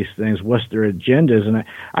hand with these things, what's their agendas? And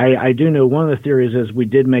I do know one of the theories is we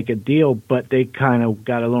did make a deal, but they kind of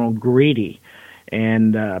got a little greedy,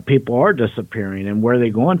 and people are disappearing. And where are they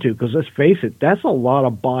going to? Because let's face it, that's a lot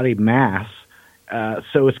of body mass.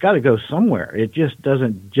 So it's got to go somewhere. It just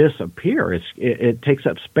doesn't disappear. It takes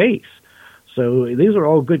up space. So these are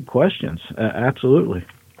all good questions. Absolutely.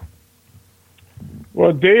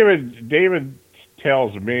 Well, David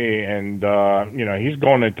tells me, and he's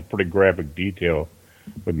gone into pretty graphic detail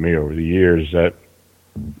with me over the years, that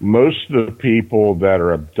most of the people that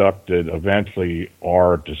are abducted eventually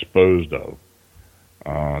are disposed of.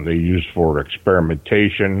 They're used for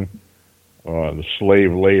experimentation, the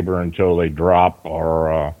slave labor until they drop,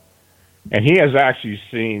 and he has actually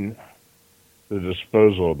seen the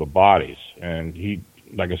disposal of the bodies, and he,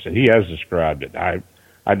 like I said, he has described it.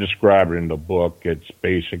 I describe it in the book. It's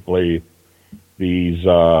basically these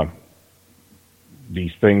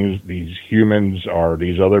things, these humans or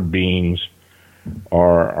these other beings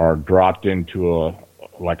are dropped into a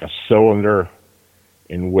cylinder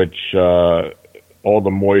in which all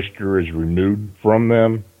the moisture is removed from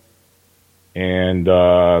them, and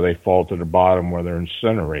they fall to the bottom where they're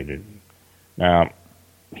incinerated. Now,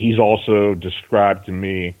 he's also described to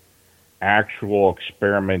me actual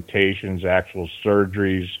experimentations, actual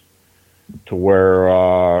surgeries, to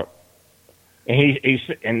where,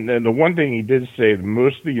 and the one thing he did say,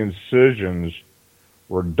 most of the incisions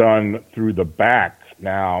were done through the back.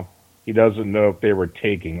 Now, he doesn't know if they were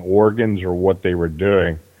taking organs or what they were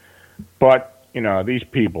doing, but, these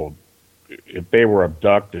people, if they were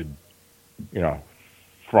abducted,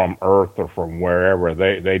 from Earth or from wherever,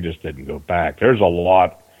 they just didn't go back. There's a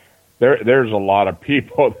lot of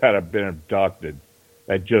people that have been abducted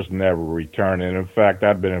that just never return. And in fact,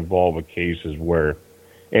 I've been involved with cases where,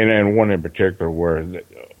 and one in particular, where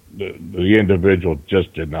the individual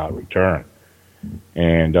just did not return.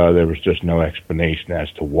 And there was just no explanation as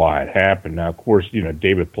to why it happened. Now, of course,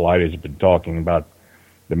 David Paulides has been talking about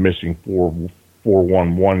the missing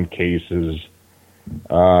 411 cases.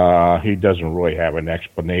 He doesn't really have an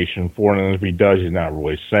explanation for it, and if he does, he's not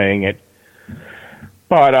really saying it.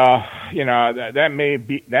 But that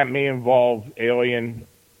may involve alien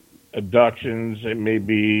abductions. It may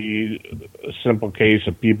be a simple case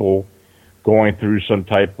of people going through some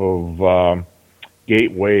type of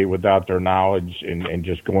gateway without their knowledge and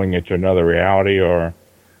just going into another reality, or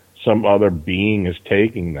some other being is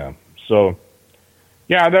taking them. So,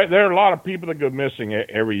 yeah, there are a lot of people that go missing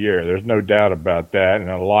every year. There's no doubt about that, and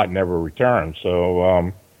a lot never return.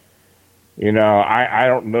 So, I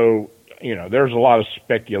don't know. There's a lot of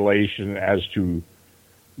speculation as to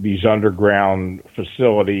these underground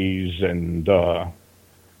facilities and the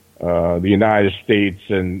United States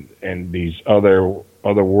and these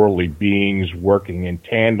otherworldly beings working in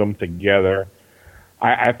tandem together.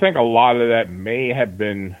 I think a lot of that may have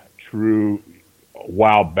been true a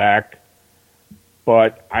while back,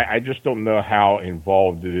 but I just don't know how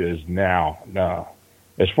involved it is now. No.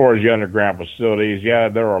 As far as the underground facilities, yeah,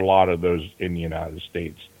 there are a lot of those in the United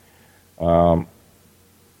States. And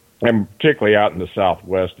particularly out in the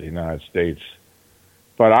southwest of the United States.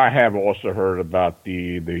 But I have also heard about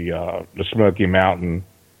the Smoky Mountain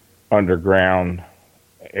underground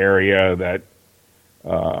area that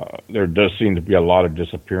there does seem to be a lot of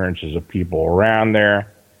disappearances of people around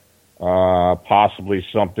there. Possibly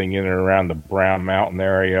something in and around the Brown Mountain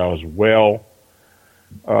area as well.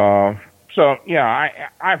 So, yeah,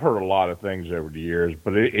 I've heard a lot of things over the years,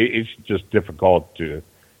 but it's just difficult to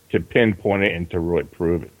pinpoint it and to really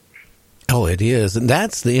prove it. Oh, it is. And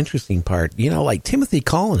that's the interesting part. Like Timothy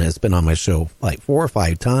Collin has been on my show like 4 or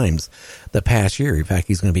 5 times the past year. In fact,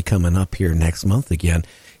 he's going to be coming up here next month again.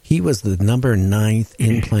 He was the number 9th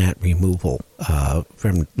implant removal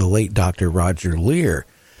from the late Dr. Roger Lear.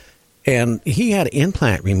 And he had an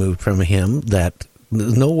implant removed from him that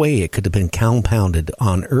there's no way it could have been compounded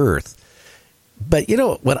on Earth. But,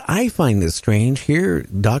 what I find is strange here,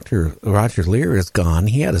 Dr. Roger Leir is gone.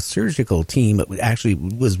 He had a surgical team that actually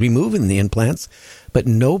was removing the implants, but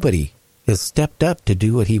nobody has stepped up to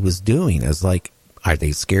do what he was doing. It's like, are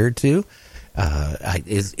they scared to?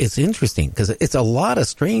 It's interesting because it's a lot of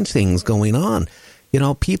strange things going on.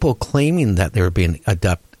 People claiming that they're being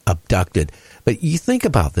abducted. But you think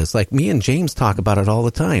about this, like me and James talk about it all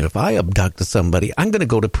the time. If I abduct somebody, I'm going to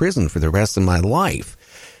go to prison for the rest of my life.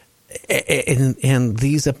 And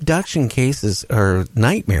these abduction cases are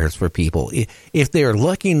nightmares for people. If they're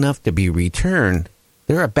lucky enough to be returned,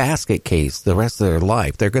 they're a basket case the rest of their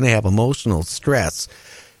life. They're going to have emotional stress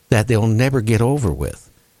that they'll never get over with.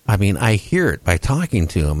 I mean, I hear it by talking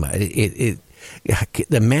to them.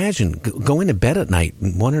 Imagine going to bed at night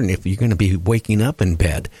and wondering if you're going to be waking up in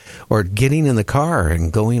bed, or getting in the car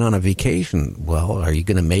and going on a vacation. Well, are you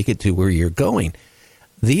going to make it to where you're going?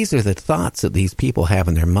 These are the thoughts that these people have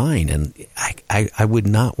in their mind, and I would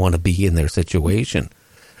not want to be in their situation.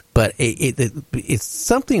 But it's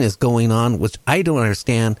something is going on which I don't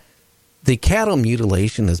understand. The cattle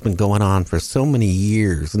mutilation has been going on for so many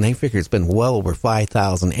years, and they figure it's been well over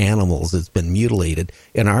 5,000 animals that's been mutilated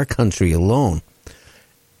in our country alone.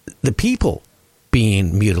 The people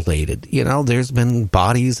being mutilated, there's been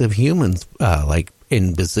bodies of humans, like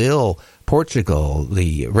in Brazil, Portugal,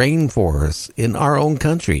 the rainforests in our own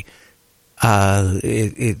country.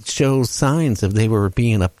 It shows signs of they were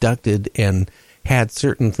being abducted and had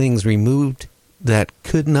certain things removed that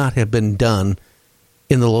could not have been done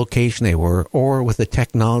in the location they were, or with the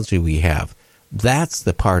technology we have. That's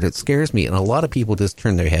the part that scares me. And a lot of people just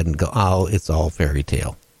turn their head and go, oh, it's all fairy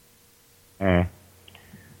tale. Well,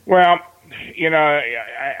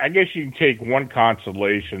 I guess you can take one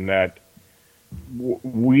consolation that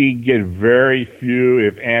we get very few,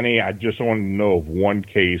 if any. I just only know of one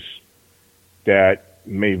case that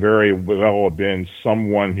may very well have been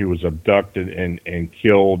someone who was abducted and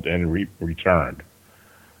killed and returned.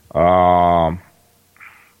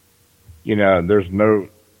 There's no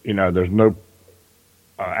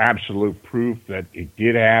absolute proof that it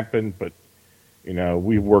did happen, but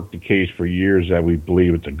we've worked the case for years that we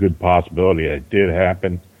believe it's a good possibility that it did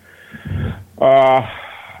happen. But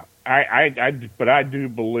I do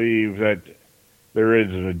believe that there is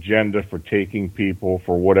an agenda for taking people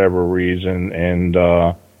for whatever reason, and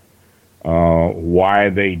why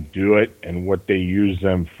they do it and what they use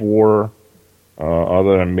them for.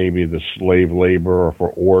 Other than maybe the slave labor or for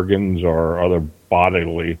organs or other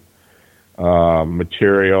bodily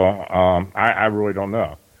material. I really don't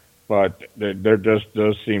know. But there just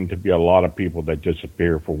does seem to be a lot of people that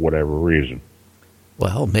disappear for whatever reason.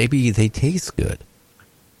 Well, maybe they taste good.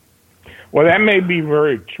 Well, that may be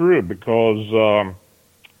very true because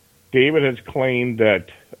David has claimed that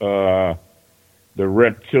the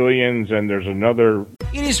reptilians, and there's another...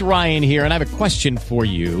 It is Ryan here, and I have a question for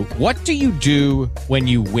you. What do you do when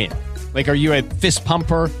you win? Like, are you a fist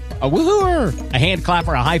pumper, a woohooer, a hand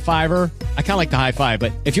clapper, a high fiver? I kind of like the high five,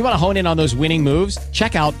 but if you want to hone in on those winning moves,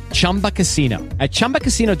 check out Chumba Casino. At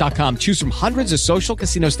ChumbaCasino.com, choose from hundreds of social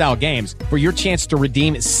casino-style games for your chance to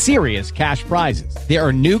redeem serious cash prizes. There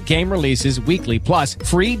are new game releases weekly, plus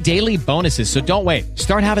free daily bonuses. So don't wait.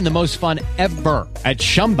 Start having the most fun ever at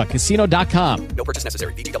ChumbaCasino.com. No purchase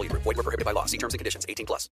necessary. VGW. Void where prohibited by law. See terms and conditions.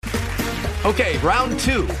 18+. Okay, round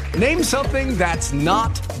two. Name something that's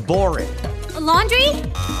not boring. A laundry?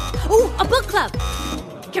 Ooh, a book club.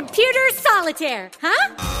 Computer solitaire,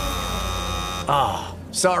 huh? Ah, oh,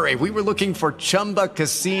 sorry. We were looking for Chumba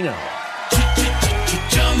Casino.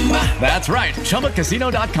 That's right.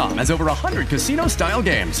 ChumbaCasino.com has over 100 casino-style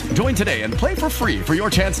games. Join today and play for free for your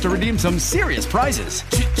chance to redeem some serious prizes.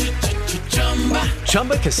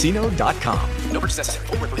 ChumbaCasino.com. No purchase necessary.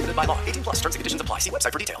 Void where prohibited by law. 18+. Terms and conditions apply. See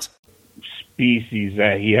website for details. Species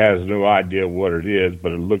that he has no idea what it is,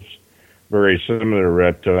 but it looks very similar to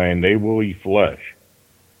reptilian. They will eat flesh,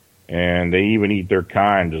 and they even eat their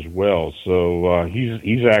kind as well. So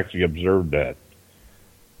he's actually observed that.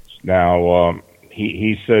 Now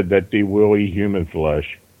he said that they will eat human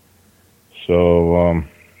flesh. So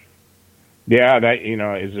yeah, that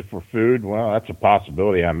is it for food? Well, that's a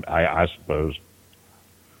possibility. I suppose.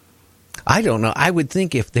 I don't know. I would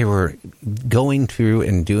think if they were going through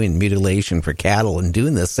and doing mutilation for cattle and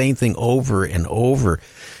doing the same thing over and over,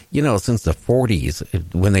 since the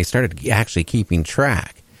 40s, when they started actually keeping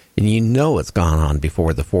track, and it's gone on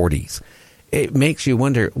before the 40s, it makes you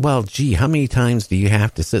wonder, well, gee, how many times do you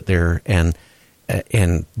have to sit there and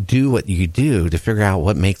and do what you do to figure out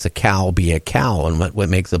what makes a cow be a cow and what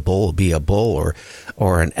makes a bull be a bull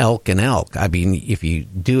or an elk an elk. I mean, if you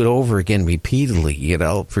do it over again repeatedly,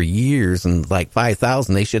 for years and like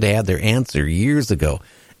 5,000, they should have had their answer years ago,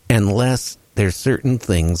 unless there's certain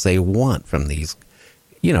things they want from these,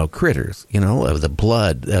 critters, of the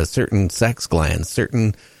blood, certain sex glands,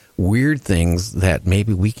 certain weird things that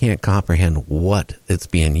maybe we can't comprehend what it's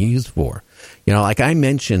being used for. Like I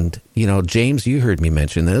mentioned, James, you heard me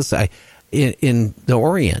mention this. In the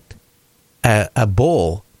Orient, a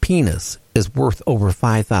bull penis is worth over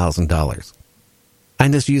 $5,000.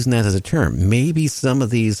 I'm just using that as a term. Maybe some of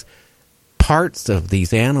these parts of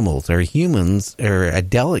these animals or humans are a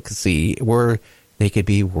delicacy where they could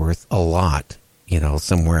be worth a lot,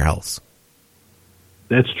 somewhere else.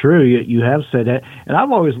 That's true. You have said that. And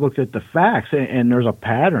I've always looked at the facts, and there's a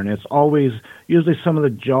pattern. It's always usually some of the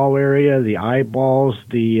jaw area, the eyeballs,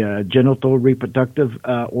 the genital reproductive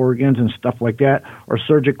organs and stuff like that are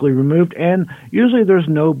surgically removed, and usually there's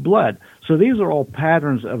no blood. So these are all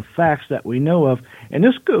patterns of facts that we know of, and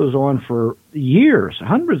this goes on for years,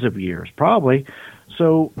 hundreds of years probably.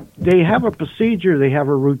 So they have a procedure, they have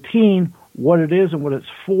a routine, what it is and what it's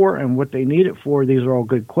for and what they need it for. These are all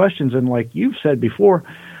good questions. And like you've said before,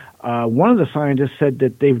 one of the scientists said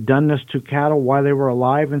that they've done this to cattle while they were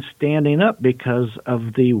alive and standing up because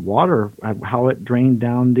of the water, how it drained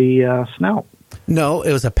down the snout. No,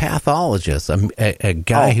 it was a pathologist, a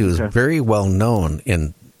guy who's very well known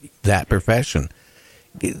in that profession.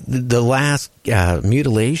 The last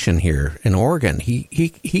mutilation here in Oregon,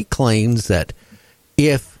 he claims that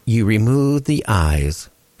if you remove the eyes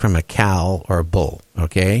from a cow or a bull,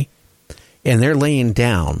 okay, and they're laying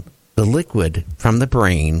down, the liquid from the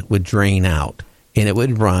brain would drain out, and it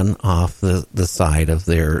would run off the side of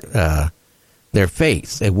their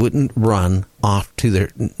face. It wouldn't run off to their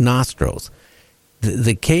nostrils.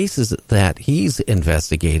 The cases that he's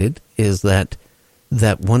investigated is that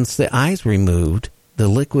once the eyes removed, the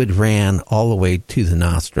liquid ran all the way to the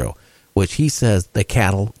nostril, which he says the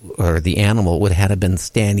cattle or the animal would have been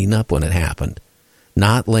standing up when it happened,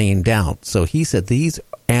 not laying down. So he said these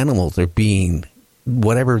animals are being,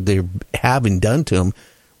 whatever they're having done to them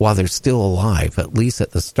while they're still alive, at least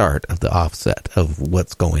at the start of the offset of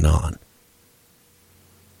what's going on.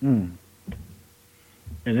 And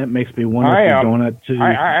that makes me wonder if you're going to...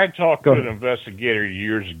 I talked to an investigator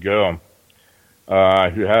years ago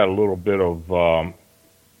who had a little bit of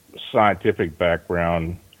scientific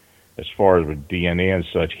background as far as with DNA and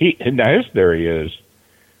such. Now his theory is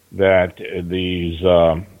that these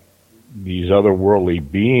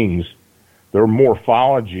otherworldly beings, their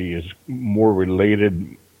morphology is more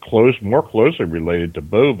closely related to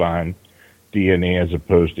bovine DNA as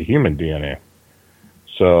opposed to human DNA.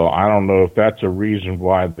 So I don't know if that's a reason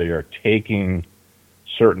why they are taking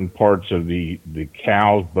certain parts of the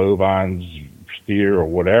cows, bovines, steer, or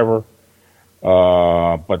whatever.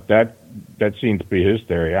 But that seems to be his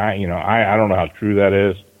theory. I don't know how true that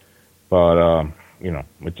is, but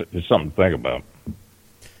it's something to think about.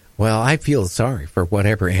 Well, I feel sorry for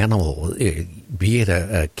whatever animal, be it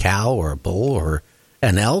a cow or a bull or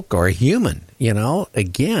an elk or a human.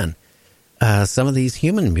 Again, some of these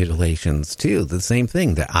human mutilations too, the same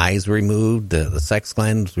thing. The eyes removed, the sex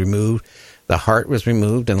gland was removed, the heart was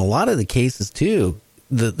removed, and a lot of the cases too,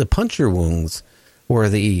 the puncture wounds where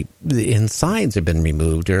the insides have been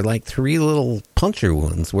removed are like 3 little puncture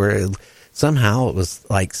wounds where somehow it was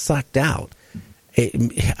like sucked out.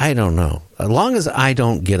 I don't know. As long as I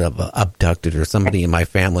don't get abducted or somebody in my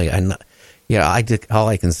family, all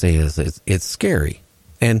I can say is it's scary.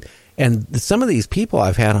 And some of these people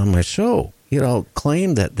I've had on my show,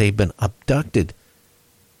 claim that they've been abducted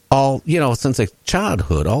all, since a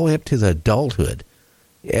childhood, all the way up to the adulthood.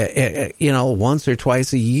 Once or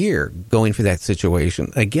twice a year going through that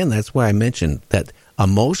situation. Again, that's why I mentioned that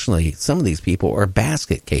emotionally, some of these people are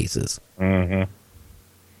basket cases. Mm-hmm.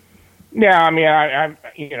 Yeah, I mean, I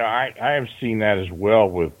have seen that as well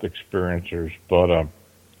with experiencers, but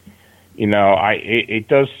it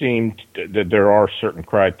does seem that there are certain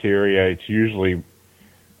criteria. It's usually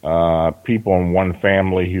people in one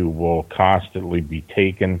family who will constantly be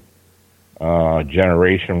taken.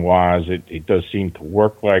 Generation-wise, it does seem to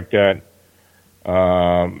work like that.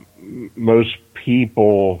 Most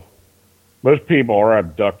people are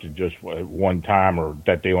abducted just one time, or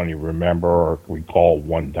that they only remember or recall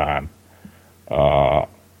one time. And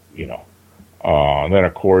then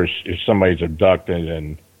of course, if somebody's abducted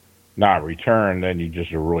and not returned, then you just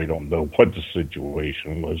really don't know what the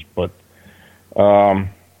situation was. But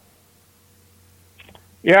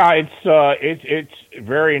it's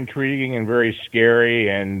very intriguing and very scary,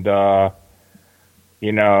 and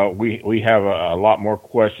we have a lot more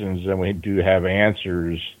questions than we do have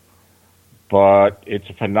answers, but it's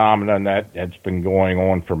a phenomenon that's been going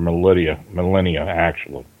on for millennia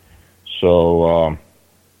actually. So,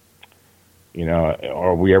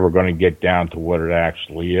 are we ever going to get down to what it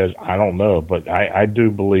actually is? I don't know, but I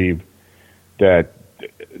do believe that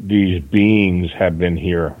these beings have been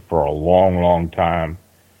here for a long, long time,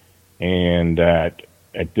 and that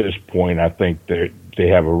at this point, I think they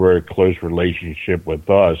have a very close relationship with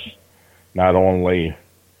us, not only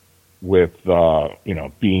with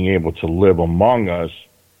being able to live among us,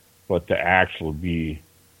 but to actually be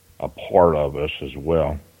a part of us as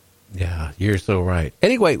well. Yeah, you're so right.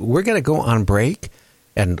 Anyway, we're going to go on break,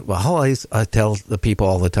 and I tell the people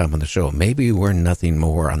all the time on the show, maybe we're nothing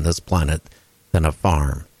more on this planet than a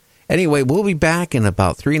farm. Anyway, we'll be back in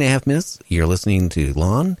about 3.5 minutes. You're listening to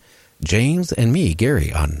Lon, James, and me,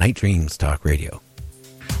 Gary, on Night Dreams Talk Radio.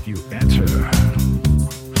 You enter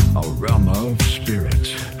a realm of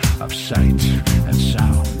spirit, of sight and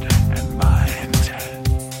sound and mind.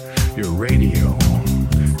 Your radio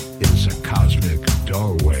is a cosmic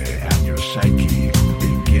doorway, and your psyche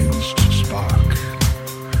begins to spark.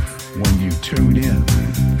 When you tune in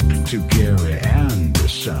to Gary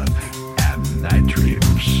Anderson and Night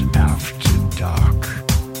Dreams After Dark.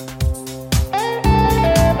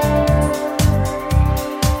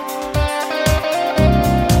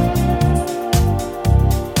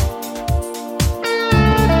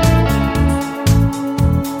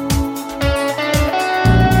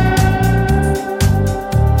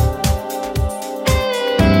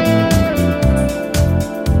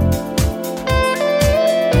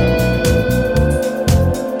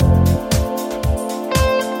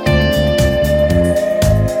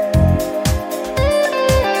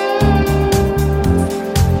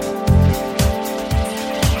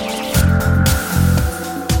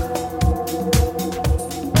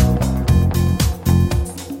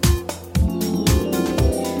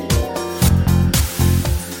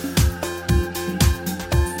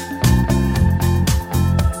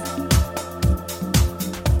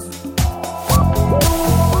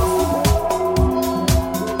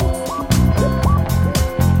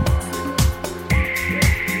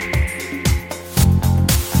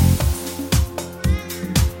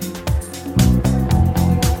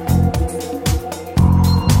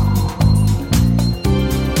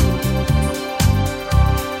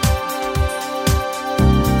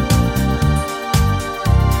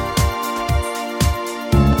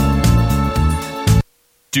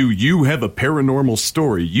 Do you have a paranormal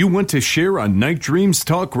story you want to share on Night Dreams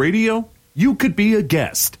Talk Radio? You could be a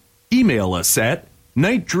guest. Email us at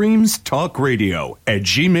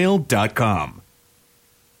nightdreamstalkradio@gmail.com.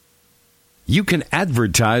 You can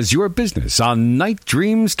advertise your business on Night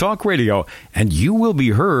Dreams Talk Radio, and you will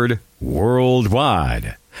be heard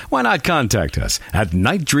worldwide. Why not contact us at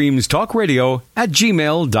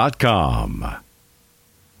nightdreamstalkradio@gmail.com.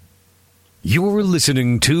 You're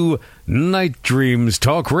listening to Night Dreams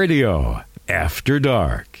Talk Radio After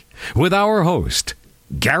Dark with our host,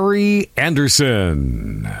 Gary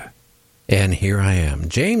Anderson. And here I am.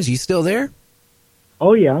 James, you still there?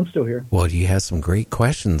 Oh, yeah, I'm still here. Well, you have some great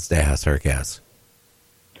questions to ask our guests.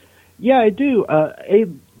 Yeah, I do.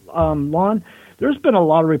 Lon, there's been a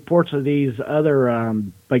lot of reports of these other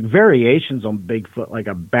like variations on Bigfoot, like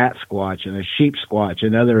a bat squatch and a sheep squatch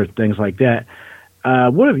and other things like that.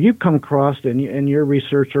 What have you come across in your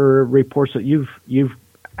research or reports that you've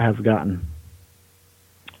gotten?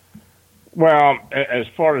 Well, as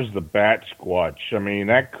far as the bat squatch, I mean,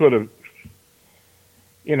 that could have,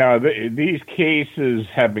 these cases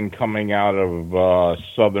have been coming out of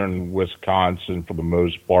southern Wisconsin for the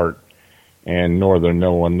most part and northern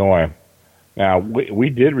Illinois. Now,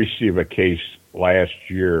 we did receive a case last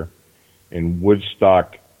year in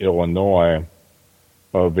Woodstock, Illinois,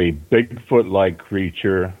 of a Bigfoot-like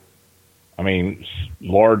creature. I mean,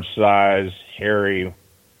 large size, hairy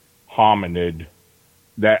hominid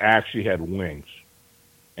that actually had wings.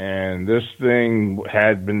 And this thing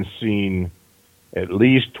had been seen at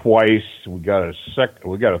least twice. We got a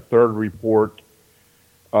third report.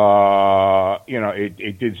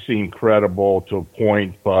 It did seem credible to a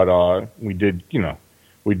point, but we did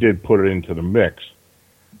put it into the mix.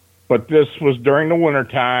 But this was during the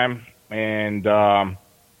wintertime, and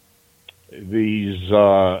these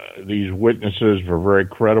witnesses were very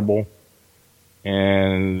credible,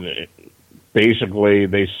 and basically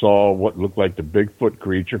they saw what looked like the Bigfoot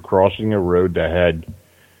creature crossing a road that had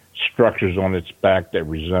structures on its back that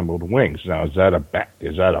resembled wings. Now, is that a bat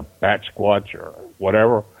squatch or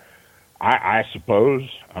whatever? I suppose.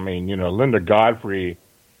 I mean, Linda Godfrey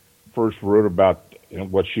first wrote about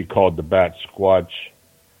what she called the bat squatch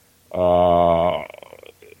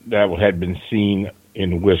that had been seen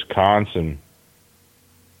in Wisconsin.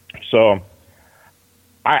 So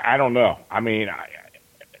I don't know. I mean,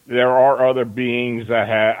 there are other beings that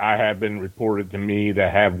have been reported to me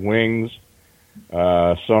that have wings,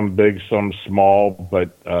 some big, some small, but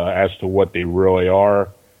as to what they really are,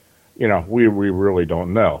 we really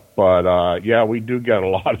don't know. But yeah, we do get a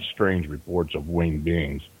lot of strange reports of winged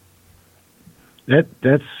beings.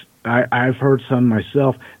 I've heard some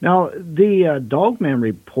myself. Now, the Dogman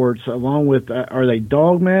reports, along with, are they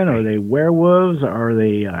dogmen? Are they werewolves? Are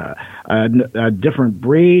they a different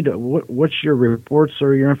breed? What's your reports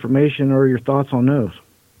or your information or your thoughts on those?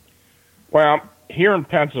 Well, here in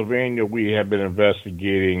Pennsylvania, we have been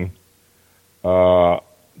investigating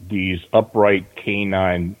these upright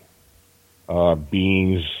canine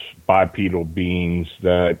beings, bipedal beings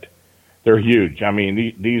that they're huge. I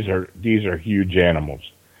mean, these are huge animals.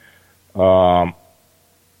 Around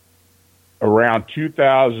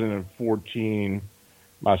 2014,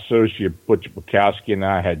 my associate Butch Bukowski and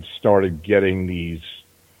I had started getting these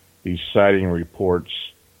sighting reports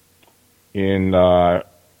in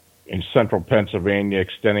central Pennsylvania,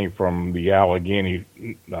 extending from the Allegheny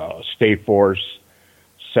State Forest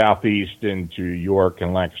southeast into York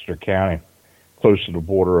and Lancaster County, close to the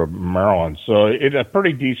border of Maryland. So it's a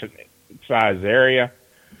pretty decent sized area.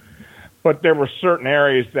 But there were certain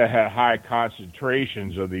areas that had high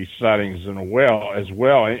concentrations of these sightings as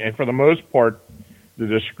well. And for the most part, the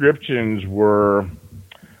descriptions were,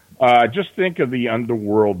 just think of the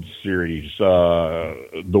Underworld series, the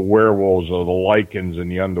werewolves or the lichens in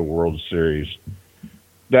the Underworld series.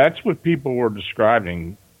 That's what people were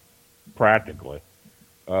describing practically.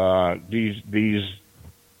 These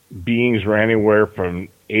beings were anywhere from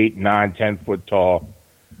 8, 9, 10 foot tall.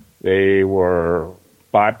 They were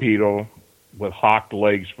bipedal with hocked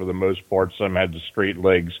legs for the most part. Some had the straight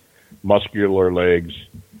legs, muscular legs,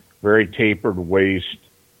 very tapered waist,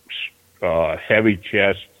 heavy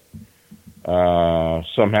chest.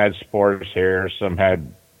 Some had sparse hair, some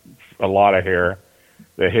had a lot of hair.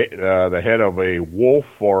 The head of a wolf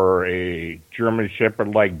or a German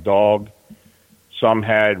Shepherd-like dog. Some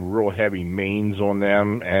had real heavy manes on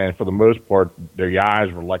them, and for the most part, their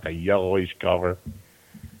eyes were like a yellowish color.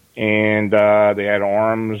 And they had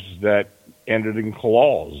arms that ended in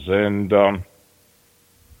claws. And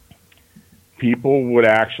people would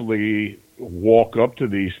actually walk up to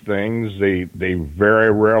these things. They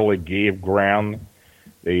very rarely gave ground.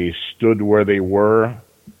 They stood where they were.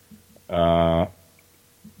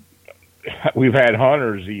 We've had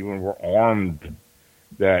hunters even were armed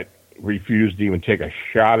that refused to even take a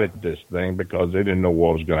shot at this thing because they didn't know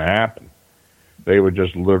what was going to happen. They would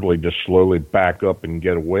just literally just slowly back up and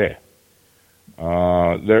get away.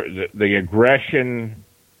 The aggression,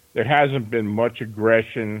 there hasn't been much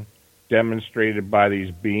aggression demonstrated by these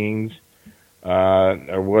beings.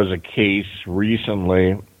 There was a case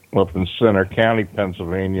recently up in Center County,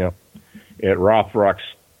 Pennsylvania, at Rothrock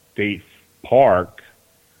State Park,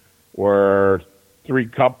 where 3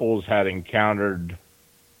 couples had encountered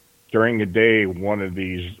during the day one of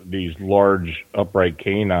these large upright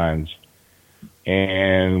canines.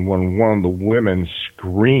 And when one of the women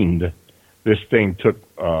screamed, this thing took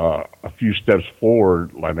a few steps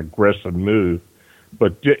forward, like an aggressive move,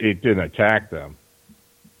 but it didn't attack them.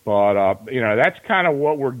 But, that's kind of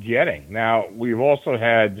what we're getting. Now, we've also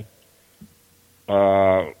had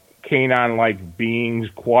canine-like beings,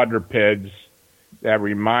 quadrupeds, that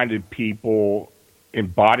reminded people in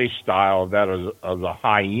body style that of a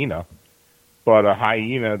hyena, but a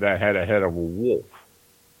hyena that had a head of a wolf.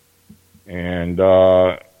 And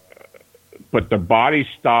but the body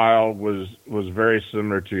style was very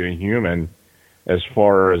similar to a human as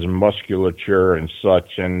far as musculature and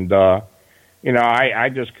such. And I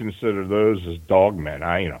just consider those as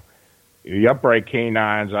dogmen. The upright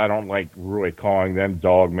canines, I don't like really calling them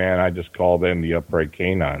dogmen. I just call them the upright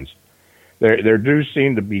canines. There do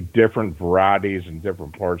seem to be different varieties in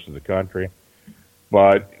different parts of the country.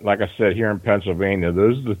 But like I said, here in Pennsylvania,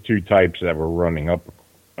 those are the 2 types that we're running up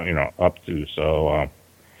to. So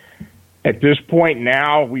at this point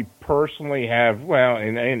now, we personally have,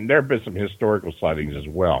 and there have been some historical sightings as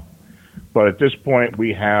well. But at this point,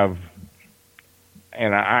 we have,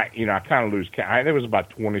 and I kind of lose count. There was about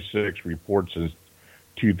 26 reports since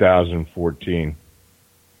 2014.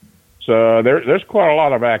 So there's quite a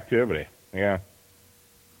lot of activity. Yeah.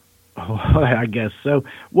 Oh, I guess so.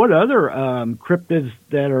 What other cryptids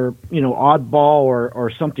that are, oddball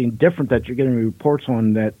or something different that you're getting reports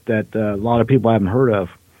on that a lot of people haven't heard of?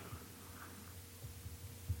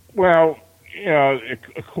 Well,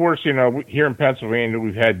 of course, here in Pennsylvania,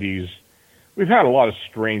 we've had a lot of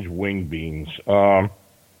strange wing beings. For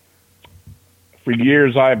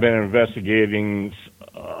years, I've been investigating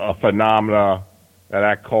a phenomena that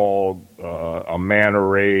I call a manta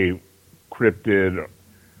ray cryptid,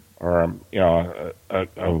 or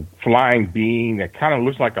a flying being that kind of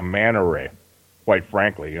looks like a manta ray. Quite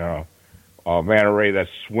frankly, a manta ray that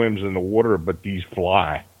swims in the water, but these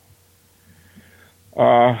fly.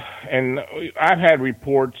 And I've had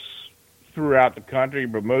reports throughout the country,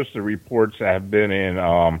 but most of the reports have been in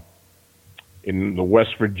the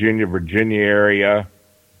West Virginia area,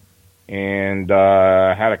 and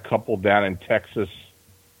had a couple down in Texas.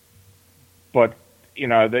 But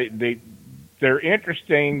they're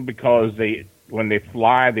interesting because when they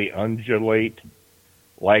fly, they undulate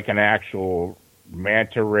like an actual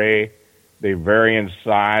manta ray. They vary in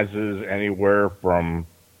sizes anywhere from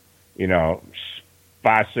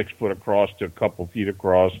 5-6 foot across to a couple feet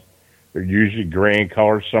across. They're usually gray in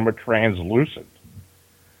color. Some are translucent.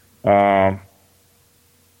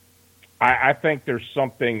 I think there's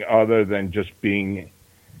something other than just being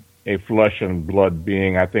a flesh and blood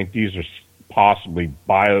being. I think these are possibly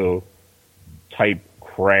bio-type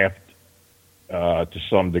craft to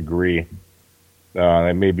some degree.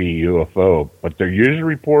 They may be UFO, but they're usually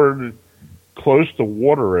reported close to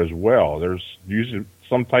water as well. There's usually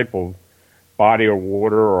some type of body of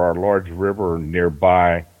water or a large river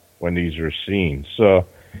nearby when these are seen. So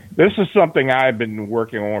this is something I've been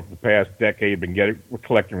working on for the past decade, been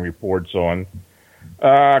collecting reports on.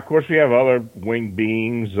 Of course, we have other winged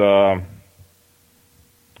beings.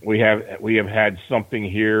 We have had something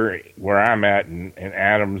here where I'm at in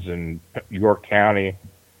Adams in York County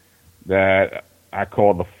that I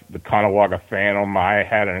call the Conewaga Phantom. I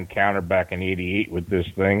had an encounter back in '88 with this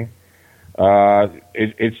thing.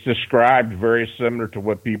 It's described very similar to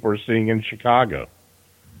what people are seeing in Chicago,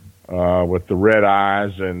 with the red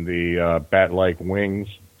eyes and the bat-like wings.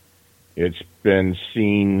 It's been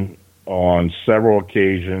seen on several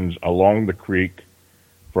occasions along the creek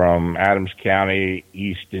from Adams County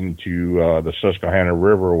east into the Susquehanna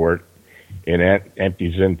River, where it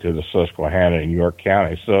empties into the Susquehanna in York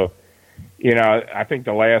County. So, I think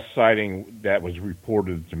the last sighting that was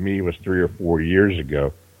reported to me was 3 or 4 years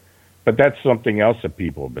ago. But that's something else that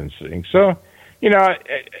people have been seeing. So,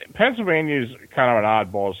 Pennsylvania is kind of an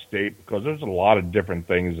oddball state because there's a lot of different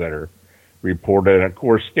things that are reported. And, of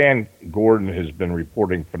course, Stan Gordon has been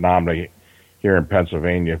reporting phenomena here in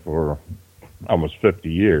Pennsylvania for almost 50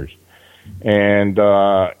 years. And,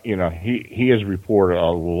 he has reported a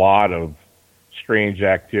lot of strange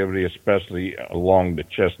activity, especially along the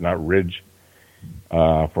Chestnut Ridge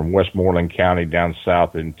from Westmoreland County down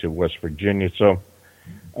south into West Virginia. So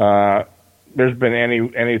there's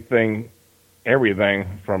been everything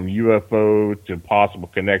from UFO to possible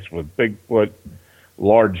connection with Bigfoot,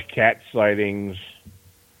 large cat sightings,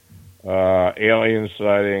 alien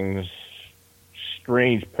sightings,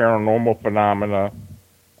 strange paranormal phenomena,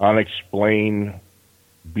 unexplained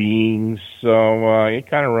beings. So it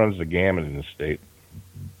kind of runs the gamut in the state.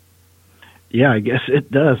 Yeah, I guess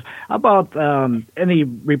it does. How about any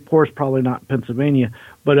reports, probably not Pennsylvania,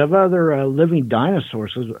 but of other living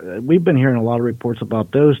dinosaurs? We've been hearing a lot of reports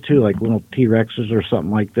about those, too, like little T-Rexes or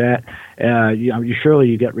something like that. Surely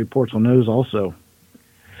you get reports on those also.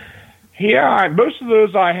 Yeah, most of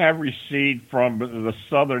those I have received from the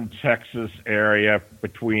southern Texas area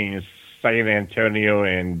between San Antonio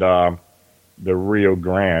and the Rio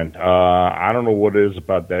Grande. I don't know what it is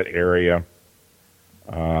about that area.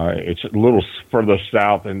 It's a little further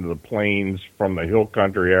south into the plains from the hill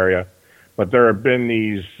country area, but there have been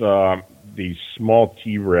these small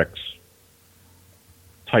T-Rex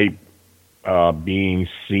type beings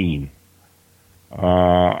seen.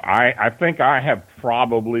 I think I have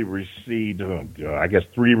probably received,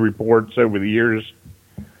 3 reports over the years.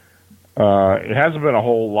 It hasn't been a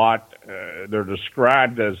whole lot. They're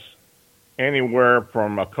described as anywhere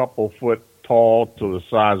from a couple foot tall to the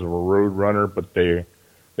size of a road runner, but they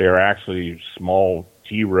are actually small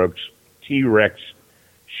T-Rex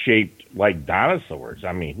shaped like dinosaurs.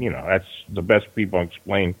 I mean, that's the best people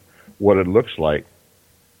explain what it looks like.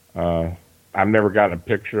 I've never gotten a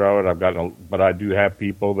picture of it. But I do have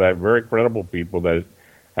people very credible people that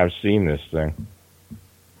have seen this thing.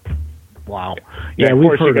 Wow. Yeah, of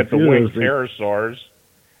course you get the winged pterosaurs,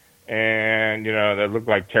 and that look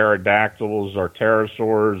like pterodactyls or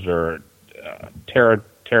pterosaurs or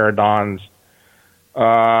pterodons.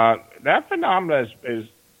 That phenomenon is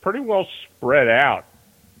pretty well spread out.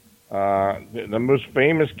 The most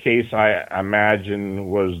famous case, I imagine,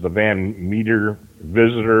 was the Van Meter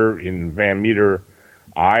visitor in Van Meter,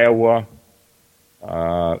 Iowa.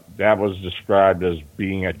 that was described as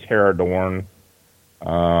being a pterodorn.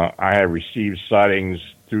 I have received sightings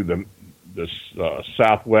through the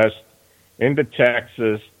Southwest into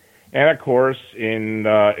Texas, and of course in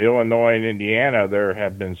Illinois and Indiana there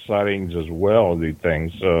have been sightings as well of these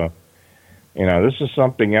things. So, this is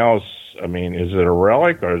something else. I mean, is it a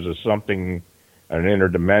relic or is it something, an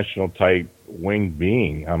interdimensional type winged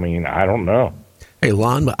being? I mean, I don't know. Hey,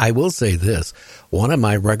 Lon, I will say this. One of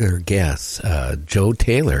my regular guests, Joe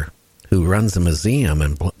Taylor, who runs a museum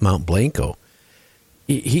in Mount Blanco,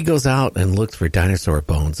 he goes out and looks for dinosaur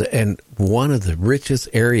bones. And one of the richest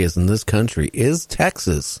areas in this country is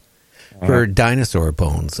Texas for dinosaur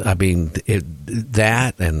bones. I mean,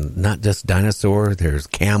 that and not just dinosaur, there's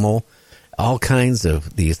camel, all kinds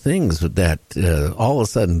of these things that all of a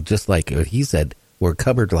sudden, just like he said, were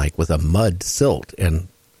covered like with a mud silt and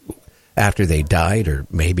after they died or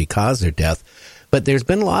maybe caused their death. But there's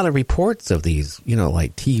been a lot of reports of these,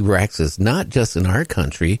 like T-Rexes, not just in our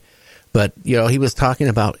country, but, he was talking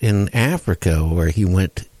about in Africa where he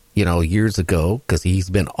went, years ago, because he's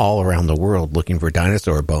been all around the world looking for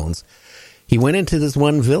dinosaur bones. He went into this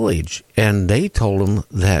one village and they told him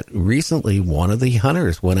that recently one of the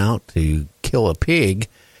hunters went out to kill a pig.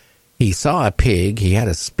 He saw a pig. He had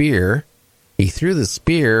a spear. He threw the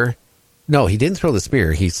spear. No, he didn't throw the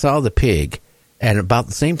spear. He saw the pig, and about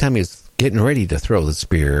the same time he was getting ready to throw the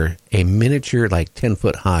spear, a miniature, like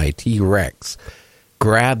 10-foot high T-Rex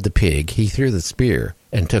grabbed the pig. He threw the spear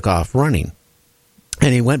and took off running.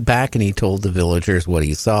 And he went back and he told the villagers what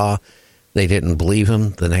he saw. They didn't believe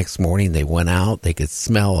him. The next morning they went out. They could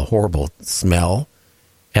smell a horrible smell,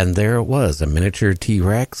 and there it was, a miniature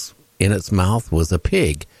T-Rex. In its mouth was a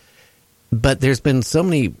pig. But there's been so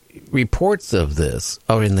many reports of this,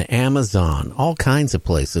 or in the Amazon, all kinds of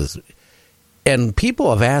places. And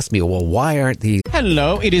people have asked me, well, why aren't these...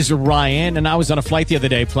 Hello, it is Ryan, and I was on a flight the other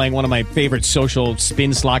day playing one of my favorite social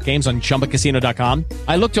spin slot games on ChumbaCasino.com.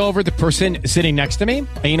 I looked over at the person sitting next to me,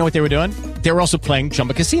 and you know what they were doing? They were also playing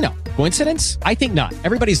Chumba Casino. Coincidence? I think not.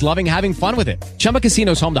 Everybody's loving having fun with it. Chumba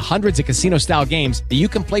Casino is home to hundreds of casino-style games that you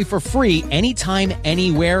can play for free anytime,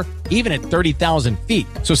 anywhere, even at 30,000 feet.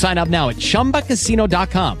 So sign up now at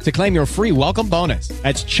ChumbaCasino.com to claim your free welcome bonus.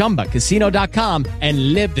 That's ChumbaCasino.com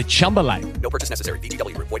and live the Chumba life. No purchase necessary.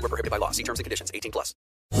 VGW. Void were prohibited by law. See terms and conditions. 18+.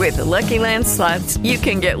 With the Lucky Land Slots, you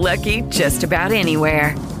can get lucky just about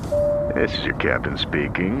anywhere. This is your captain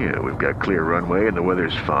speaking. We've got clear runway and the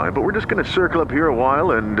weather's fine, but we're just going to circle up here a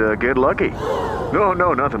while and get lucky.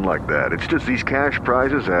 No, nothing like that. It's just these cash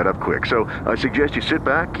prizes add up quick. So I suggest you sit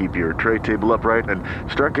back, keep your tray table upright, and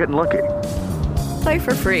start getting lucky. Play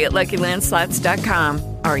for free at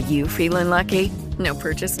LuckyLandSlots.com. Are you feeling lucky? No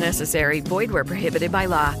purchase necessary. Void where prohibited by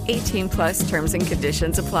law. 18+ terms and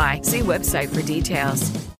conditions apply. See website for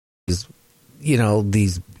details.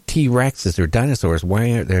 These T-Rexes or dinosaurs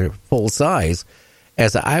wearing their full size,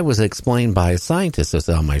 as I was explained by a scientist that's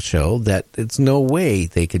on my show, that it's no way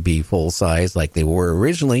they could be full size like they were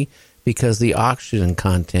originally because the oxygen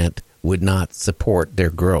content would not support their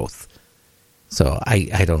growth. So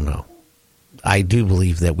I don't know. I do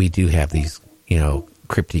believe that we do have these,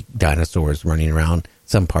 cryptic dinosaurs running around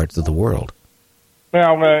some parts of the world.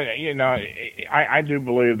 Well, I do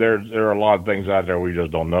believe there are a lot of things out there we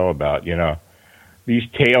just don't know about. These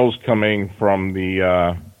tales coming from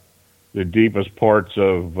the deepest parts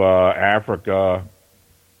of Africa,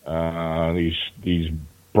 these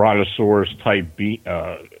brontosaurus type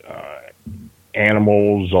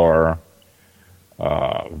animals or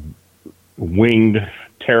winged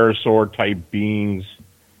pterosaur type beings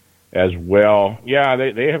as well. Yeah,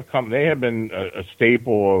 they have come. They have been a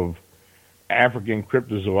staple of African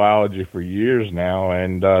cryptozoology for years now,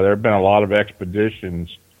 and there have been a lot of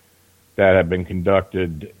expeditions that have been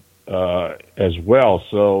conducted as well.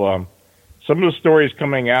 So some of the stories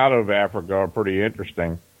coming out of Africa are pretty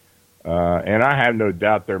interesting, and I have no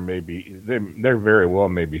doubt there very well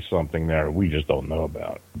may be something there we just don't know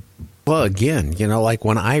about. Well, again, like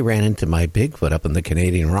when I ran into my Bigfoot up in the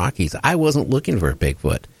Canadian Rockies, I wasn't looking for a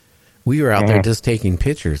Bigfoot. We were out there just taking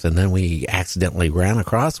pictures, and then we accidentally ran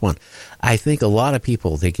across one. I think a lot of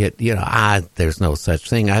people, they get, there's no such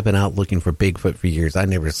thing. I've been out looking for Bigfoot for years. I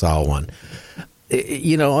never saw one.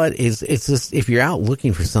 You know what? It's just, if you're out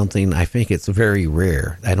looking for something, I think it's very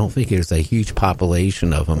rare. I don't think there's a huge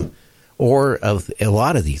population of them or of a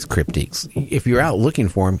lot of these cryptids. If you're out looking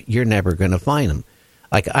for them, you're never going to find them.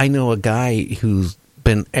 Like, I know a guy who's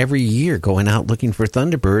been every year going out looking for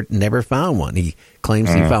Thunderbird, never found one. He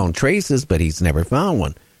claims he found traces, but he's never found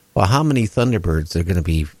one. Well, how many Thunderbirds are going to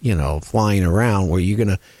be, flying around where you're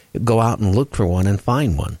going to go out and look for one and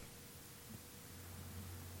find one?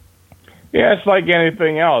 Yeah, it's like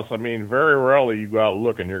anything else. I mean, very rarely you go out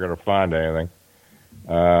looking, you're going to find anything.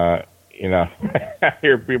 I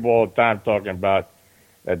hear people all the time talking about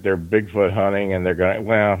that they're Bigfoot hunting, and they're going,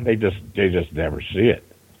 well, they just never see it.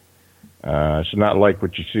 It's not like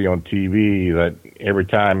what you see on TV that every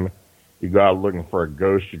time you go out looking for a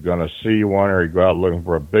ghost, you're going to see one, or you go out looking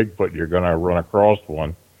for a Bigfoot, you're going to run across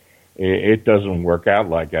one. It doesn't work out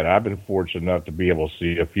like that. I've been fortunate enough to be able to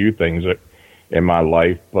see a few things in my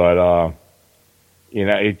life, but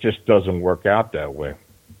it just doesn't work out that way.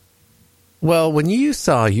 Well, when you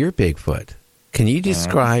saw your Bigfoot, can you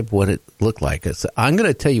describe what it looked like? I'm going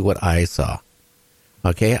to tell you what I saw.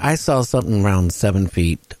 Okay, I saw something around 7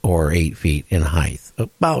 feet or 8 feet in height,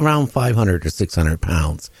 about around 500 to 600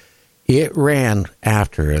 pounds. It ran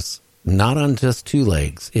after us, not on just 2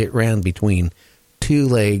 legs. It ran between 2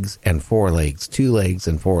 legs and 4 legs, 2 legs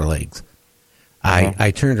and 4 legs. I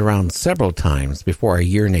turned around several times before I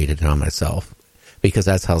urinated on myself, because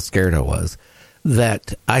that's how scared I was,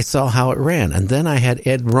 that I saw how it ran. And then I had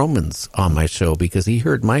Ed Romans on my show because he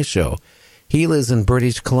heard my show. He lives in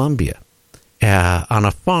British Columbia on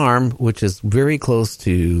a farm which is very close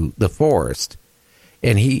to the forest.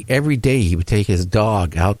 And every day he would take his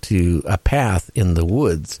dog out to a path in the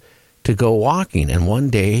woods to go walking. And one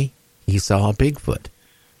day he saw a Bigfoot.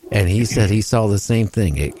 And he said he saw the same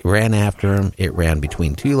thing. It ran after him. It ran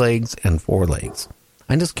between 2 legs and 4 legs.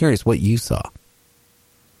 I'm just curious what you saw.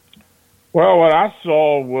 Well, what I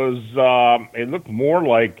saw was it looked more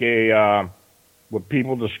like what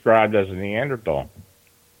people described as a Neanderthal.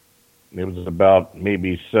 It was about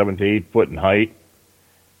maybe 7 to 8 foot in height,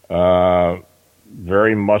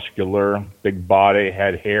 very muscular, big body,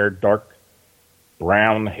 had hair, dark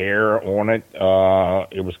brown hair on it.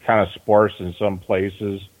 It was kind of sparse in some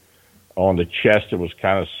places. On the chest, it was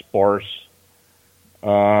kind of sparse.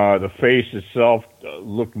 The face itself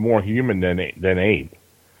looked more human than ape.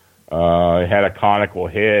 It had a conical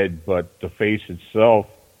head, but the face itself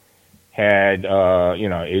had,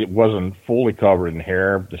 it wasn't fully covered in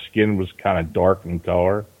hair. The skin was kind of dark in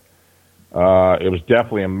color. It was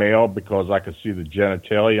definitely a male because I could see the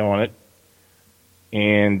genitalia on it.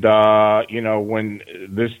 And, when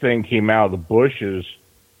this thing came out of the bushes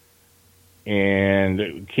and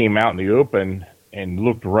it came out in the open and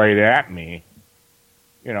looked right at me,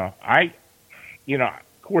 of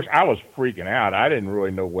course, I was freaking out. I didn't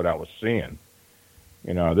really know what I was seeing.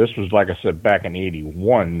 This was, like I said, back in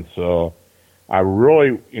 81. So I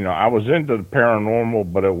really, I was into the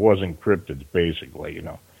paranormal, but it wasn't cryptids, basically,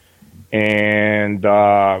 And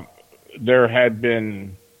there had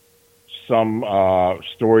been some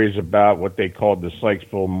stories about what they called the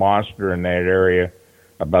Sykesville Monster in that area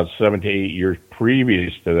about 7 to 8 years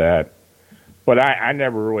previous to that. But I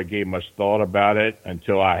never really gave much thought about it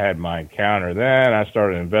until I had my encounter. Then I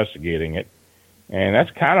started investigating it. And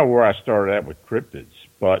that's kind of where I started at with cryptids.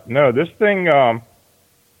 But no, this thing, and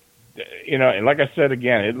like I said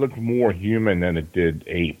again, it looked more human than it did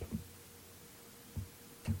ape.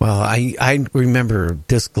 Well, I remember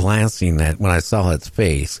just glancing at when I saw its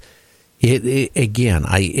face.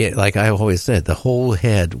 Like I always said, the whole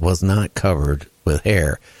head was not covered with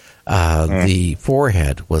hair. The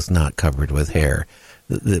forehead was not covered with hair,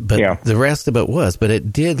 but the rest of it was. But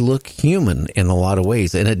it did look human in a lot of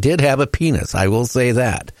ways, and it did have a penis. I will say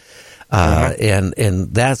that.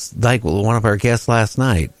 And that's like one of our guests last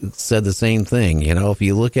night said the same thing. If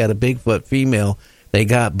you look at a Bigfoot female, they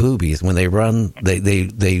got boobies. When they run,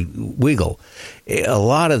 they wiggle. A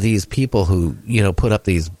lot of these people who put up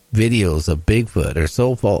these videos of Bigfoot or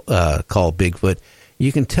called Bigfoot,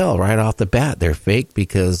 you can tell right off the bat they're fake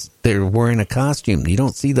because they're wearing a costume. You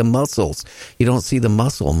don't see the muscles. You don't see the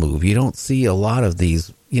muscle move. You don't see a lot of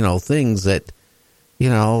these, things that,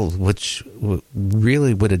 which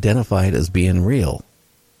really would identify it as being real.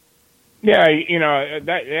 Yeah,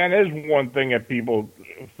 that is one thing that people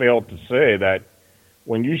fail to say, that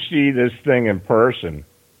when you see this thing in person,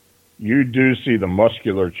 you do see the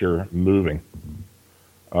musculature moving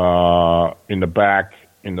in the back,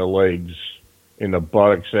 in the legs, in the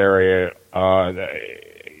buttocks area.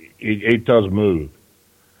 It does move.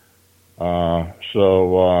 What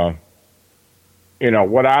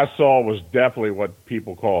I saw was definitely what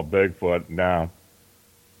people call Bigfoot. Now,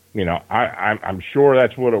 I'm sure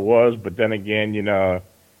that's what it was, but then again,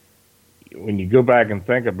 when you go back and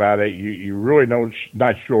think about it, you really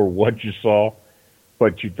not sure what you saw,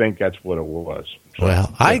 but you think that's what it was. So, well,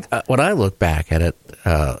 when I look back at it,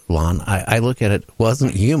 Lon, I look at it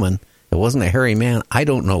wasn't human. It wasn't a hairy man. I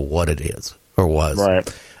don't know what it is or was.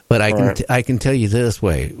 Right. But I can tell you this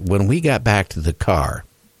way. When we got back to the car,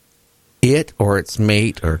 it or its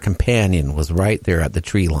mate or companion was right there at the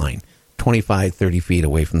tree line, 25, 30 feet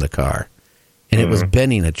away from the car. And it was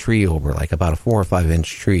bending a tree over, like about a 4 or 5 inch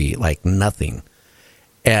tree, like nothing.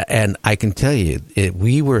 And I can tell you,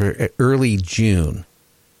 we were early June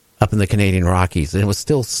up in the Canadian Rockies, and it was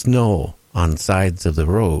still snow on sides of the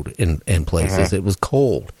road in places. It was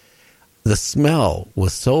cold. The smell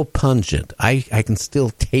was so pungent. I can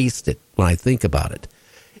still taste it when I think about it.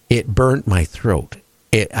 It burnt my throat.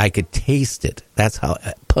 I could taste it. That's how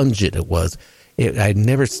pungent it was. I'd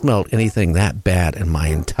never smelled anything that bad in my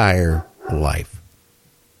entire life.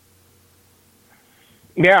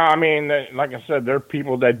 Yeah, I mean, like I said, there are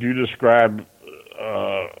people that do describe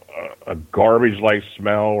a garbage-like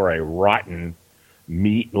smell or a rotten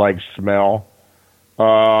meat-like smell.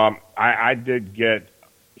 I did get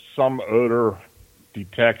some odor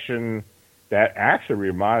detection that actually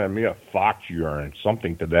reminded me of fox urine,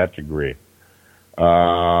 something to that degree.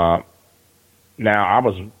 Now I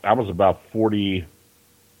was about 40,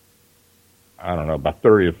 I don't know, about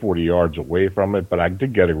 30 to 40 yards away from it, but I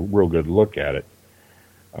did get a real good look at it.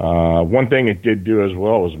 One thing it did do as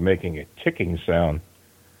well was making a ticking sound,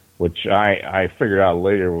 which I figured out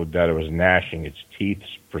later that it was gnashing its teeth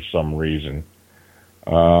for some reason.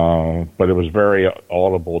 But it was very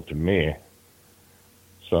audible to me.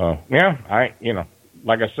 So, yeah,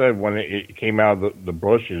 like I said, when it came out of the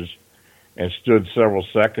bushes and stood several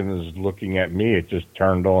seconds looking at me, it just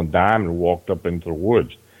turned on a dime and walked up into the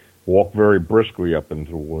woods. Walked very briskly up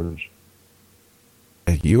into the woods.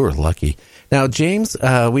 You were lucky. Now, James,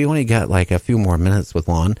 we only got like a few more minutes with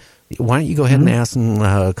Lon. Why don't you go ahead and ask him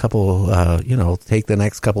a couple, take the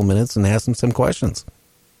next couple minutes and ask him some questions.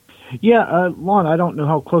 Yeah, Lon, I don't know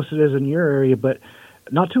how close it is in your area, but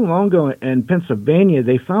not too long ago in Pennsylvania,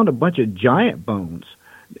 they found a bunch of giant bones,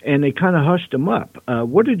 and they kind of hushed them up.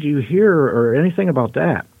 What did you hear or anything about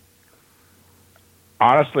that?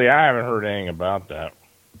 Honestly, I haven't heard anything about that.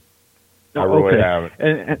 I really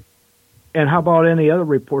haven't. And how about any other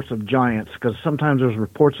reports of giants? Because sometimes there's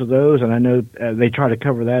reports of those, and I know they try to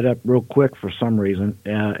cover that up real quick for some reason.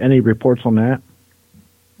 Any reports on that?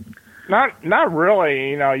 Not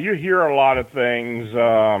really. You hear a lot of things.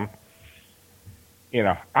 I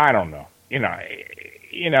don't know.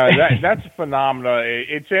 That's a phenomena.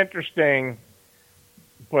 It's interesting,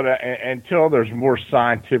 but until there's more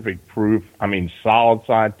scientific proof, solid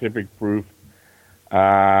scientific proof,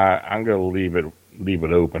 I'm going to leave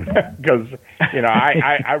it open because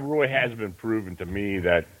I really hasn't been proven to me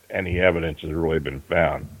that any evidence has really been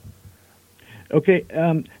found. Okay,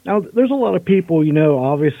 now there's a lot of people,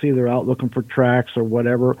 obviously they're out looking for tracks or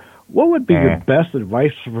whatever. What would be your best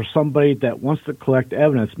advice for somebody that wants to collect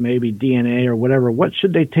evidence, maybe DNA or whatever? What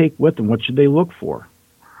should they take with them? What should they look for?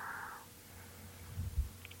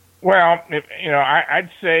 Well,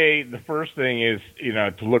 I'd say the first thing is,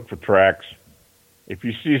 to look for tracks. If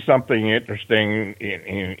you see something interesting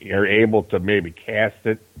and you're able to maybe cast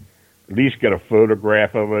it, at least get a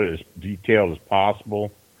photograph of it as detailed as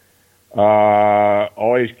possible.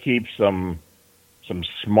 Always keep some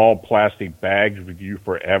small plastic bags with you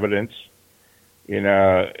for evidence.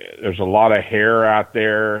 There's a lot of hair out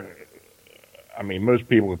there. Most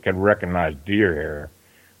people can recognize deer hair,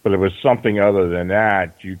 but if it's something other than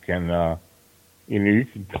that, you can, you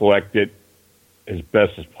can collect it as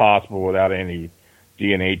best as possible without any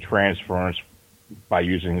DNA transference by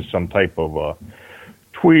using some type of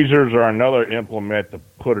tweezers or another implement to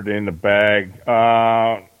put it in the bag.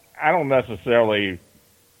 I don't necessarily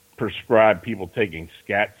prescribe people taking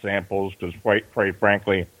scat samples because, quite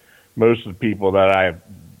frankly, most of the people that I've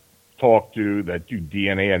talked to that do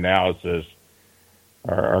DNA analysis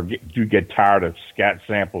do get tired of scat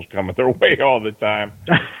samples coming their way all the time.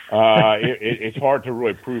 It's hard to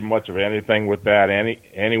really prove much of anything with that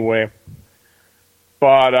anyway.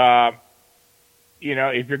 But,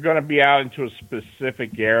 if you're going to be out into a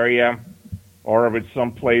specific area or if it's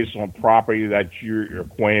someplace on property that you're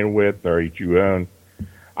acquainted with or that you own,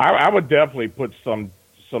 I would definitely put some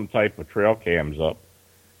type of trail cams up.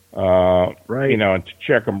 Right. And to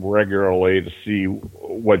check them regularly to see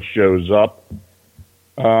what shows up.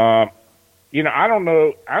 I don't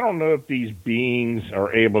know if these beings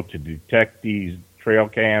are able to detect these trail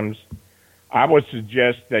cams. I would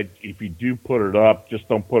suggest that if you do put it up, just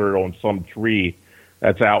don't put it on some tree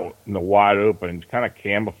that's out in the wide open. Kind of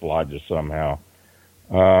camouflage it somehow.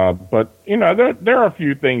 But there are a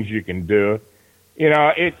few things you can do.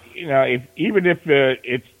 If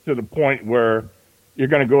it's to the point where you're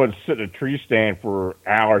going to go and sit in a tree stand for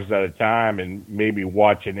hours at a time and maybe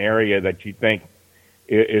watch an area that you think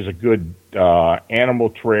is a good animal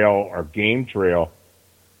trail or game trail,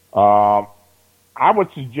 I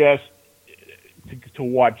would suggest to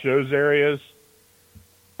watch those areas.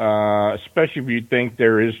 especially if you think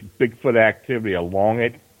there is Bigfoot activity along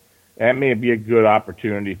it, that may be a good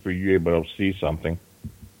opportunity for you to be able to see something.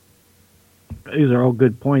 These are all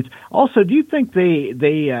good points. Also, do you think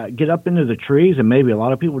they get up into the trees and maybe a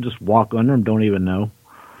lot of people just walk under them, don't even know?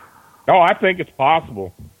 Oh, I think it's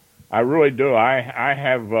possible. I really do. I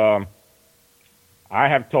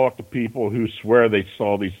have talked to people who swear they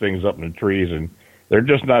saw these things up in the trees, and they're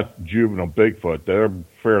just not juvenile Bigfoot. They're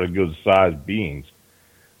fairly good-sized beings.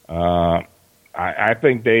 I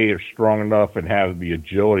think they are strong enough and have the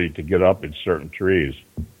agility to get up in certain trees.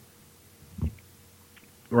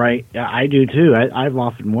 Right, yeah, I do too. I've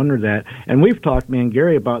often wondered that, and we've talked, me and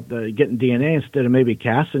Gary, about getting DNA instead of maybe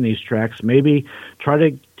casting these tracks. Maybe try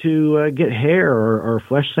to get hair or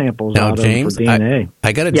flesh samples now, out James, of them for DNA.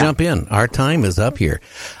 I got to jump in. Our time is up here.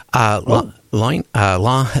 Lon, boy,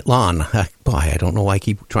 I don't know why I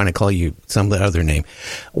keep trying to call you some other name.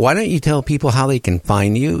 Why don't you tell people how they can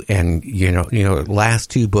find you and last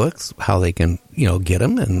two books, how they can get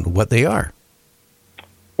them and what they are?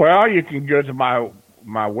 Well, you can go to my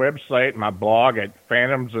website, my blog at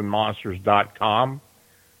phantomsandmonsters.com.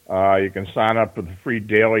 You can sign up for the free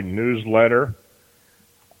daily newsletter.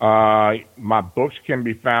 My books can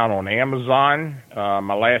be found on Amazon.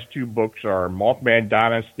 My last two books are Mothman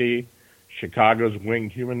Dynasty, Chicago's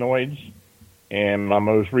Winged Humanoids, and my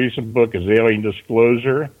most recent book is Alien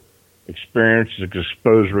Disclosure, Experiences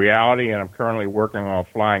Exposed Reality, and I'm currently working on a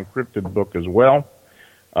Flying Cryptid book as well.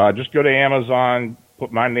 Just go to Amazon,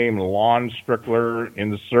 put my name, Lon Strickler, in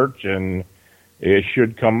the search, and it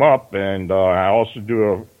should come up. And I also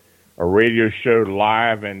do a radio show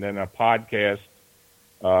live and then a podcast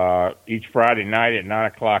each Friday night at 9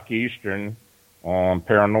 o'clock Eastern on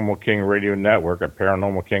Paranormal King Radio Network at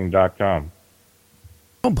paranormalking.com.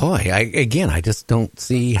 Oh, boy. I just don't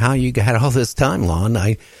see how you got all this time, Lon.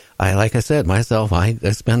 I like I said, myself, I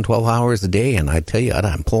spend 12 hours a day, and I tell you,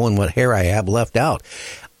 I'm pulling what hair I have left out.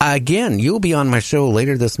 Again, you'll be on my show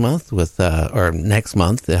later this month or next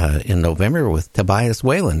month in November with Tobias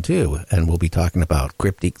Whalen, too, and we'll be talking about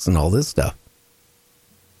cryptids and all this stuff.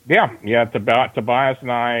 Yeah. Tobias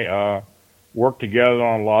and I work together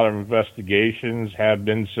on a lot of investigations, have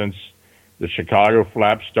been since the Chicago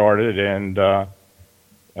Flap started, and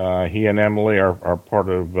he and Emily are part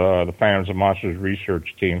of the Phantoms and Monsters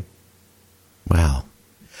research team. Wow.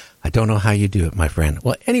 I don't know how you do it, my friend.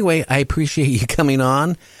 Well, anyway, I appreciate you coming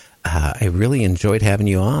on. I really enjoyed having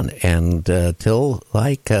you on. And till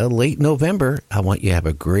late November, I want you to have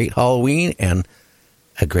a great Halloween and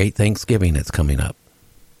a great Thanksgiving that's coming up.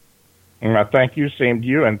 Thank you. Same to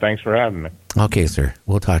you, and thanks for having me. Okay, sir.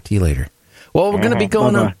 We'll talk to you later. Well, we're going to be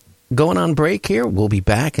going on break here. We'll be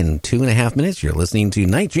back in 2.5 minutes. You're listening to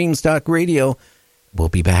Night Dreams Talk Radio. We'll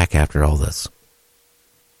be back after all this.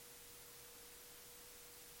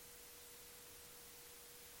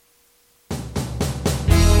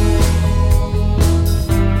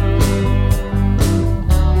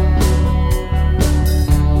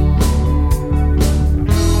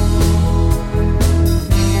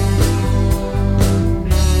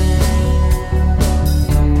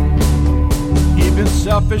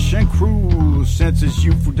 Selfish and cruel since his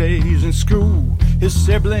youthful days in school. His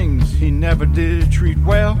siblings he never did treat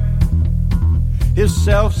well. His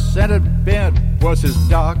self-centered bent was his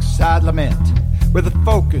dark side lament, with a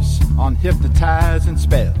focus on hypnotizing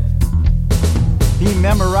spell. He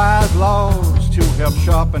memorized laws to help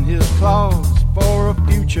sharpen his claws for a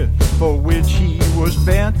future for which he was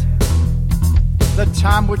bent. The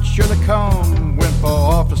time would surely come when for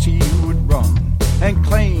office he would run and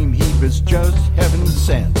claim he was just heaven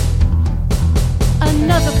sent.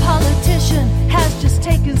 Another politician has just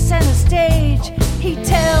taken center stage. He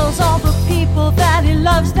tells all the people that he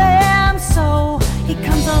loves them so. He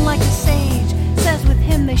comes on like a sage, says with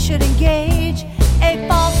him they should engage. A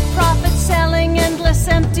false prophet selling endless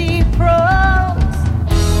empty prose.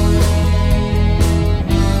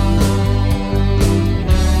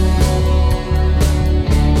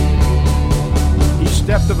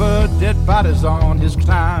 Stepped over dead bodies on his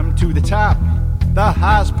climb to the top. The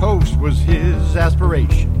highest post was his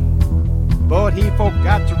aspiration, but he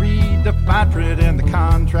forgot to read the fine print in the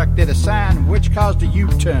contract that he signed, which caused a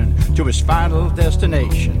U-turn to his final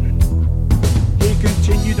destination. He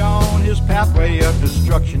continued on his pathway of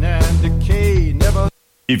destruction and decay, never...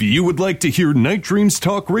 If you would like to hear Night Dreams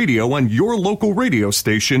Talk Radio on your local radio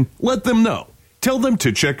station, let them know. Tell them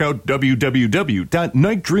to check out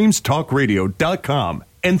www.nightdreamstalkradio.com,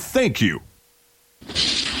 and thank you.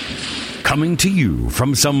 Coming to you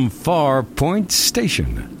from some far point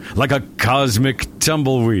station, like a cosmic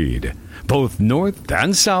tumbleweed, both north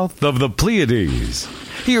and south of the Pleiades.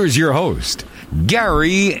 Here's your host,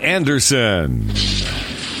 Gary Anderson.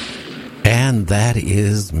 And that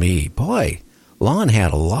is me. Boy, Lon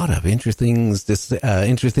had a lot of interesting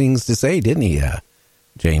things to say, didn't he,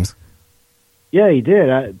 James? Yeah, he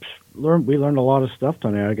did. We learned a lot of stuff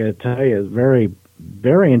tonight. I got to tell you, it's very,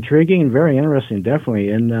 very intriguing, very interesting, definitely,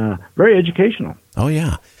 and very educational. Oh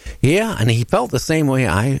yeah, yeah. And he felt the same way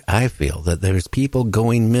I feel, that there's people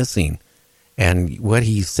going missing, and what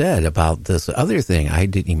he said about this other thing I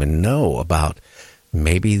didn't even know about.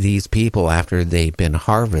 Maybe these people, after they've been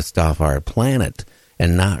harvested off our planet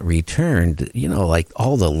and not returned, like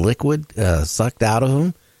all the liquid sucked out of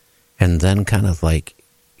them, and then kind of like,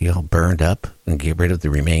 burned up and get rid of the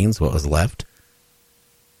remains, what was left.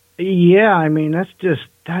 Yeah, I mean,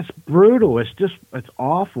 that's brutal. It's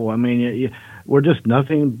awful. I mean, we're just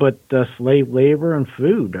nothing but slave labor and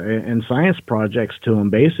food and science projects to them,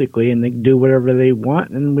 basically, and they can do whatever they want,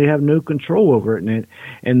 and we have no control over it.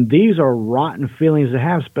 And these are rotten feelings to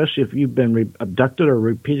have, especially if you've been abducted or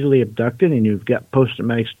repeatedly abducted, and you've got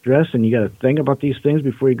post-traumatic stress, and you got to think about these things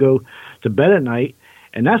before you go to bed at night.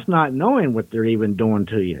 And that's not knowing what they're even doing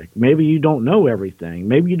to you. Maybe you don't know everything.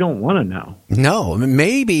 Maybe you don't want to know. No,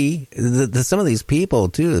 maybe some of these people,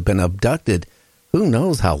 too, have been abducted. Who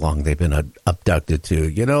knows how long they've been abducted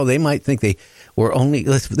to? They might think they were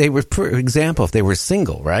for example, if they were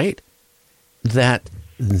single, right? That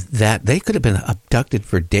they could have been abducted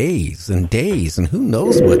for days and days, and who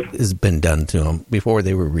knows what has been done to them before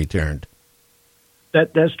they were returned.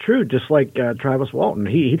 That's true. Just like Travis Walton,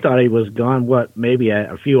 he thought he was gone. Maybe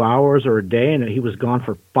a few hours or a day, and he was gone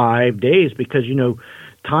for 5 days because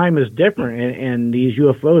time is different, and these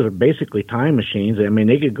UFOs are basically time machines. I mean,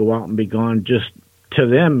 they could go out and be gone just to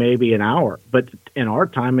them maybe an hour, but in our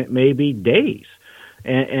time it may be days.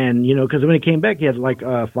 And because when he came back, he had like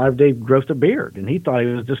a 5-day growth of beard, and he thought he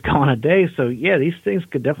was just gone a day. So yeah, these things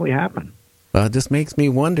could definitely happen. Well, it just makes me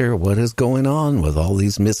wonder what is going on with all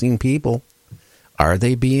these missing people. Are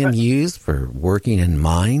they being used for working in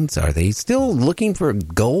mines? Are they still looking for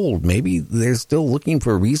gold? Maybe they're still looking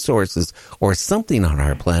for resources or something on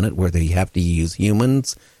our planet where they have to use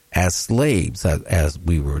humans as slaves, as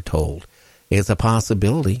we were told. It's a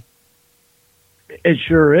possibility. It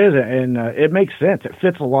sure is, and it makes sense. It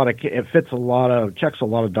checks a lot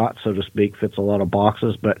of dots, so to speak, fits a lot of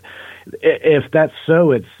boxes. But if that's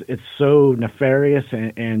so, it's so nefarious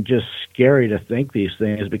and just scary to think these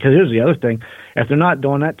things. Because here's the other thing: if they're not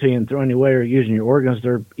doing that to you and throwing you away or using your organs,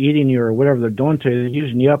 they're eating you or whatever they're doing to you. They're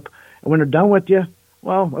using you up, and when they're done with you,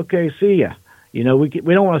 well, okay, see ya. We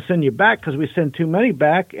don't want to send you back because we send too many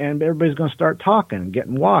back, and everybody's going to start talking and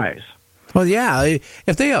getting wise. Well, yeah,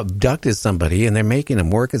 if they abducted somebody and they're making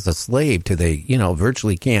them work as a slave till they,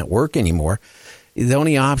 virtually can't work anymore, the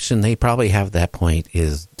only option they probably have at that point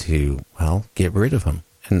is to, get rid of them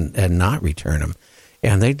and not return them.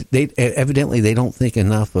 And they evidently they don't think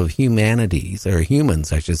enough of humanities, or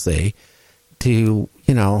humans, I should say, to,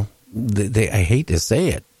 I hate to say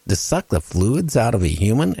it, to suck the fluids out of a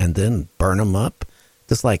human and then burn them up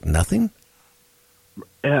just like nothing.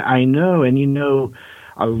 I know, and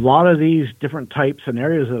a lot of these different type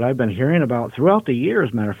scenarios that I've been hearing about throughout the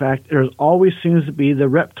years, matter of fact, there always seems to be the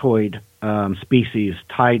reptoid species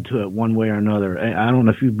tied to it one way or another. I don't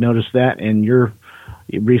know if you've noticed that in your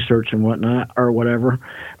research and whatnot or whatever,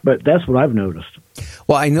 but that's what I've noticed.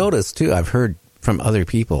 Well, I noticed, too, I've heard from other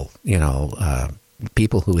people,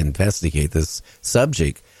 people who investigate this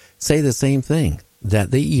subject say the same thing,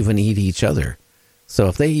 that they even eat each other. So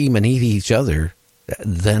if they even eat each other,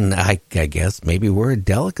 then I guess maybe we're a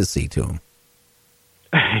delicacy to them.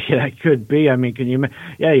 Yeah, it could be. I mean, you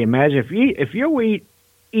imagine if you eat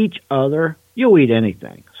each other, you'll eat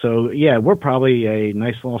anything. So yeah, we're probably a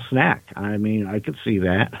nice little snack. I mean, I could see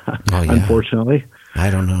that. Oh, yeah. Unfortunately, I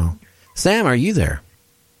don't know. Sam, are you there?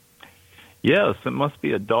 Yes, it must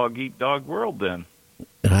be a dog-eat-dog world then.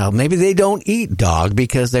 Well, maybe they don't eat dog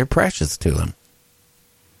because they're precious to them.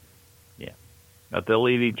 Yeah, but they'll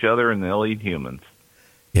eat each other and they'll eat humans.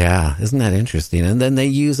 Yeah, isn't that interesting? And then they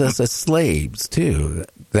use us as slaves, too.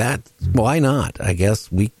 Why not? I guess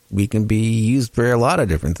we can be used for a lot of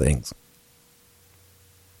different things.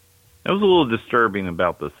 It was a little disturbing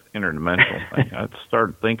about this interdimensional thing. I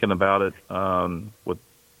started thinking about it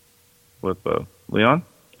with Leon,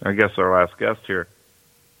 I guess our last guest here.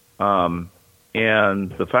 And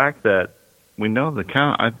the fact that we know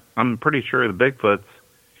I'm pretty sure the Bigfoots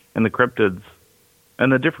and the cryptids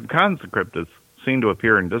and the different kinds of cryptids seem to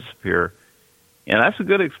appear and disappear. And that's a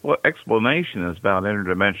good explanation about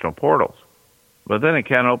interdimensional portals. But then it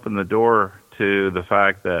can open the door to the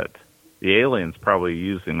fact that the aliens probably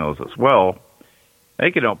using those as well. They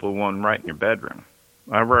could open one right in your bedroom.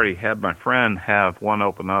 I've already had my friend have one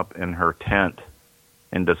open up in her tent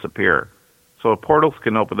and disappear. So portals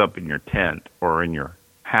can open up in your tent or in your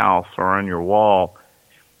house or on your wall.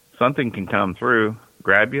 Something can come through,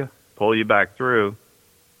 grab you, pull you back through,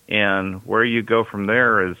 and where you go from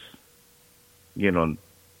there is,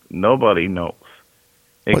 nobody knows.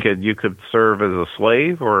 You could serve as a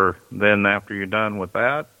slave, or then after you're done with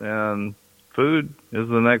that, and food is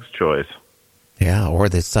the next choice. Yeah, or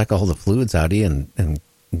they suck all the fluids out of you and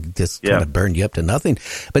just kind of burn you up to nothing.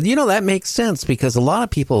 But, that makes sense, because a lot of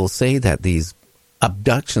people say that these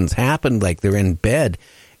abductions happen like they're in bed,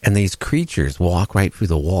 and these creatures walk right through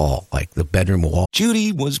the wall, like the bedroom wall.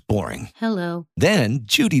 Judy was boring. Hello. Then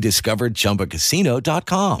Judy discovered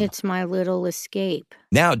ChumbaCasino.com. It's my little escape.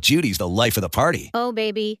 Now Judy's the life of the party. Oh,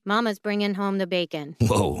 baby, mama's bringing home the bacon.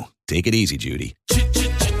 Whoa, take it easy, Judy.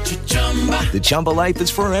 The Chumba life is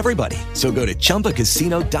for everybody. So go to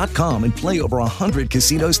ChumbaCasino.com and play over 100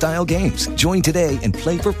 casino-style games. Join today and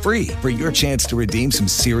play for free for your chance to redeem some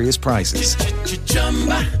serious prizes.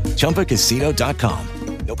 ChumbaCasino.com.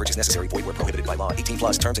 No purchase necessary. Void where prohibited by law.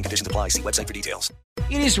 18+ terms and conditions apply. See website for details.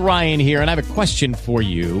 It is Ryan here, and I have a question for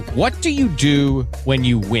you. What do you do when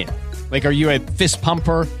you win? Like, are you a fist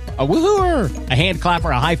pumper, a woohooer, a hand clapper,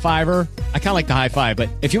 a high fiver? I kind of like the high five, but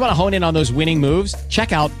if you want to hone in on those winning moves,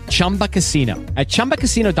 check out Chumba Casino. At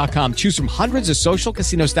ChumbaCasino.com, choose from hundreds of social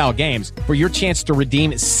casino-style games for your chance to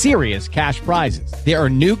redeem serious cash prizes. There are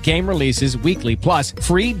new game releases weekly, plus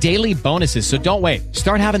free daily bonuses. So don't wait.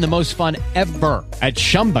 Start having the most fun ever at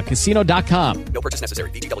ChumbaCasino.com. No purchase necessary.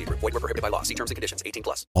 VGW. Void where prohibited by law. See terms and conditions.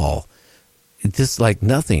 18+. All. It's just like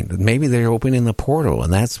nothing. Maybe they're opening the portal,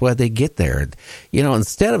 and that's why they get there.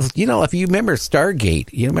 Instead of, if you remember Stargate,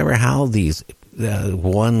 you remember how these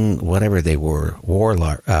whatever they were,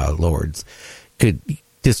 lords could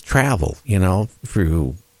just travel,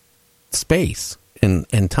 through space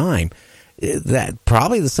and time. That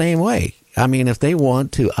probably the same way. I mean, if they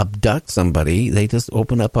want to abduct somebody, they just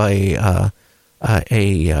open up a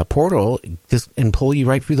portal and pull you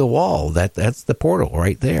right through the wall. That's the portal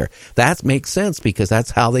right there. That makes sense, because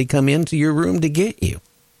that's how they come into your room to get you.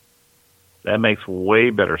 That makes way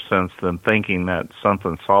better sense than thinking that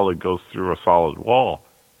something solid goes through a solid wall.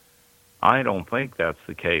 I don't think that's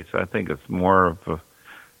the case. I think it's more of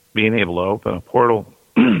being able to open a portal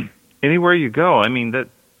anywhere you go. I mean,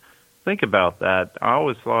 think about that. I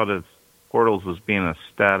always thought of portals as being a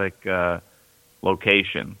static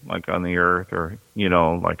location, like on the Earth, or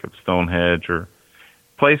like at Stonehenge, or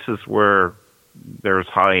places where there's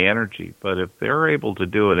high energy. But if they're able to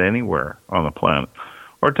do it anywhere on the planet,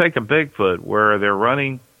 or take a Bigfoot where they're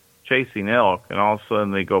running, chasing elk, and all of a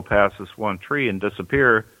sudden they go past this one tree and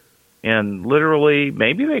disappear, and literally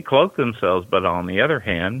maybe they cloak themselves, but on the other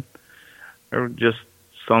hand, or just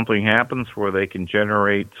something happens where they can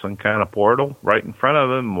generate some kind of portal right in front of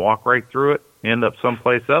them, walk right through it, end up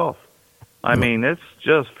someplace else. I mean, it's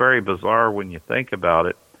just very bizarre when you think about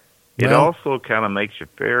it. It also kind of makes you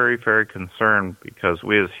very, very concerned, because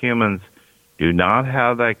we as humans do not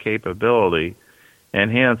have that capability, and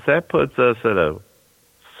hence that puts us at a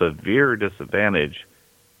severe disadvantage,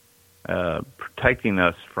 protecting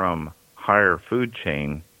us from higher food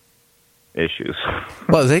chain issues.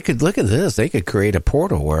 Well, they could look at this. They could create a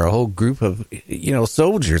portal where a whole group of,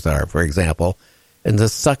 soldiers are, for example, and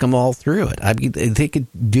just suck them all through it. I mean, they could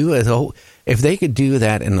do it. If they could do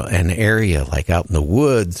that in an area like out in the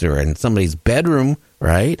woods or in somebody's bedroom,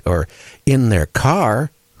 right, or in their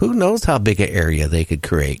car, who knows how big an area they could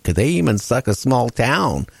create? Could they even suck a small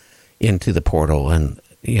town into the portal and,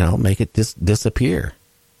 make it just disappear?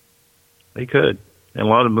 They could. And a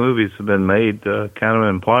lot of movies have been made kind of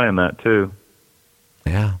implying that, too.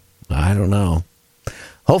 Yeah, I don't know.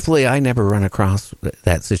 Hopefully I never run across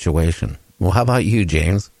that situation. Well, how about you,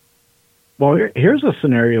 James? Well, here's a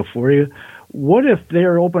scenario for you. What if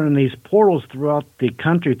they're opening these portals throughout the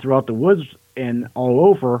country, throughout the woods and all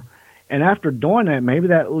over, and after doing that, maybe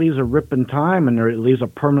that leaves a rip in time and it leaves a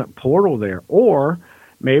permanent portal there. Or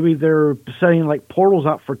maybe they're setting like portals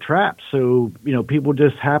out for traps, so people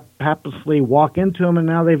just happily walk into them, and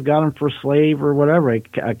now they've got them for a slave or whatever, a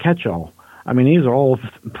catch-all. I mean, these are all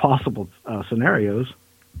possible scenarios.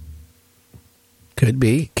 Could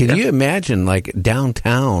be. Can you imagine, like,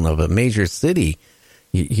 downtown of a major city,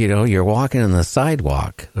 you're walking on the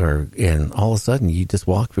sidewalk, and all of a sudden you just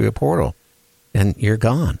walk through a portal, and you're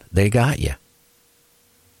gone. They got you.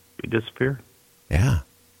 You disappear. Yeah.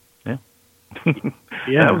 Yeah.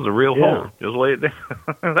 Yeah. That was a real hole. Just lay it there.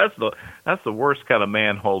 That's the worst kind of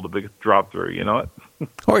manhole to drop through, you know it?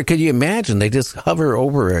 Or could you imagine they just hover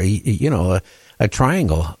over a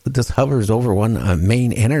triangle that just hovers over one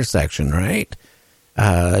main intersection, right?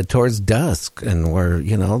 towards dusk, and where,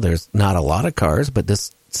 there's not a lot of cars, but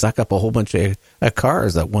just suck up a whole bunch of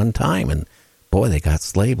cars at one time. And boy, they got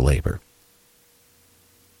slave labor.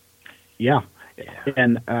 Yeah.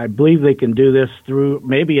 And I believe they can do this through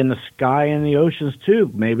maybe in the sky and the oceans too.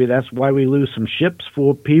 Maybe that's why we lose some ships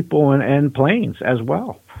full of people and planes as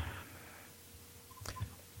well.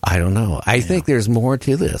 I don't know. I think there's more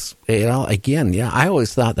to this. Again, I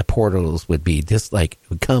always thought the portals would be just like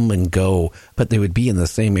come and go, but they would be in the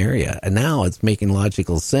same area. And now it's making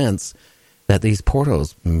logical sense that these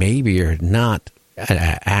portals maybe are not an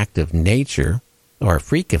act of nature or a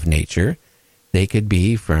freak of nature. They could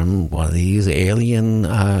be from one of these alien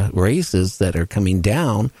races that are coming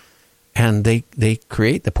down, and they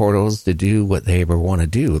create the portals to do what they ever want to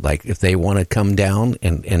do. Like if they want to come down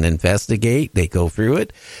and investigate, they go through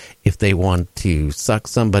it. If they want to suck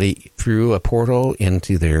somebody through a portal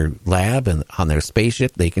into their lab and on their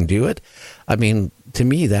spaceship, they can do it. I mean, to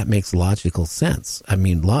me, that makes logical sense. I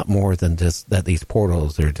mean, a lot more than just that these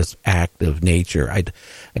portals are just act of nature. I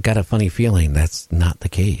got a funny feeling that's not the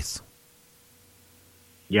case.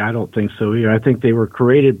 Yeah, I don't think so either. I think they were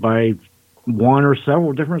created by one or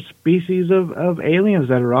several different species of aliens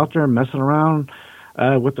that are out there messing around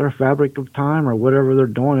with their fabric of time or whatever they're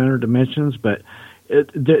doing, interdimensions. But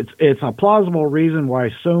it's a plausible reason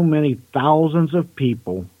why so many thousands of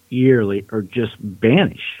people yearly are just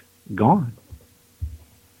vanished, gone.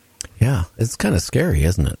 Yeah, it's kind of scary,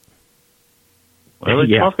 isn't it? Well,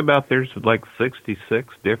 they talk about there's like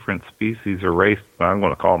 66 different species or race. I'm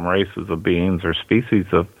going to call them races of beings or species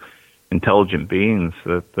of intelligent beings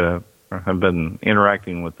that have been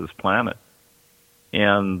interacting with this planet.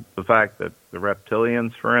 And the fact that the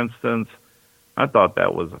reptilians, for instance, I thought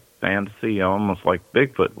that was a fantasy, almost like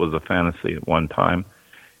Bigfoot was a fantasy at one time.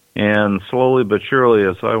 And slowly but surely,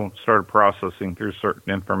 as I started processing through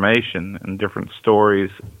certain information and different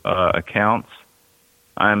stories, accounts,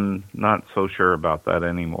 I'm not so sure about that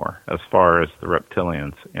anymore as far as the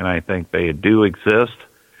reptilians. And I think they do exist.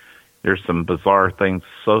 There's some bizarre things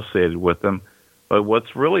associated with them. But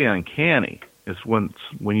what's really uncanny is when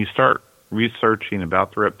you start researching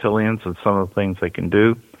about the reptilians and some of the things they can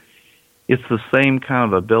do, it's the same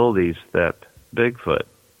kind of abilities that Bigfoot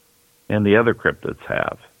and the other cryptids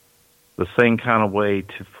have. The same kind of way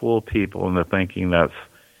to fool people into thinking that's,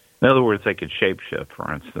 in other words, they could shapeshift,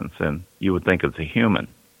 for instance, and you would think it's a human,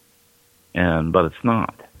 but it's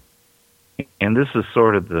not. And this is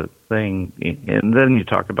sort of the thing, and then you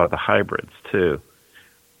talk about the hybrids, too,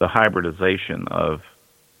 the hybridization of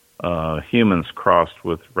humans crossed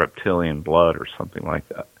with reptilian blood or something like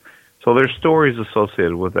that. So there's stories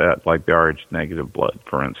associated with that, like the Rh-negative blood,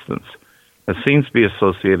 for instance. It seems to be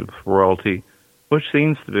associated with royalty, which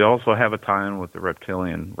seems to also have a tie-in with the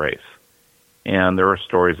reptilian race. And there are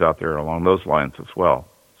stories out there along those lines as well.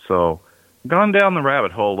 So I've gone down the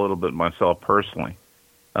rabbit hole a little bit myself personally,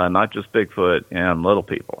 not just Bigfoot and little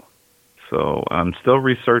people. So I'm still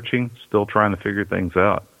researching, still trying to figure things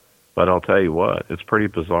out. But I'll tell you what, it's pretty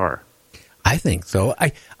bizarre. I think so.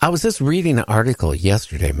 I was just reading an article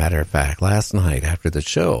yesterday, matter of fact, last night after the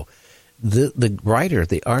show. The writer of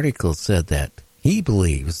the article said that he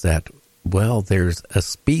believes that, well, there's a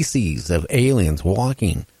species of aliens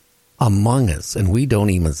walking among us, and we don't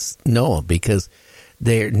even know because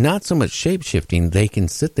they're not so much shape-shifting, they can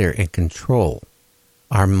sit there and control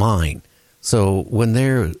our mind. So when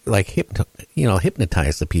they're like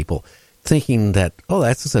hypnotize the people, thinking that, oh,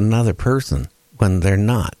 that's just another person, when they're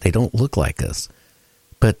not. They don't look like us.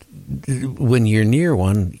 But when you're near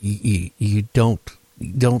one, you don't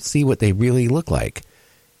see what they really look like.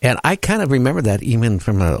 And I kind of remember that even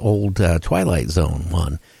from an old Twilight Zone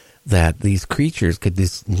one, that these creatures could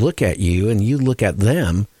just look at you and you look at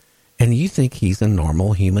them and you think he's a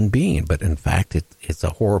normal human being. But in fact, it's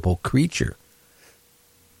a horrible creature.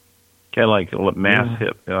 Kind of like mass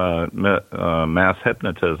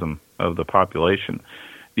hypnotism of the population.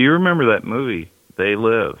 Do you remember that movie, They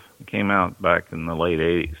Live? It came out back in the late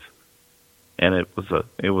 80s. And it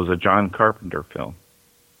was a John Carpenter film.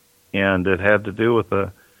 And it had to do with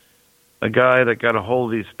a guy that got a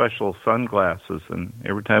hold of these special sunglasses, and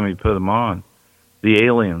every time he put them on, the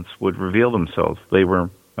aliens would reveal themselves. They were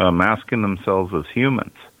masking themselves as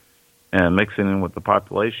humans and mixing in with the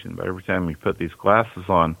population. But every time he put these glasses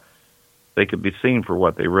on, they could be seen for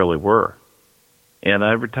what they really were. And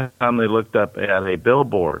every time they looked up at a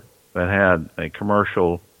billboard that had a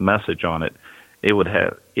commercial message on it, it would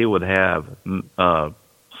have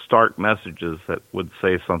stark messages that would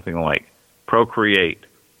say something like procreate,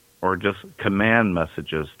 or just command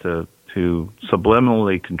messages to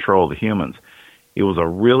subliminally control the humans. It was a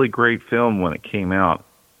really great film when it came out.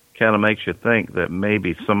 kind of makes you think that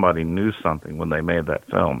maybe somebody knew something when they made that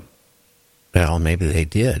film. Well, maybe they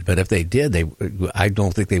did, but if they did, I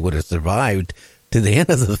don't think they would have survived to the end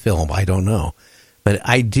of the film. I don't know. But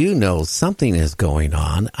I do know something is going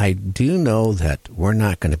on. I do know that we're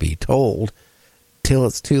not going to be told till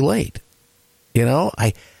it's too late. You know,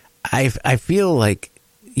 I feel like,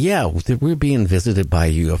 yeah, we're being visited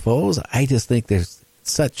by UFOs. I just think there's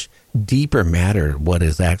such deeper matter what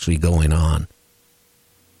is actually going on.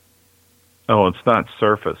 Oh, it's not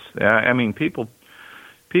surface. I mean, people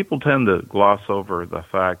tend to gloss over the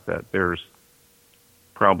fact that there's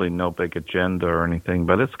probably no big agenda or anything,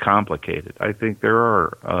 but it's complicated. I think there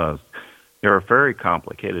are very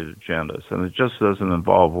complicated agendas, and it just doesn't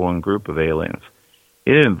involve one group of aliens.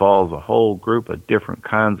 It involves a whole group of different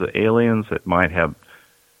kinds of aliens that might have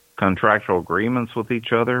contractual agreements with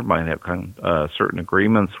each other, might have certain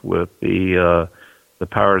agreements with the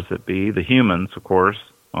powers that be, the humans, of course,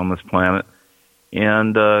 on this planet,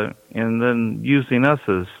 and then using us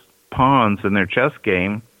as pawns in their chess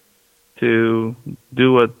game to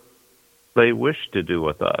do what they wish to do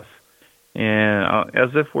with us, and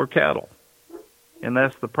as if we're cattle. And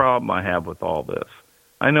that's the problem I have with all this.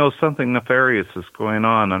 I know something nefarious is going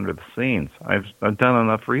on under the scenes. I've done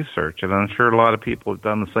enough research, and I'm sure a lot of people have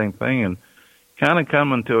done the same thing and kind of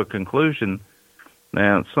coming to a conclusion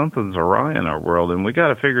that something's awry in our world, and we got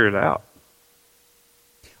to figure it out.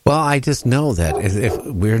 Well, I just know that if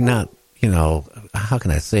we're not, you know, how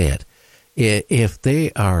can I say it? If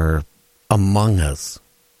they are among us,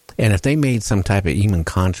 and if they made some type of even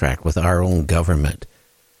contract with our own government,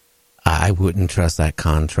 I wouldn't trust that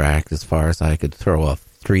contract as far as I could throw a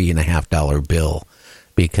 $3.50 bill,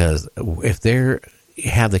 because if they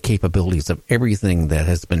have the capabilities of everything that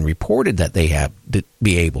has been reported that they have to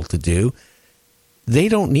be able to do, they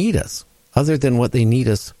don't need us other than what they need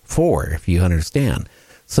us for, if you understand.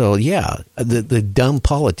 So, yeah, the dumb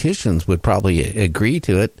politicians would probably agree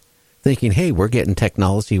to it, thinking, hey, we're getting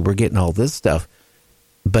technology, we're getting all this stuff.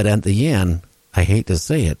 But at the end, I hate to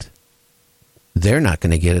say it, they're not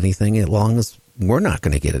going to get anything as long as we're not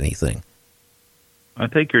going to get anything. I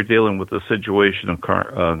think you're dealing with a situation of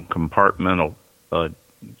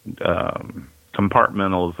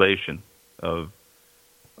compartmentalization of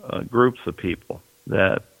groups of people,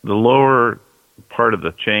 that the lower part of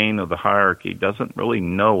the chain of the hierarchy doesn't really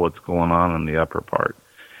know what's going on in the upper part.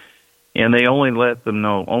 And they only let them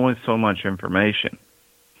know only so much information.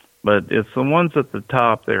 But it's the ones at the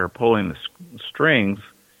top that are pulling the strings.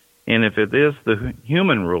 And if it is the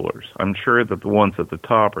human rulers, I'm sure that the ones at the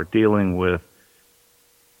top are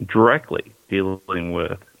directly dealing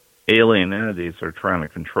with alien entities that are trying to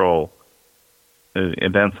control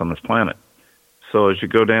events on this planet. So as you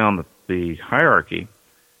go down the hierarchy,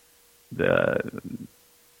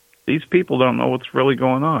 these people don't know what's really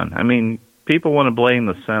going on. I mean, people want to blame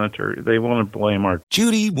the senator. They want to blame our...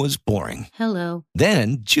 Judy was boring. Hello.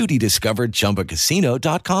 Then Judy discovered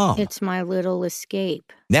ChumbaCasino.com. It's my little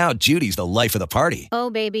escape. Now Judy's the life of the party. Oh,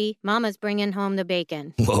 baby, mama's bringing home the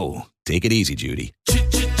bacon. Whoa, take it easy, Judy.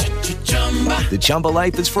 The Chumba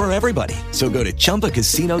life is for everybody. So go to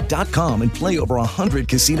ChumbaCasino.com and play over 100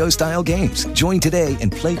 casino-style games. Join today and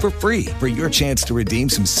play for free for your chance to redeem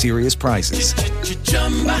some serious prizes.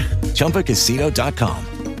 ChumbaCasino.com.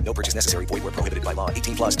 No purchase necessary. Void where prohibited by law.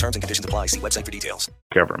 18 plus terms and conditions apply. See website for details.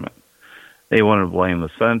 Government. They want to blame the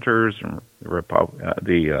senators and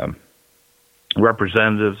the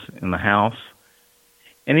representatives in the House,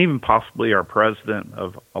 and even possibly our president,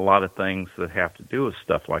 of a lot of things that have to do with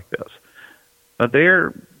stuff like this. But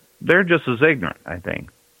they're just as ignorant, I think.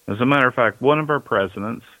 As a matter of fact, one of our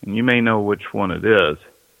presidents, and you may know which one it is,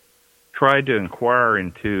 tried to inquire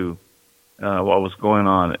into what was going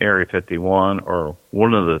on at Area 51 or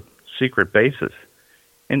one of the secret bases,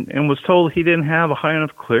 and was told he didn't have a high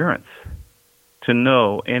enough clearance to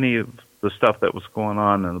know any of the stuff that was going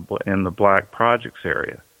on in the Black Projects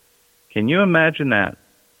area. Can you imagine that,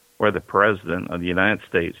 where the President of the United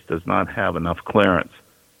States does not have enough clearance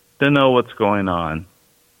to know what's going on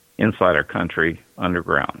inside our country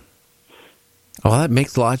underground? Well, that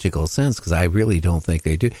makes logical sense, because I really don't think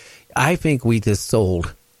they do. I think we just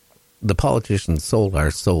the politicians sold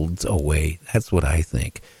our souls away. That's what I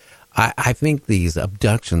think. I think these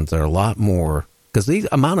abductions are a lot more, because the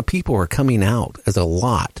amount of people are coming out is a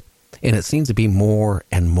lot. And it seems to be more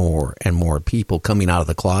and more and more people coming out of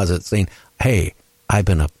the closet saying, hey, I've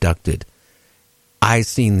been abducted. I've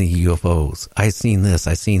seen the UFOs. I've seen this.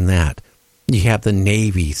 I've seen that. You have the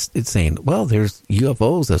Navy saying, well, there's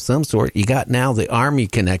UFOs of some sort. You got now the Army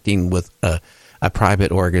connecting with a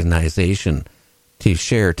private organization to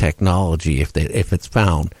share technology if it's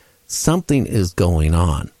found. Something is going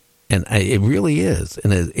on. And it really is.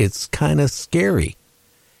 And it's kind of scary.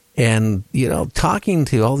 And, talking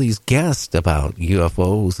to all these guests about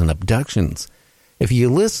UFOs and abductions, if you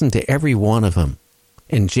listen to every one of them,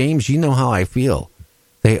 and James, you know how I feel,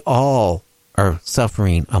 they all are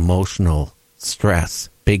suffering emotional stress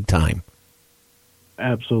big time.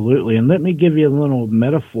 Absolutely. And let me give you a little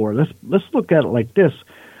metaphor. Let's look at it like this.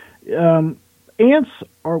 Ants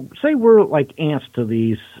are, say we're like ants to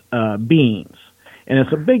these beings, and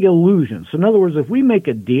it's a big illusion. So in other words, if we make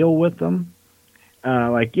a deal with them,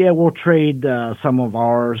 we'll trade some of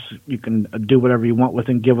ours, you can do whatever you want with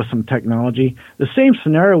and give us some technology. The same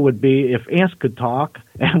scenario would be if ants could talk,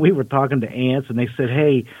 and we were talking to ants, and they said,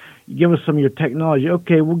 hey, give us some of your technology.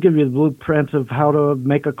 Okay, we'll give you the blueprints of how to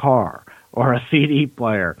make a car or a CD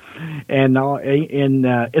player. And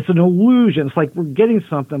it's an illusion. It's like we're getting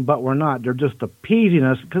something, but we're not. They're just appeasing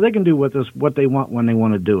us because they can do with us what they want when they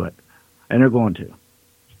want to do it. And they're going to.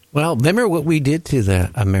 Well, remember what we did to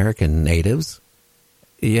the American natives?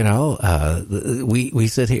 We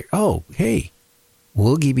said here, oh, hey,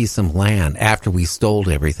 we'll give you some land after we stole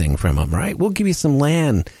everything from them, right? We'll give you some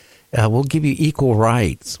land. We'll give you equal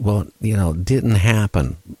rights. Well, didn't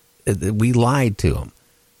happen. We lied to them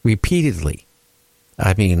repeatedly.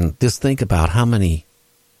 I mean, just think about how many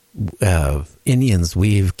Indians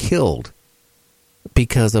we've killed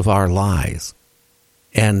because of our lies.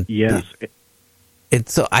 And yes,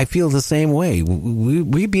 so I feel the same way.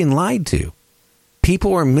 We've been lied to.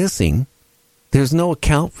 People are missing. There's no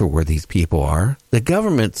account for where these people are. The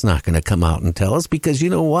government's not going to come out and tell us because you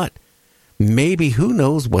know what? Maybe who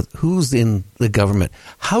knows who's in the government?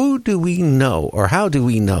 How do we know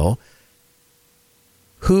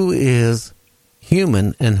who is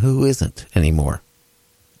human and who isn't anymore?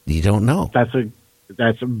 You don't know. That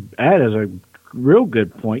is a real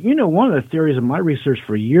good point. One of the theories of my research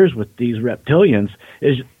for years with these reptilians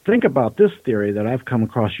is, think about this theory that I've come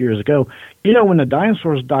across years ago. When the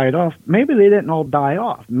dinosaurs died off, maybe they didn't all die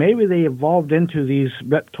off. Maybe they evolved into these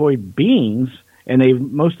reptoid beings,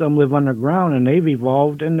 and most of them live underground, and they've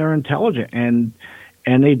evolved and they're intelligent, and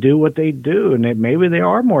they do what they do, and maybe they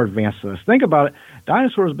are more advanced than us. Think about it.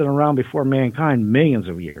 Dinosaurs have been around before mankind millions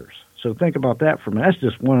of years. So think about that for a minute.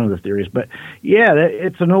 That's just one of the theories. But, yeah,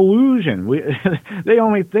 it's an illusion. They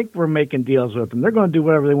only think we're making deals with them. They're going to do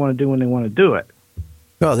whatever they want to do when they want to do it.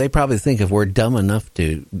 Well, they probably think if we're dumb enough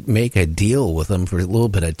to make a deal with them for a little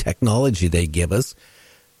bit of technology they give us,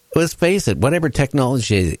 let's face it, whatever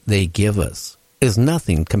technology they give us is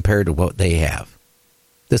nothing compared to what they have.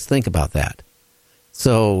 Just think about that.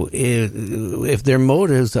 So if their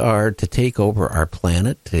motives are to take over our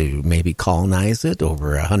planet, to maybe colonize it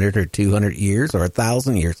over 100 or 200 years or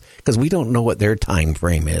 1,000 years, because we don't know what their time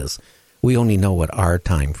frame is. We only know what our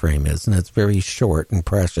time frame is, and it's very short and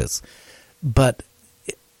precious. But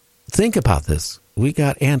think about this. We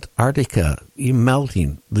got Antarctica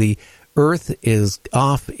melting. The Earth is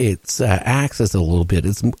off its axis a little bit.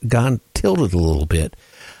 It's gone tilted a little bit.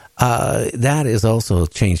 That is also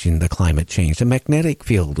changing the climate change. The magnetic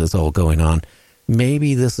field is all going on.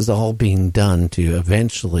 Maybe this is all being done to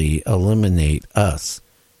eventually eliminate us,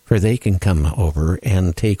 for they can come over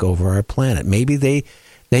and take over our planet. Maybe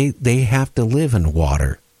they have to live in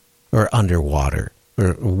water or underwater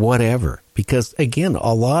or whatever, because again,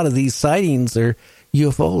 a lot of these sightings are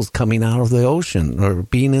UFOs coming out of the ocean or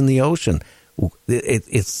being in the ocean.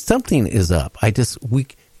 It's something is up. We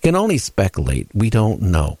can only speculate. We don't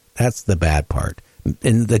know. That's the bad part.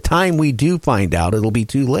 And the time we do find out, it'll be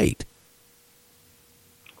too late.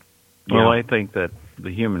 Well, I think that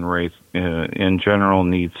the human race in general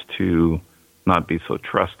needs to not be so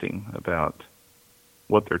trusting about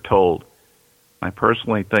what they're told. I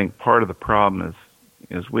personally think part of the problem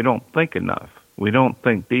is we don't think enough. We don't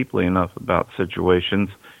think deeply enough about situations.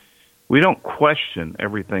 We don't question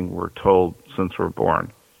everything we're told since we're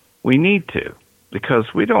born. We need to,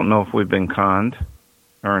 because we don't know if we've been conned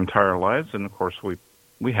our entire lives, and of course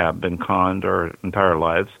we have been conned our entire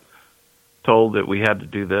lives, told that we had to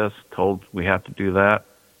do this, told we have to do that.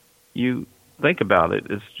 You think about it,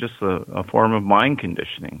 it's just a form of mind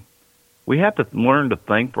conditioning. We have to learn to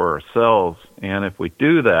think for ourselves, and if we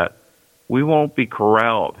do that, we won't be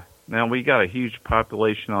corralled. Now, we got a huge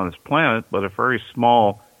population on this planet, but a very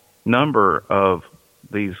small number of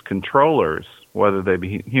these controllers, whether they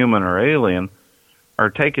be human or alien, are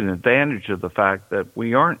taking advantage of the fact that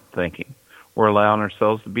we aren't thinking. We're allowing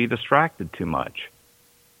ourselves to be distracted too much.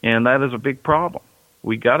 And that is a big problem.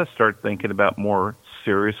 We got to start thinking about more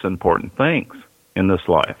serious, important things in this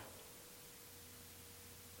life.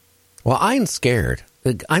 Well, I'm scared.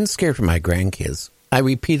 I'm scared for my grandkids. I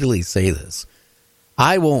repeatedly say this.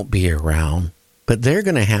 I won't be around, but they're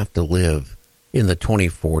going to have to live in the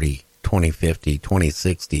 2040, 2050,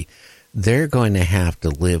 2060. They're going to have to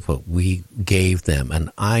live what we gave them.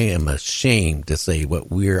 And I am ashamed to say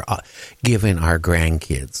what we're giving our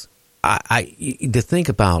grandkids. To think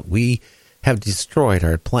about, we have destroyed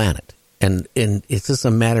our planet. And it's just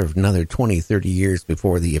a matter of another 20, 30 years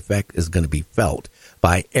before the effect is going to be felt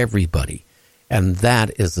by everybody. And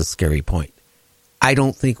that is the scary point. I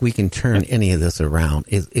don't think we can turn any of this around.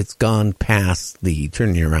 It's gone past the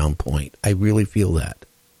turning around point. I really feel that.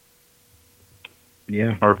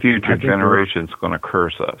 Yeah. Our future generation's going to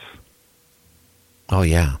curse us. Oh,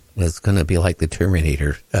 yeah. It's going to be like the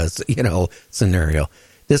Terminator, scenario.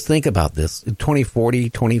 Just think about this.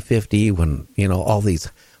 2040, 2050, when, all these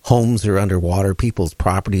homes are underwater, people's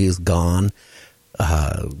property is gone.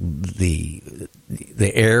 The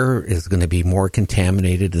air is going to be more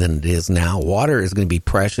contaminated than it is now. Water is going to be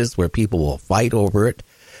precious, where people will fight over it.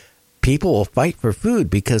 People will fight for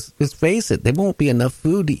food because, let's face it, there won't be enough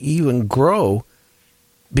food to even grow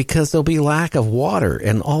because there'll be lack of water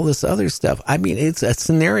and all this other stuff. I mean, it's a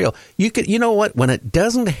scenario. You know what? When it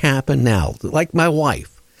doesn't happen now, like my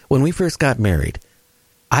wife, when we first got married,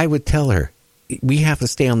 I would tell her, we have to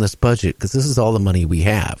stay on this budget because this is all the money we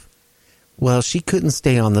have. Well, she couldn't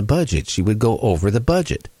stay on the budget. She would go over the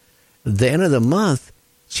budget. The end of the month,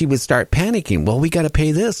 she would start panicking. Well, we got to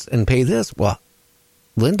pay this and pay this. Well,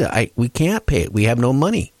 Linda, we can't pay it. We have no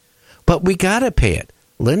money. But we got to pay it.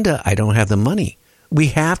 Linda, I don't have the money. We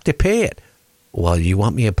have to pay it. Well, you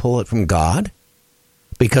want me to pull it from God?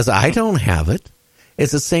 Because I don't have it.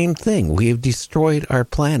 It's the same thing. We have destroyed our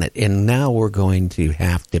planet, and now we're going to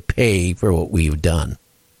have to pay for what we've done.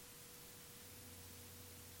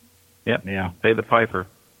 Yep. Yeah. Pay the piper.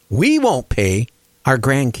 We won't pay. Our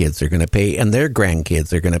grandkids are going to pay, and their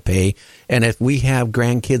grandkids are going to pay. And if we have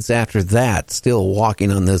grandkids after that still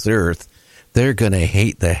walking on this earth, they're going to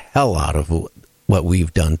hate the hell out of what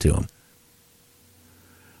we've done to them.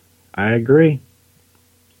 I agree.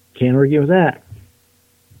 Can't argue with that.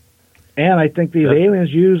 And I think these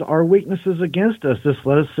aliens use our weaknesses against us. Just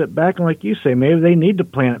let us sit back and, like you say, maybe they need the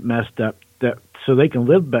planet messed up so they can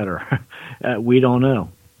live better. We don't know.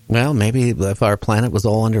 Well, maybe if our planet was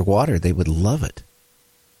all underwater, they would love it.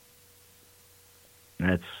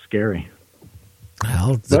 That's scary.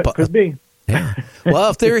 Well, but could be. Yeah.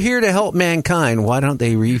 Well, if they're here to help mankind, why don't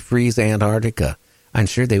they refreeze Antarctica? I'm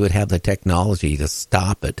sure they would have the technology to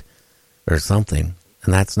stop it or something,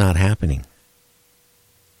 and that's not happening.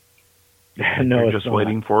 No, they're just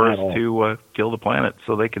waiting for us to kill the planet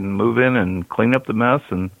so they can move in and clean up the mess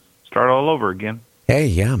and start all over again. Hey,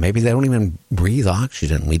 yeah, maybe they don't even breathe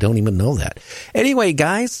oxygen. We don't even know that. Anyway,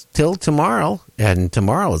 guys, till tomorrow. And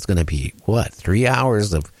tomorrow is going to be, 3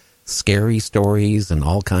 hours of scary stories and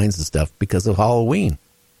all kinds of stuff because of Halloween.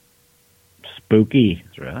 Spooky.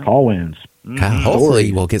 Right. Call-ins.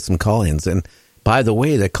 Hopefully we'll get some call-ins. And by the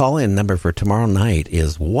way, the call-in number for tomorrow night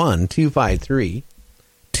is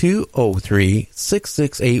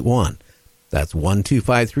 1-253-203-6681. That's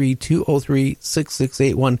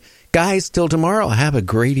 1-253-203-6681. Guys, till tomorrow, have a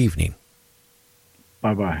great evening.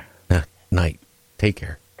 Bye-bye. Night. Take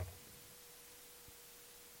care.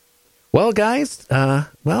 Well, guys, I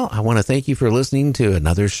want to thank you for listening to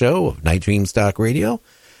another show of Night Dreams Talk Radio.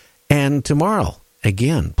 And tomorrow,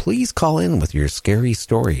 again, please call in with your scary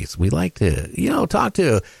stories. We like to, talk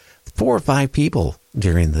to 4 or 5 people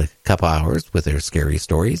during the couple hours with their scary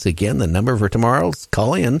stories. Again, the number for tomorrow's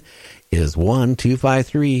call in is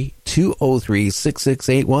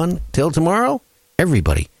 1-253-203-6681. Till tomorrow,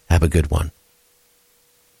 everybody have a good one.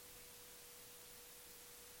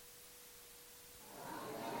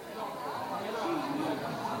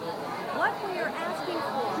 What we are asking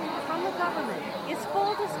for from the government is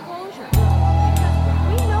full disclosure. Because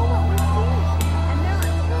we know what we're seeing, and there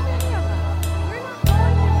are too many of us. We're not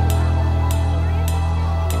going to.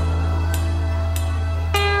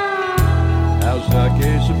 As I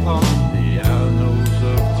gaze upon the annals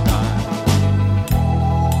of time,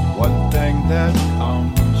 one thing that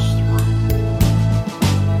comes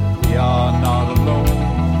through: we are not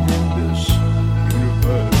alone in this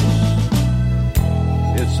universe.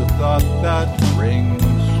 It's a thought that rings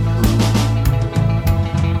true.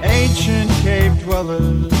 Ancient cave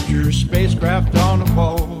dwellers drew spacecraft on the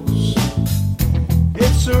walls.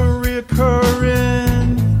 It's a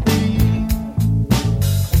recurring theme.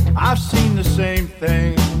 I've seen the same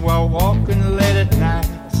thing while walking late at night.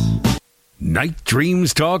 Night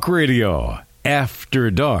Dreams Talk Radio,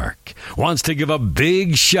 After Dark, wants to give a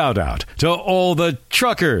big shout out to all the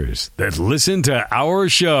truckers that listen to our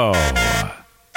show.